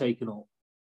Saturdays are taken up.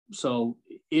 So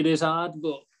it is hard,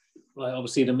 but, like,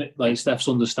 obviously, like Steph's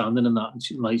understanding and that.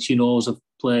 And she knows I've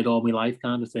played all my life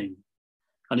kind of thing.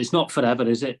 And it's not forever,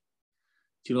 is it?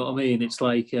 Do you know what I mean? It's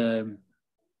like you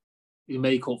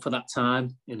make up for that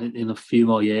time in a few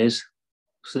more years.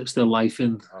 Still life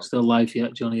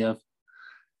yet, Johnny Ev. Do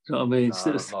you know what I mean?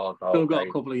 Still got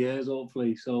a couple of years,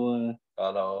 hopefully. So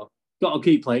I know. Got to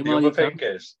keep playing. The other thing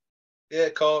is,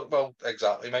 well,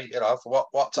 exactly, mate. You know,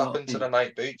 what's happened to the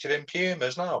night boots? You're in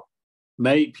Pumas now,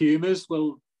 mate. Pumas.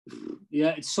 Well,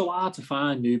 yeah, it's so hard to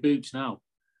find new boots now.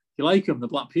 You like them, the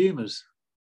black Pumas?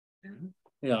 Mm-hmm.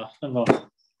 Yeah,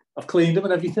 I've cleaned them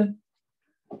and everything.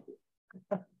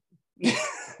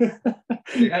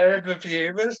 Yeah, the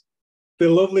Pumas. They're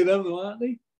lovely, them, aren't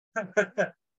they?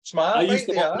 Smart, I used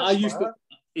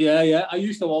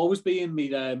to always be in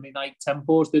my night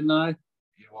tempos, didn't I?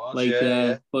 You was,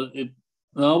 yeah. But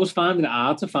I was finding it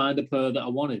hard to find a pair that I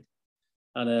wanted.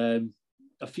 And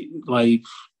a few, like,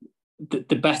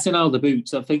 the better now, the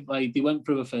boots, I think, like, they went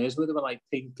through a phase where they were like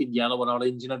pink and yellow and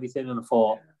orange and everything. And I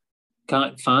thought,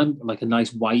 can't find like a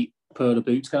nice white pair of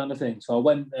boots kind of thing. So I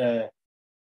went, I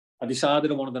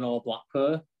decided I wanted an all black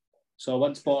pair. So I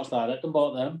went to Sports Direct and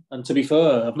bought them. And to be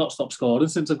fair, I've not stopped scoring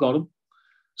since I've got them.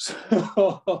 So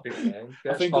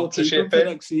I think I'll keep them for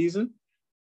next season.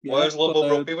 Yeah, where's Lovell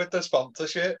Rugby with the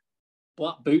sponsorship?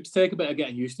 Black boots take a bit of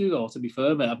getting used to, though, to be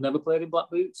fair, mate. I've never played in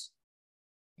black boots.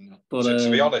 But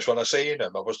to be honest, when I seen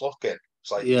him, I was looking.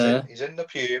 It's like, he's in the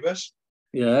Pumas.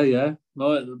 Yeah.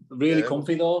 No, really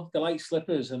comfy, though. They're like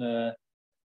slippers and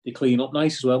they clean up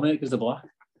nice as well, mate, because they're black.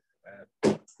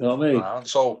 You know what I mean?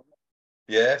 So,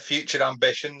 yeah, future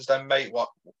ambitions then, mate. What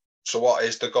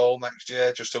is the goal next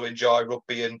year? Just to enjoy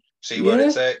rugby and see where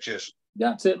it takes you?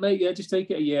 That's it, mate. Yeah, just take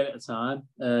it a year at a time.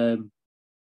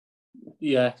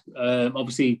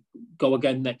 Obviously, go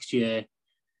again next year.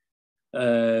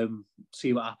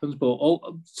 See what happens. But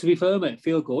to be fair, mate,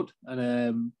 feel good.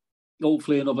 And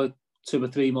hopefully another 2 or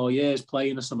 3 more years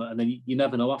playing or something. And then you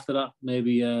never know after that.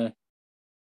 Maybe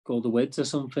go to Widnes or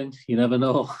something. You never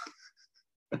know.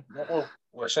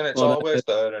 Listen, it's always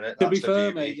there, isn't it? To be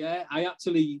fair, mate, yeah, I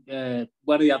actually,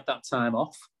 when we had that time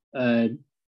off,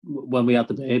 when we had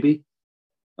the baby,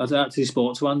 I actually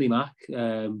spoke to Andy Mack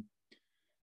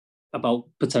about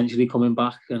potentially coming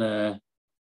back, and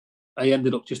I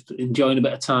ended up just enjoying a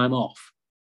bit of time off.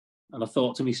 And I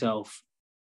thought to myself,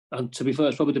 and to be fair,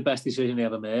 it's probably the best decision I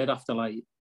ever made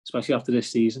especially after this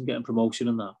season, getting promotion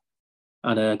and that.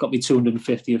 And got me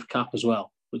 250th cap as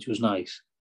well, which was nice.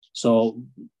 So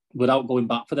without going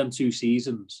back for them 2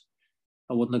 seasons,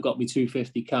 I wouldn't have got me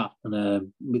 250 cap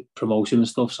and with promotion and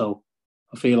stuff. So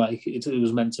I feel like it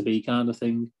was meant to be kind of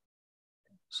thing.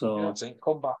 So I think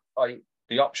come back. Like,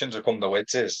 the options have come to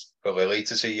Widnes for Lily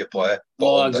to see you play,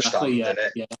 but understanding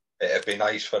it, it'd be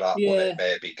nice for that. Wouldn't it?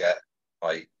 Maybe get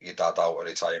like your dad out of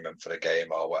retirement for a game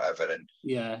or whatever, and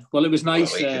well, it was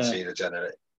nice. Lily can see the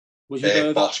generate. Was you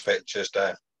there? Boss pictures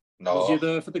there. No. Was you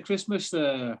there for the Christmas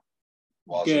game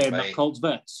at Colts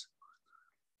Vets?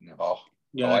 No.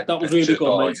 Yeah, that was really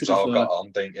good, mate. All got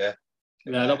on, didn't you?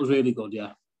 Yeah, that was really good,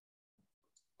 yeah.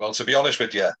 Well, to be honest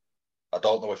with you, I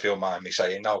don't know if you'll mind me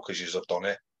saying now because you've done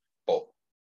it, but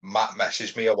Matt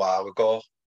messaged me a while ago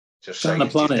just saying,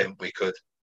 do you think we could,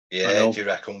 do you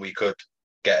reckon we could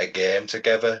get a game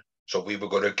together? So we were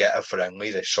going to get a friendly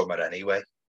this summer anyway.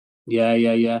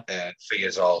 Yeah. For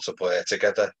us all to play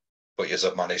together. but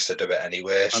you've managed to do it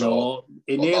anyway. I know.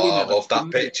 I love that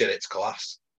picture. It's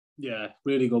class. Yeah,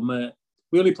 really good, mate.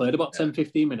 We only played about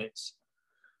 10-15 minutes.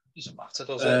 Doesn't matter,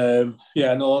 does it?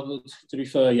 Yeah, no, to be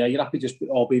fair, yeah, you're happy just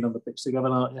all being on the pitch together,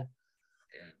 aren't you?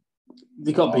 Yeah.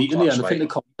 They got beaten in the end. I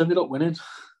think the ended up winning.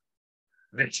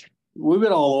 We were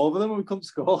all over them when we couldn't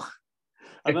score.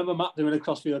 I remember Matt doing a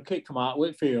crossfield kick from out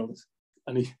Whitfield,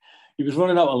 and he was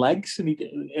running out of legs,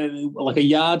 and like a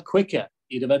yard quicker,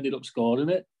 he'd have ended up scoring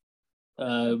it.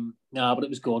 But it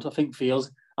was good. I think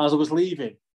Fields, as I was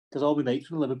leaving, because all my mates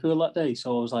were in Liverpool that day,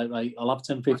 so I was like, right, I'll have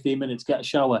 10-15 minutes, get a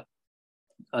shower.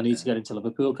 I need to get into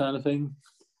Liverpool kind of thing.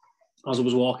 As I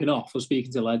was walking off, I was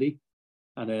speaking to Leddy,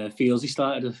 and Fields, he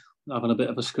started having a bit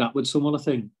of a scrap with someone, I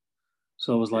think.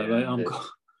 So I was like, right, I'm going.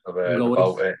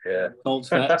 About it, yeah. Colts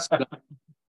vets.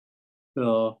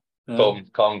 So,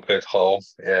 conquered home,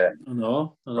 yeah. I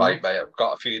know. Right, mate, I've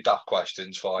got a few daft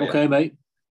questions for you. Okay, mate.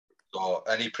 So,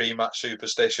 any pre-match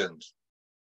superstitions?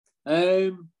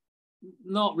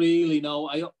 Not really, no.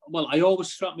 I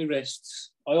always strap my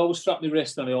wrists. I always strap my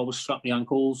wrists and I always strap my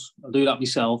ankles. I do that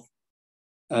myself.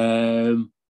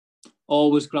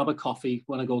 Always grab a coffee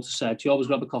when I go to Sedge. You always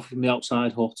grab a coffee from the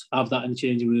outside hut, have that in the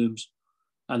changing rooms,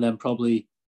 and then probably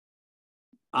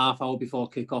half hour before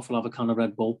kick-off, I'll have a can of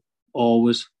Red Bull,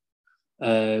 always.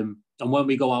 And when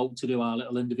we go out to do our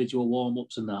little individual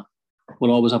warm-ups and that,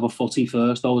 we'll always have a footy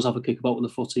first, always have a kick about with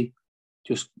the footy.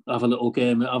 Just have a little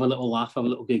game, have a little laugh, have a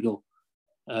little giggle.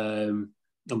 And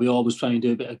we always try and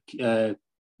do a bit of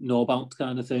no bounce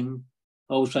kind of thing.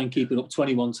 Always try and keep it up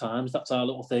 21 times. That's our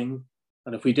little thing.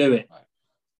 And if we do it,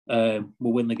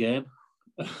 we'll win the game.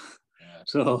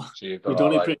 So we've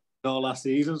done it pretty all last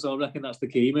season. So I reckon that's the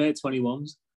key, mate,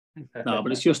 21s. No,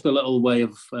 but it's just a little way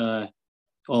of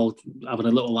all having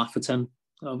a little laugh for 10,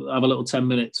 have a little 10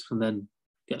 minutes and then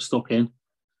get stuck in.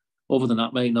 Other than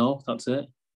that, mate, no, that's it.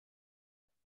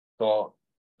 So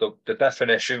the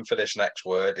definition for this next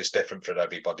word is different for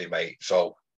everybody, mate. So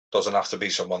it doesn't have to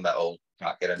be someone that'll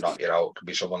crack you and knock you out. It can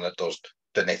be someone that does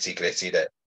the nitty gritty that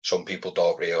some people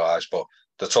don't realise. But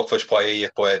the toughest player you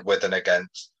played with and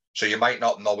against. So you might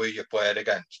not know who you played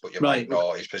against, but you might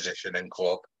know his position in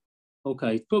club.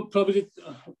 Okay, probably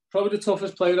the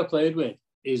toughest player I played with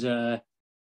is a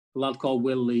lad called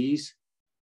Will Lees.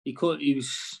 He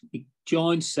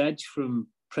joined Sedge from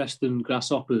Preston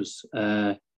Grasshoppers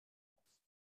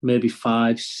maybe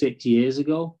 5-6 years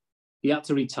ago. He had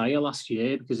to retire last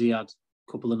year because he had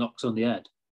a couple of knocks on the head.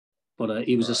 But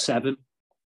he was a 7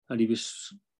 and he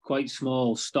was quite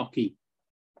small, stocky,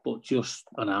 but just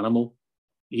an animal.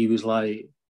 He was like,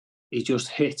 he just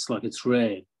hits like a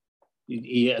train.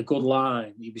 He hit a good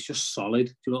line. He was just solid.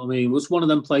 Do you know what I mean? It was one of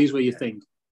them plays where you think,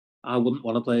 I wouldn't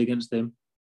want to play against him.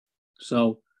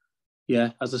 So,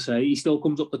 yeah, as I say, he still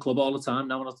comes up the club all the time.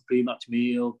 Now on the pre-match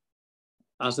meal,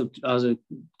 has a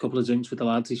couple of drinks with the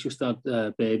lads. He's just had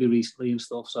a baby recently and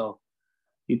stuff. So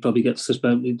he'd probably get to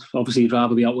spend, obviously he'd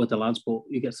rather be out with the lads, but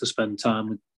he gets to spend time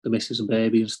with the missus and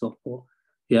baby and stuff. But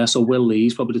yeah, so Will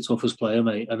Lee's probably the toughest player,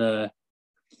 mate. And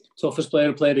toughest player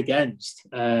I played against.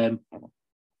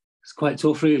 It's quite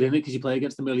tough, really, isn't it? Because you play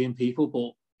against a million people.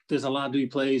 But there's a lad who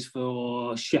plays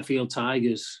for Sheffield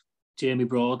Tigers, Jamie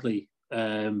Broadley.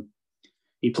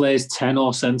 He plays 10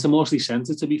 or centre, mostly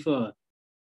centre, to be fair.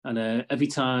 And every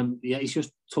time, yeah, he's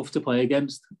just tough to play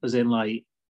against. As in, like,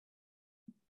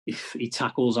 if he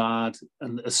tackles hard,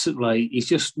 and like he's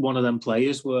just one of them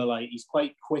players where, like, he's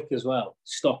quite quick as well,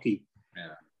 stocky.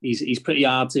 Yeah, he's pretty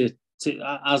hard to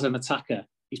as an attacker.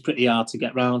 He's pretty hard to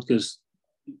get round because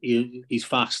he's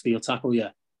fast. He'll tackle you.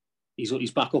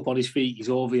 He's back up on his feet. He's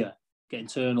over you, getting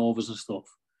turnovers and stuff.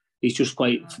 He's just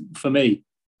quite, for me,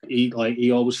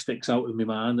 he always sticks out in my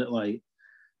mind that, like,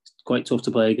 it's quite tough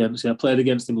to play against. Yeah, I played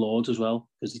against him loads as well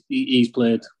because he's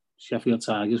played Sheffield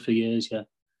Tigers for years. Yeah,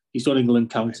 he's done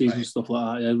England counties and stuff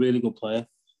like that. Yeah, really good player.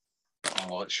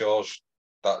 Oh, it shows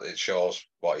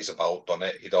what he's about, doesn't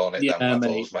it? You don't hit them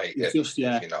levels, mate. If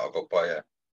you're not a good player.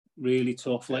 Really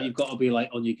tough. Like, you've got to be, like,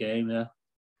 on your game. Yeah.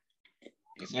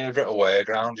 Your favourite away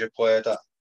ground you played at?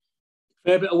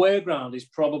 Favourite away ground is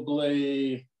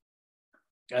probably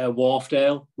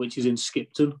Wharfdale, which is in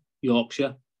Skipton,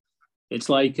 Yorkshire. It's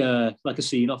like a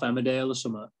scene off Emmerdale or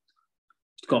something.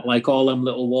 It's got, like, all them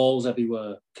little walls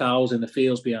everywhere, cows in the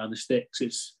fields behind the sticks.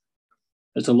 It's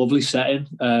a lovely setting.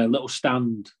 Little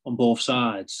stand on both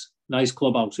sides. Nice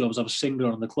clubhouse. We always have a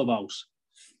singer on the clubhouse.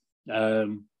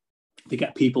 They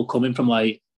get people coming from,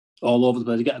 like, all over the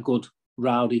place. They get a good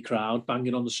rowdy crowd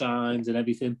banging on the signs and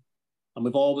everything. And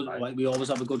we always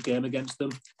have a good game against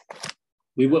them.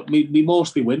 We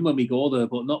mostly win when we go there,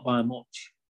 but not by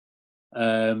much.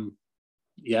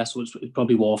 Yeah, so it's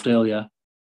probably Wharfdale, yeah.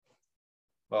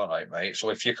 All right, mate. So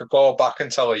if you could go back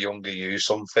and tell a younger you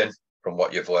something from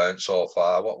what you've learned so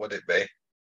far, what would it be?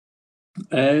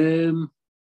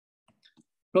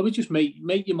 Probably just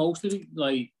make your most of it.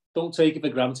 Like, don't take it for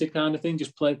granted, kind of thing.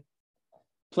 Just play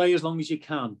as long as you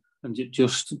can, and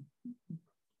just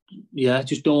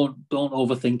don't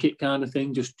overthink it, kind of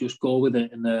thing. Just go with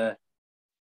it, and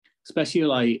especially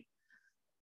like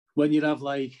when you have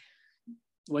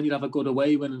a good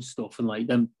away win and stuff, and like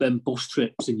them bus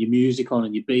trips and your music on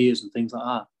and your beers and things like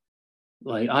that.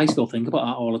 Like, I still think about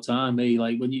that all the time.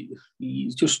 Like when you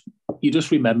just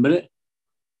remember it.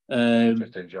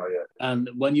 Just enjoy it. And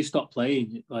when you stop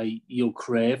playing, like, you'll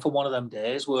crave for one of them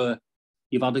days where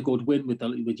you've had a good win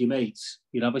with your mates.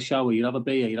 You'd have a shower, you'd have a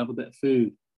beer, you'd have a bit of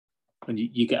food, and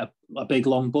you get a big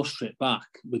long bus trip back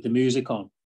with the music on.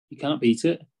 You can't beat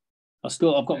it. I've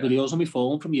got videos on my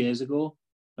phone from years ago,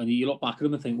 and you look back at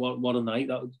them and think, what a night!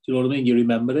 Do you know what I mean? You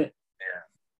remember it.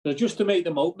 Yeah. So just to make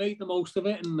the most of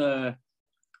it, and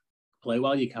play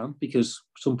while you can, because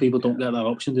some people don't get that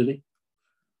option, do they?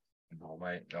 No,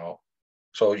 mate, no.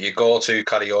 So you go to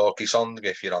karaoke song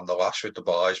if you're on the lash with the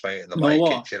boys, mate, and the mic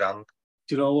hits your hand.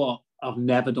 Do you know what? I've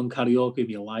never done karaoke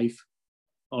in my life,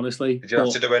 honestly. Did you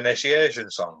have to do an initiation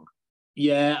song?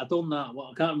 Yeah, I've done that.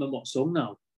 Well, I can't remember what song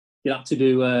now. You had to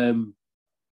do. I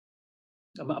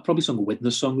probably sung a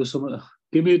Widnes song or something.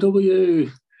 Give me a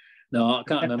W. No, I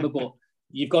can't remember. But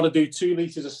you've got to do 2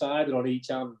 litres of cider on each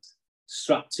hand,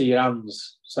 strapped to your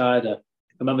hands. Cider.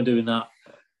 I remember doing that.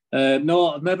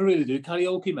 No, I've never really do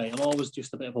karaoke, mate. I'm always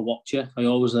just a bit of a watcher. I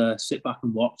always sit back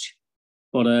and watch.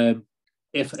 But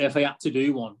if I had to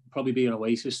do one, it'd probably be an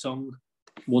Oasis song,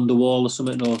 Wonderwall or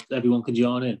something, or everyone can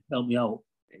join in. Help me out.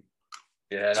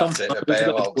 Yeah, that's it. A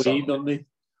bailout Queen, don't they?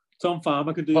 Tom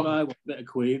Farmer could do that. A bit of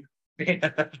Queen.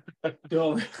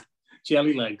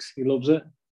 Jelly legs. He loves it.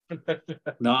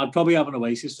 No, I'd probably have an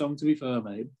Oasis song, to be fair,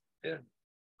 mate. Yeah.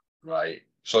 Right.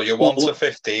 So you're 1 to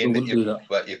 15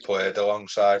 that you played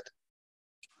alongside.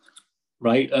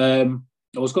 Right. I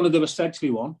was going to do a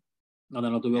Sedgley one, and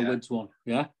then I'll do a Widnes one.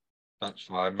 Yeah. That's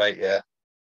fine, mate. Yeah.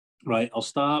 Right. I'll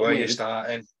start. Where are you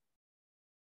starting?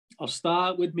 I'll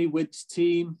start with my Widnes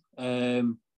team.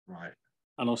 Right.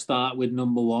 And I'll start with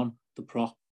number 1, the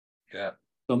prop. Yeah.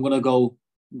 So I'm gonna go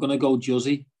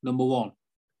Juzzy, number 1.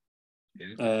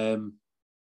 Yeah.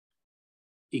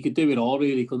 He could do it all,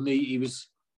 really, couldn't he? He was.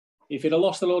 If he'd have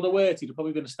lost a load of weight, he'd have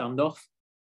probably been a standoff.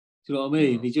 Do you know what I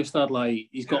mean? He just had, like,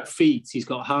 he's got feet, he's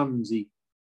got hands.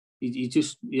 He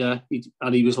just,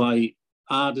 and he was like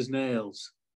hard as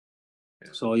nails.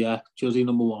 Yeah. So Juzzy,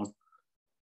 number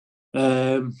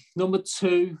 1. Number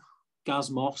 2,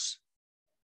 Gaz Moss.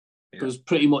 Because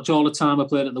pretty much all the time I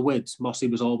played at the Widnes, Mossy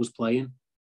was always playing,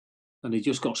 and he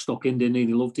just got stuck in, didn't he?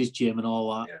 He loved his gym and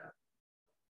all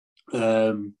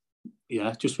that.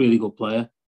 Just really good player.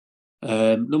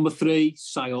 Number 3,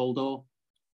 Sioldo.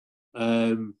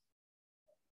 When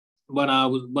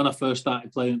I first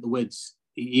started playing at the Widnes,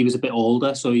 he was a bit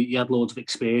older, so he had loads of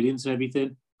experience and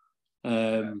everything.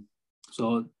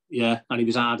 So and he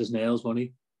was hard as nails, wasn't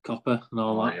he? Copper and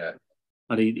all that. Yeah.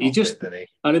 And he just,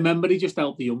 I remember he just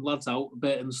helped the young lads out a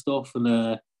bit and stuff,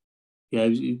 and he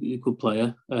was a good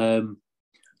player.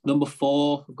 Number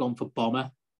 4, I've gone for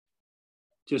Bomber,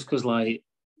 just because, like,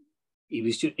 he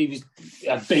was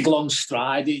a big long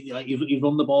stride. He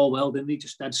run the ball well, didn't he?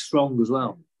 Just dead strong as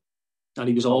well. And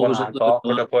he was always up there.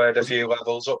 Could have played a few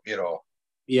levels up, you know.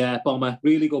 Yeah, Bomber,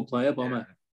 really good player, Bomber.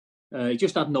 He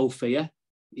just had no fear.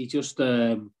 He just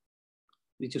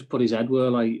put his head where,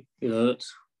 like, it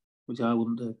hurts, which I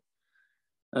wouldn't do.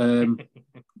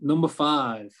 Number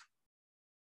 5,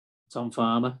 Tom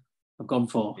Farmer. I've gone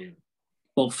for.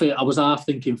 But I was half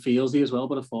thinking Fieldsy as well,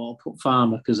 but I thought I'll put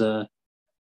Farmer because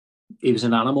he was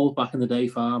an animal back in the day.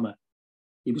 Farmer.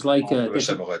 He was like a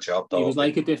similar job. He was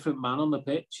like a different man on the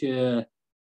pitch. He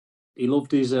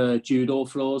loved his judo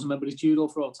throws. Remember his judo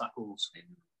throw tackles?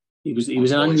 He was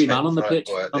an angry man on the pitch.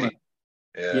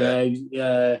 Yeah.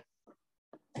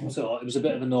 So it was a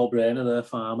bit of a no-brainer there,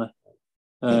 Farmer.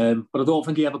 But I don't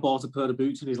think he ever bought a pair of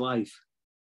boots in his life.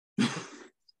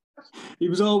 He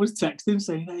was always texting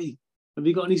saying, "Hey, have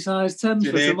you got any size 10s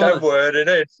you for need tomorrow?" Them wearing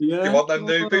it. Yeah. You want them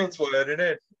new boots wearing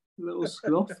it? Little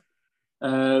scruff.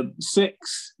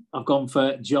 6, I've gone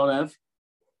for John Ev,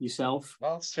 yourself.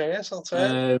 I'll say.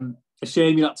 A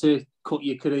shame you had to cut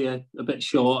your career a bit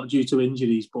short due to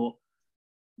injuries, but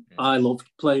I loved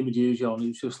playing with you, John. It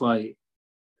was just like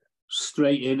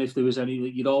straight in if there was any.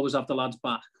 You'd always have the lads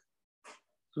back.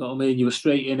 You know what I mean? You were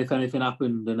straight in if anything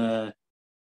happened, and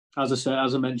as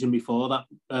I mentioned before, that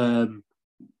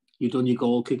you'd done your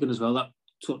goal kicking as well. That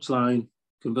touchline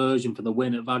conversion for the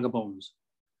win at Vagabonds.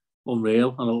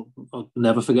 unreal, and I'll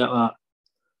never forget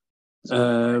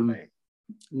that.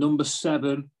 Number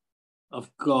 7,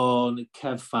 I've gone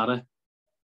Kev Farrer,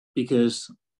 because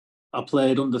I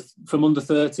played from under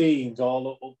 13s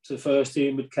all up to first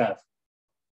team with Kev,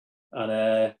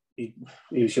 and he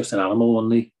was just an animal,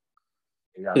 wasn't he?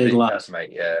 Yeah, big lad,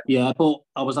 mate. Yeah. Yeah, but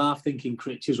I was half thinking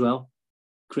Critch as well.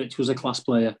 Critch was a class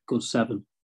player, good 7.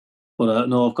 But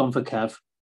no, I've gone for Kev.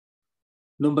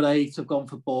 Number 8, I've gone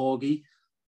for Borgie.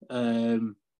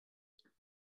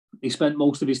 He spent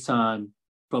most of his time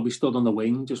probably stood on the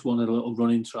wing, just wanted a little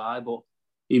running try, but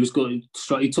he was good.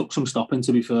 He took some stopping,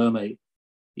 to be fair, mate.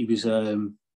 He was a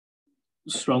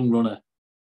strong runner,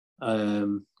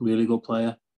 really good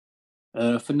player.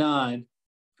 For 9,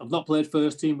 I've not played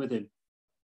first team with him,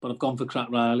 but I've gone for Crack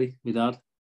Riley, my dad,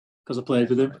 because I played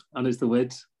with him, and it's the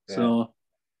Wids. Yeah. So,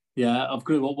 yeah, I've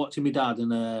grew up watching my dad,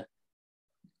 and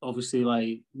obviously,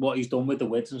 like, what he's done with the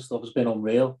Wids and stuff has been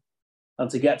unreal. And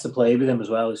to get to play with him as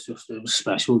well, it was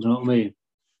special, do you know what I mean?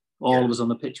 All of us on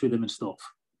the pitch with him and stuff.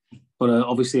 But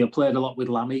obviously, I played a lot with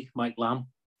Mike Lamb.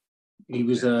 He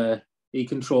was he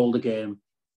controlled the game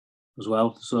as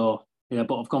well. So, yeah,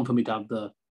 but I've gone for my dad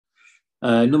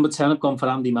there. Number 10, I've gone for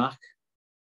Andy Mack.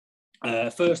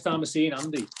 First time I've seen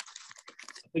Andy.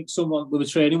 I think we were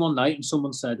training one night and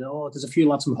someone said, "Oh, there's a few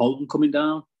lads from Halton coming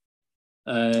down."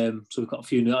 So we've got a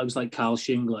few new. It was like Carl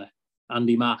Shingler,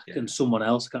 Andy Mack, and someone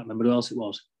else. I can't remember who else it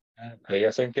was.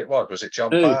 I think it was. Was it John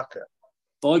Parker?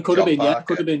 Oh, it could have been. Parker. Yeah, it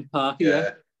could have been Parker.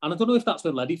 Yeah. And I don't know if that's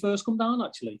when Leddy first come down.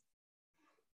 Actually,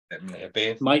 it may have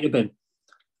been. Might have been.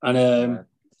 And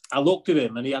I looked at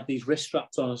him, and he had these wrist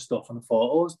straps on and stuff, and I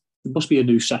thought, "Oh, there must be a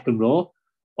new second row."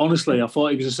 Honestly, I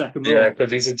thought he was a second row. Yeah,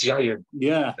 because he's a giant.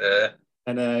 Yeah.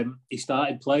 And he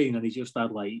started playing, and he just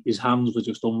had, like, his hands were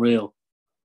just unreal.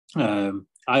 I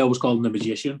always called him the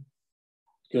magician,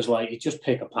 because, like, he'd just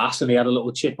pick a pass and he had a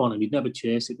little chip on him. He'd never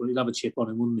chase it, but he'd have a chip on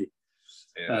him, wouldn't he?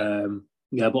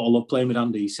 Yeah. But I love playing with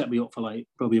Andy. He set me up for, like,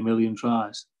 probably a million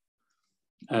tries.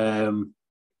 Number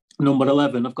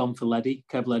 11, I've gone for Leddy,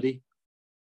 Kev Leddy.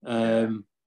 As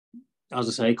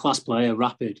I say, class player,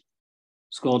 rapid,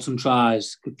 scored some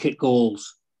tries, could kick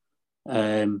goals.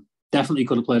 Definitely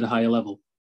could have played a higher level.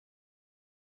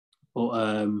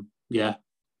 But, yeah,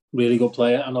 really good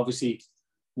player. And obviously,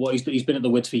 he's been at the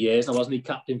Wids for years now, wasn't he?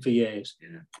 Captain for years.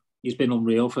 Yeah. He's been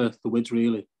unreal for the Wids,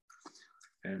 really.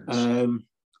 Yes.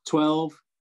 12,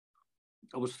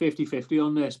 I was 50-50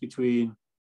 on this between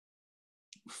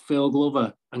Phil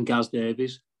Glover and Gaz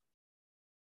Davies.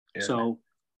 Yeah. So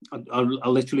I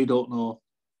literally don't know.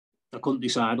 I couldn't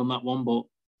decide on that one, but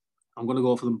I'm going to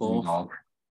go for them both.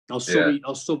 I'll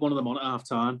sub one of them on at half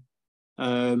time.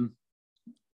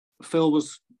 Phil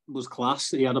was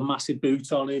class. He had a massive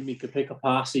boot on him. He could pick a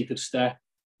pass. He could step.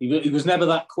 He was never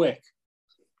that quick,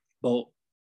 but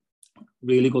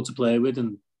really good to play with.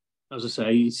 And as I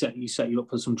say, he set you up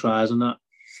for some tries and that.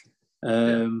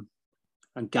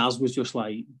 And Gaz was just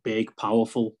like big,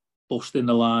 powerful, busting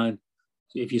the line.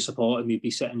 If you support him, he'd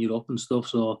be setting you up and stuff.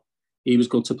 So he was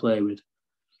good to play with.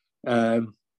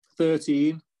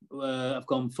 13, I've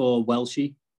gone for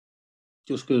Welshie,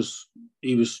 just because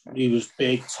he was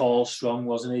big, tall, strong,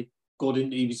 wasn't he? Good.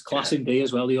 He was class in D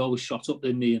as well. He always shot up,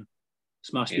 didn't he, and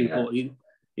smashed people.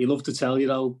 He loved to tell you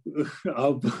how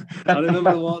I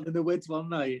remember walking the Wids one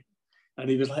night, and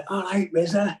he was like, "All right,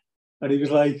 Rizza," and he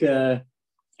was like,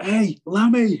 "Hey,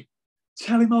 Lammy,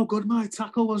 tell him how good my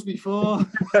tackle was before."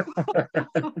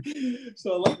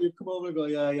 So Lammy would come over and go,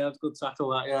 "Yeah, it's good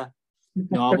tackle, that, yeah."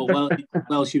 No,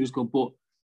 but she was good. But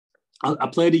I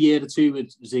played a year or two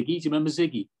with Ziggy. Do you remember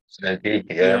Ziggy?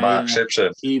 Ziggy, Mark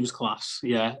Simpson. He was class,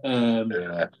 yeah.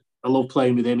 I love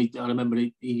playing with him. I remember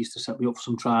he used to set me up for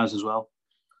some tries as well.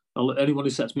 Anyone who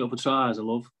sets me up for tries, I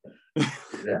love.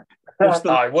 Yeah,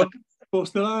 I would.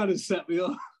 Bust the line and set me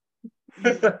up.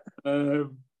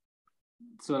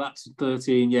 So that's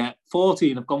 13, yeah.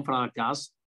 14, I've gone for our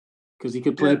Gaz, because he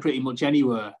could play pretty much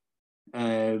anywhere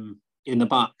in the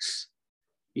backs.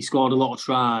 He scored a lot of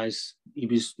tries.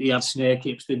 He had snake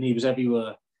hips, didn't he? He was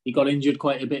everywhere. He got injured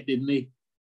quite a bit, didn't he?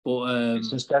 But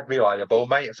he's just dead reliable,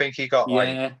 mate. I think he got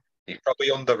he's probably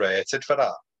underrated for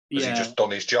that, because he just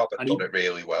done his job and done it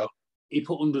really well. He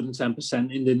put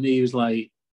 110% in, didn't he? He was like,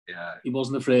 he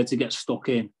wasn't afraid to get stuck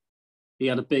in. He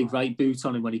had a big right boot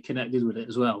on him when he connected with it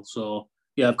as well. So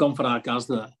yeah, I've gone for our Gaz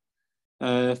there.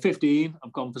 15,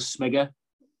 I've gone for Smigger,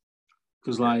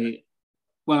 because like,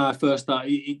 when I first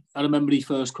started, I remember he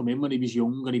first come in when he was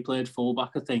young and he played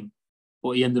fullback, I think,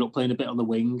 but he ended up playing a bit on the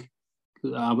wing.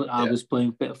 I was playing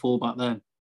a bit of fullback then,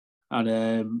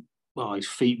 and his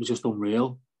feet was just unreal.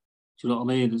 Do you know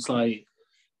what I mean? It's like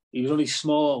he was only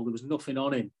small. There was nothing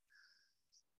on him,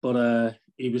 but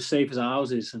he was safe as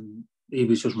houses, and he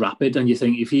was just rapid. And you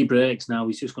think if he breaks now,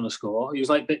 he's just going to score. He was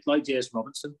like a bit like Jason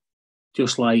Robinson,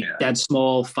 just like dead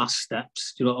small, fast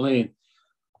steps. Do you know what I mean?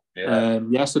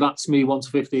 Yeah. So that's me 1 to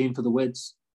 15 for the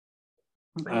Wids.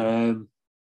 Going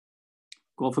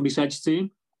for my Sedge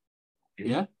team.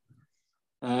 Yeah.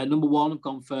 Number 1, I've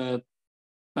gone for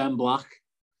Ben Black.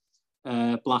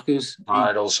 Blackers.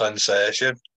 Idle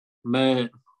sensation. Mate,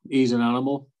 he's an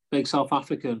animal. Big South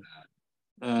African.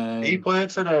 He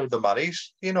played for the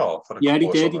Marys, you know. For he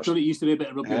did. He used to be a bit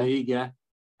of rugby league, yeah.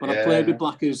 But I've played with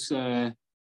Blackers.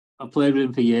 I've played with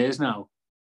him for years now,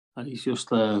 and he's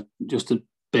just a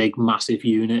big, massive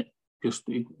unit.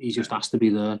 He just has to be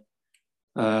there.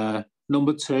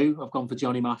 Number 2, I've gone for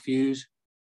Johnny Matthews.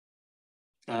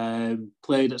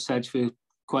 Played at Sedge for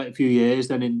quite a few years.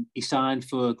 Then he signed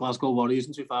for Glasgow Warriors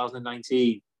in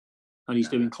 2019, and he's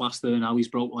doing class there now. He's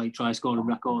broke like try scoring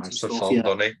records and stuff.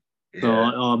 Fun, So,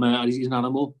 oh man, he's an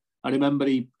animal. I remember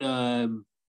we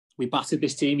battered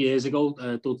this team years ago,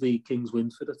 Dudley Kings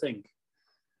Winford, I think,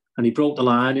 and he broke the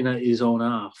line in his own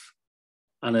half,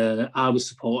 and I was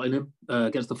supporting him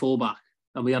against the fullback,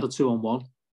 and we had a 2-on-1,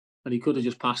 and he could have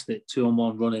just passed it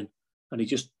 2-on-1 running, and he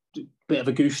just bit of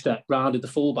a goose step rounded the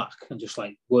fullback and just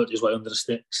like worked his way under the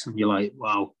sticks, and you're like,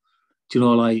 wow, do you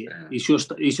know, like he's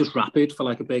just rapid for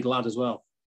like a big lad as well.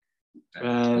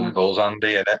 Goals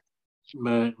handy, innit?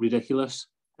 Ridiculous.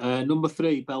 Number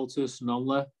 3, Beltus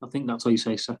Nonla. I think that's how you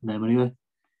say his second name anyway.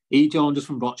 He joined us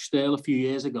from Rochdale a few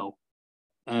years ago.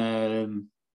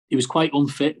 He was quite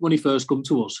unfit when he first come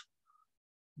to us,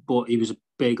 but he was a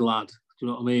big lad. Do you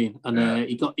know what I mean? And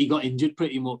he got injured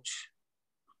pretty much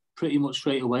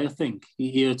straight away. I think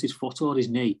he hurt his foot or his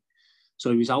knee,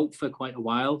 so he was out for quite a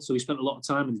while. So he spent a lot of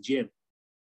time in the gym,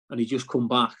 and he just come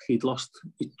back. He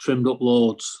trimmed up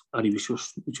loads, and he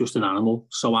was just an animal.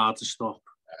 So hard to stop.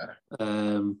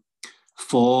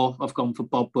 4, I've gone for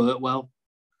Bob Birtwell.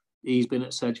 He's been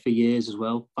at Sedge for years as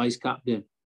well, vice captain.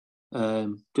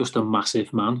 Just a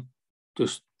massive man.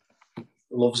 Just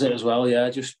loves it as well. Yeah,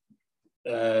 just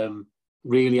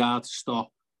really hard to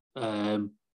stop. And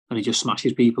he just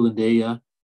smashes people in there. Yeah.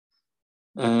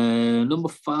 Number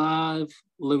 5,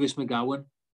 Lewis McGowan.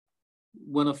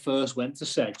 When I first went to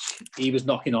Sedge, he was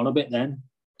knocking on a bit then.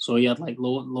 So he had like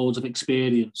loads of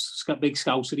experience. Big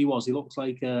scouser he was. He looked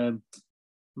like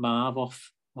Marv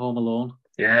off Home Alone.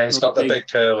 Yeah, he's got the big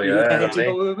curly hair. Do you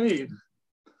know what I mean?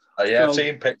 I've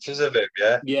seen pictures of him,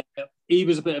 Yeah, he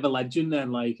was a bit of a legend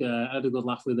then. Like, I had a good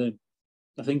laugh with him.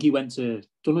 I think he don't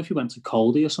know if he went to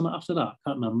Caldy or something after that. I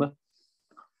can't remember.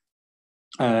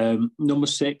 Number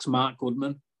 6, Mark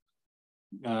Goodman.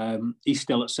 He's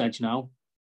still at Sedge now.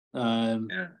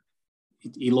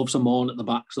 He loves a moan at the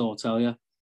backs, though, I'll tell you.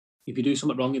 If you do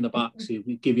something wrong in the backs, he'll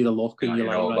give you the look, and you're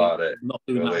like, right, I'm not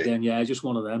doing that again. Yeah, just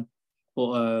one of them.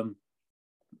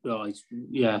 But he's,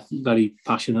 very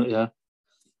passionate. Yeah.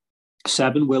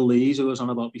 7, Will Lees, who I was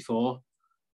on about before.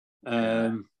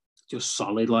 Just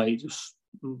solid, like just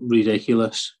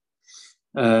ridiculous.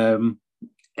 8,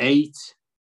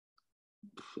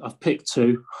 I've picked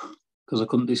 2 because I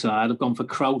couldn't decide. I've gone for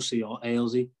Krause or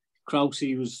Ailsey. Krause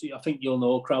was, I think you'll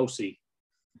know Krause,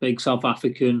 big South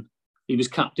African. He was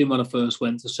captain when I first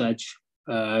went to Sedge.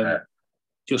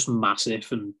 Just massive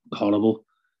and horrible.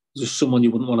 Just someone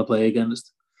you wouldn't want to play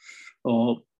against.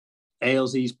 Or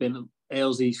Ailsey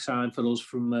signed for us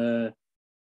from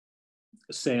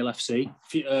Sale FC,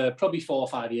 probably 4 or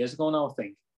 5 years ago now, I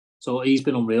think. So he's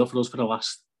been unreal for us for the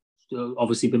last,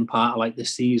 obviously been part of like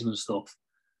this season and stuff.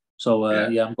 So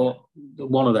I've got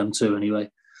one of them too anyway.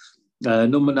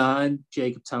 Number 9,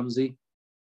 Jacob Tansey.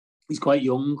 He's quite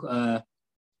young.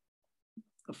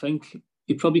 I think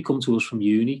he'd probably come to us from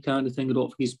uni kind of thing. I don't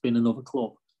think he's been in another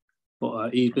club. But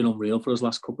he's been unreal for us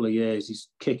last couple of years. He's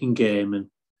kicking game and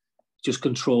just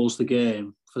controls the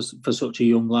game for such a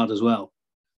young lad as well.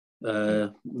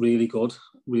 Really good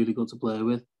to play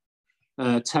with.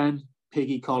 10,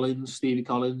 Stevie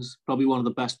Collins, probably one of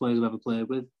the best players I've ever played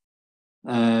with.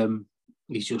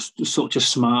 He's just such a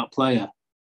smart player.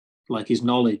 Like his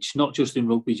knowledge, not just in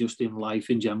rugby, just in life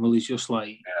in general. He's just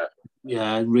like,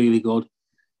 really good.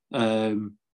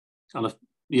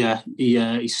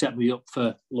 He set me up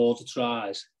for loads of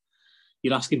tries.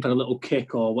 You'd ask him for a little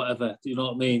kick or whatever. Do you know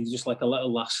what I mean? Just like a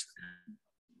little last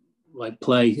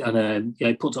play, and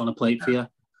he puts it on a plate for you.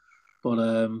 But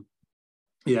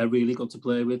really good to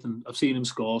play with, and I've seen him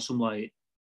score some like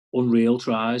unreal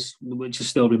tries, which I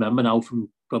still remember now from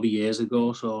probably years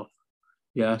ago. So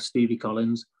Stevie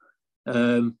Collins.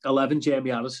 11, Jamie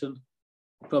Harrison,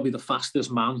 probably the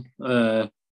fastest man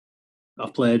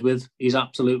I've played with. He's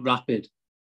absolute rapid.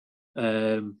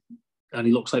 and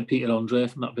he looks like Peter Andre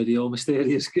from that video,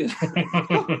 Mysterious Kid.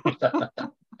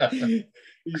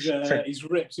 He's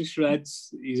ripped to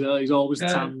shreds. He's always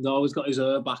tanned, always got his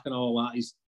hair back and all that.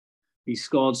 He's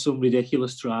scored some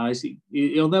ridiculous tries.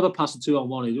 He'll never pass a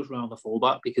 2-on-1. He'll just round the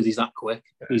fullback because he's that quick.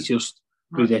 He's just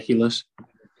ridiculous.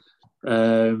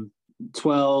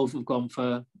 12 have gone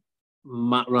for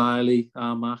Matt Riley,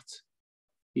 our Matt.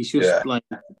 He's just like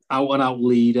out-and-out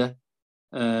leader,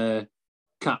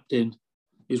 captain.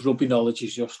 His rugby knowledge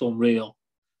is just unreal.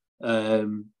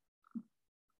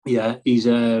 He's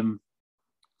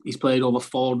played over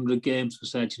 400 games for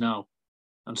Sedge now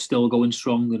and still going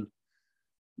strong. And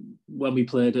when we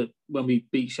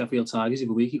beat Sheffield Tigers the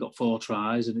other week, he got 4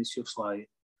 tries, and it's just like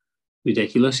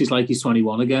ridiculous. He's like he's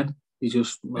 21 again. He's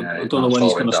just I don't know when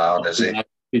he's going to stop. Is he?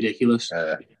 Ridiculous.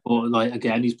 But like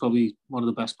again, he's probably one of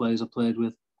the best players I've played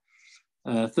with.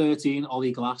 13,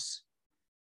 Ollie Glass.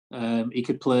 He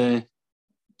could play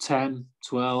 10,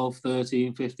 12,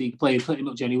 13, 15. He could play pretty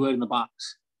much anywhere in the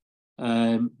backs.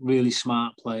 Really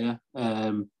smart player.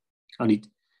 And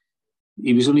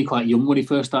he was only quite young when he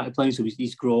first started playing, so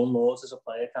he's grown loads as a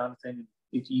player kind of thing.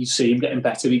 You see him getting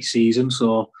better each season.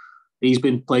 So he's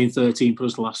been playing 13 for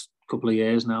us the last couple of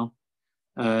years now.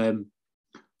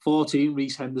 14,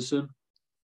 Reece Henderson.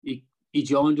 He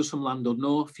joined us from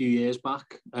Llandudno a few years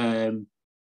back. He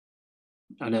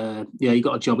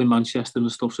got a job in Manchester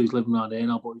and stuff, so he's living around here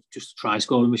now, but he's just a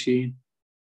try-scoring machine.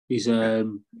 He's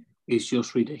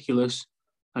just ridiculous.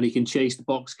 And he can chase the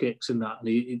box kicks and that.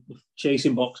 And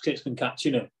chasing box kicks and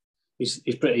catching them is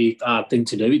pretty hard thing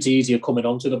to do. It's easier coming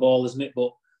onto the ball, isn't it?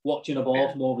 But watching a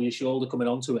ball from over your shoulder coming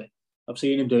onto it, I've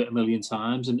seen him do it a million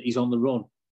times, and he's on the run.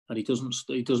 And he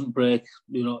doesn't break,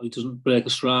 he doesn't break a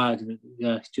stride. And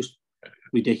he's just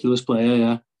ridiculous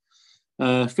player,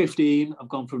 15, I've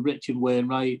gone for Richard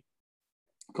Wainwright,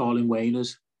 call him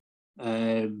Wainers.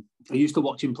 I used to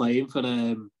watch him playing for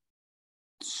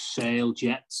Sale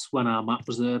Jets when our Matt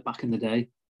was there back in the day.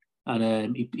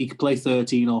 And he could play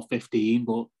 13 or 15,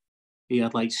 but he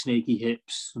had like snaky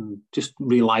hips and just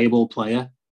reliable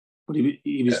player. But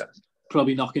he was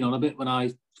probably knocking on a bit when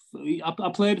I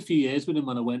played a few years with him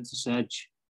when I went to Sedge.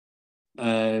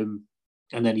 And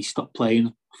then he stopped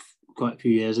playing quite a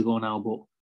few years ago now, but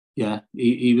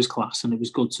he was class, and it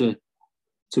was good to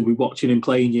be watching him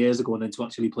playing years ago and then to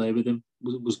actually play with him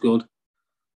was good.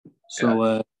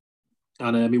 So,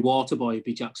 my water boy would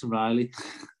be Jackson Riley.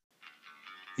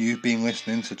 You've been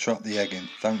listening to Trot the Eggin.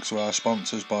 Thanks to our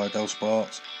sponsors, Boydell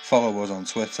Sports. Follow us on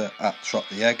Twitter at Trot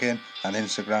the Eggin and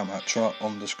Instagram at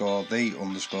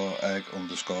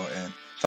Trot_the_egg_in.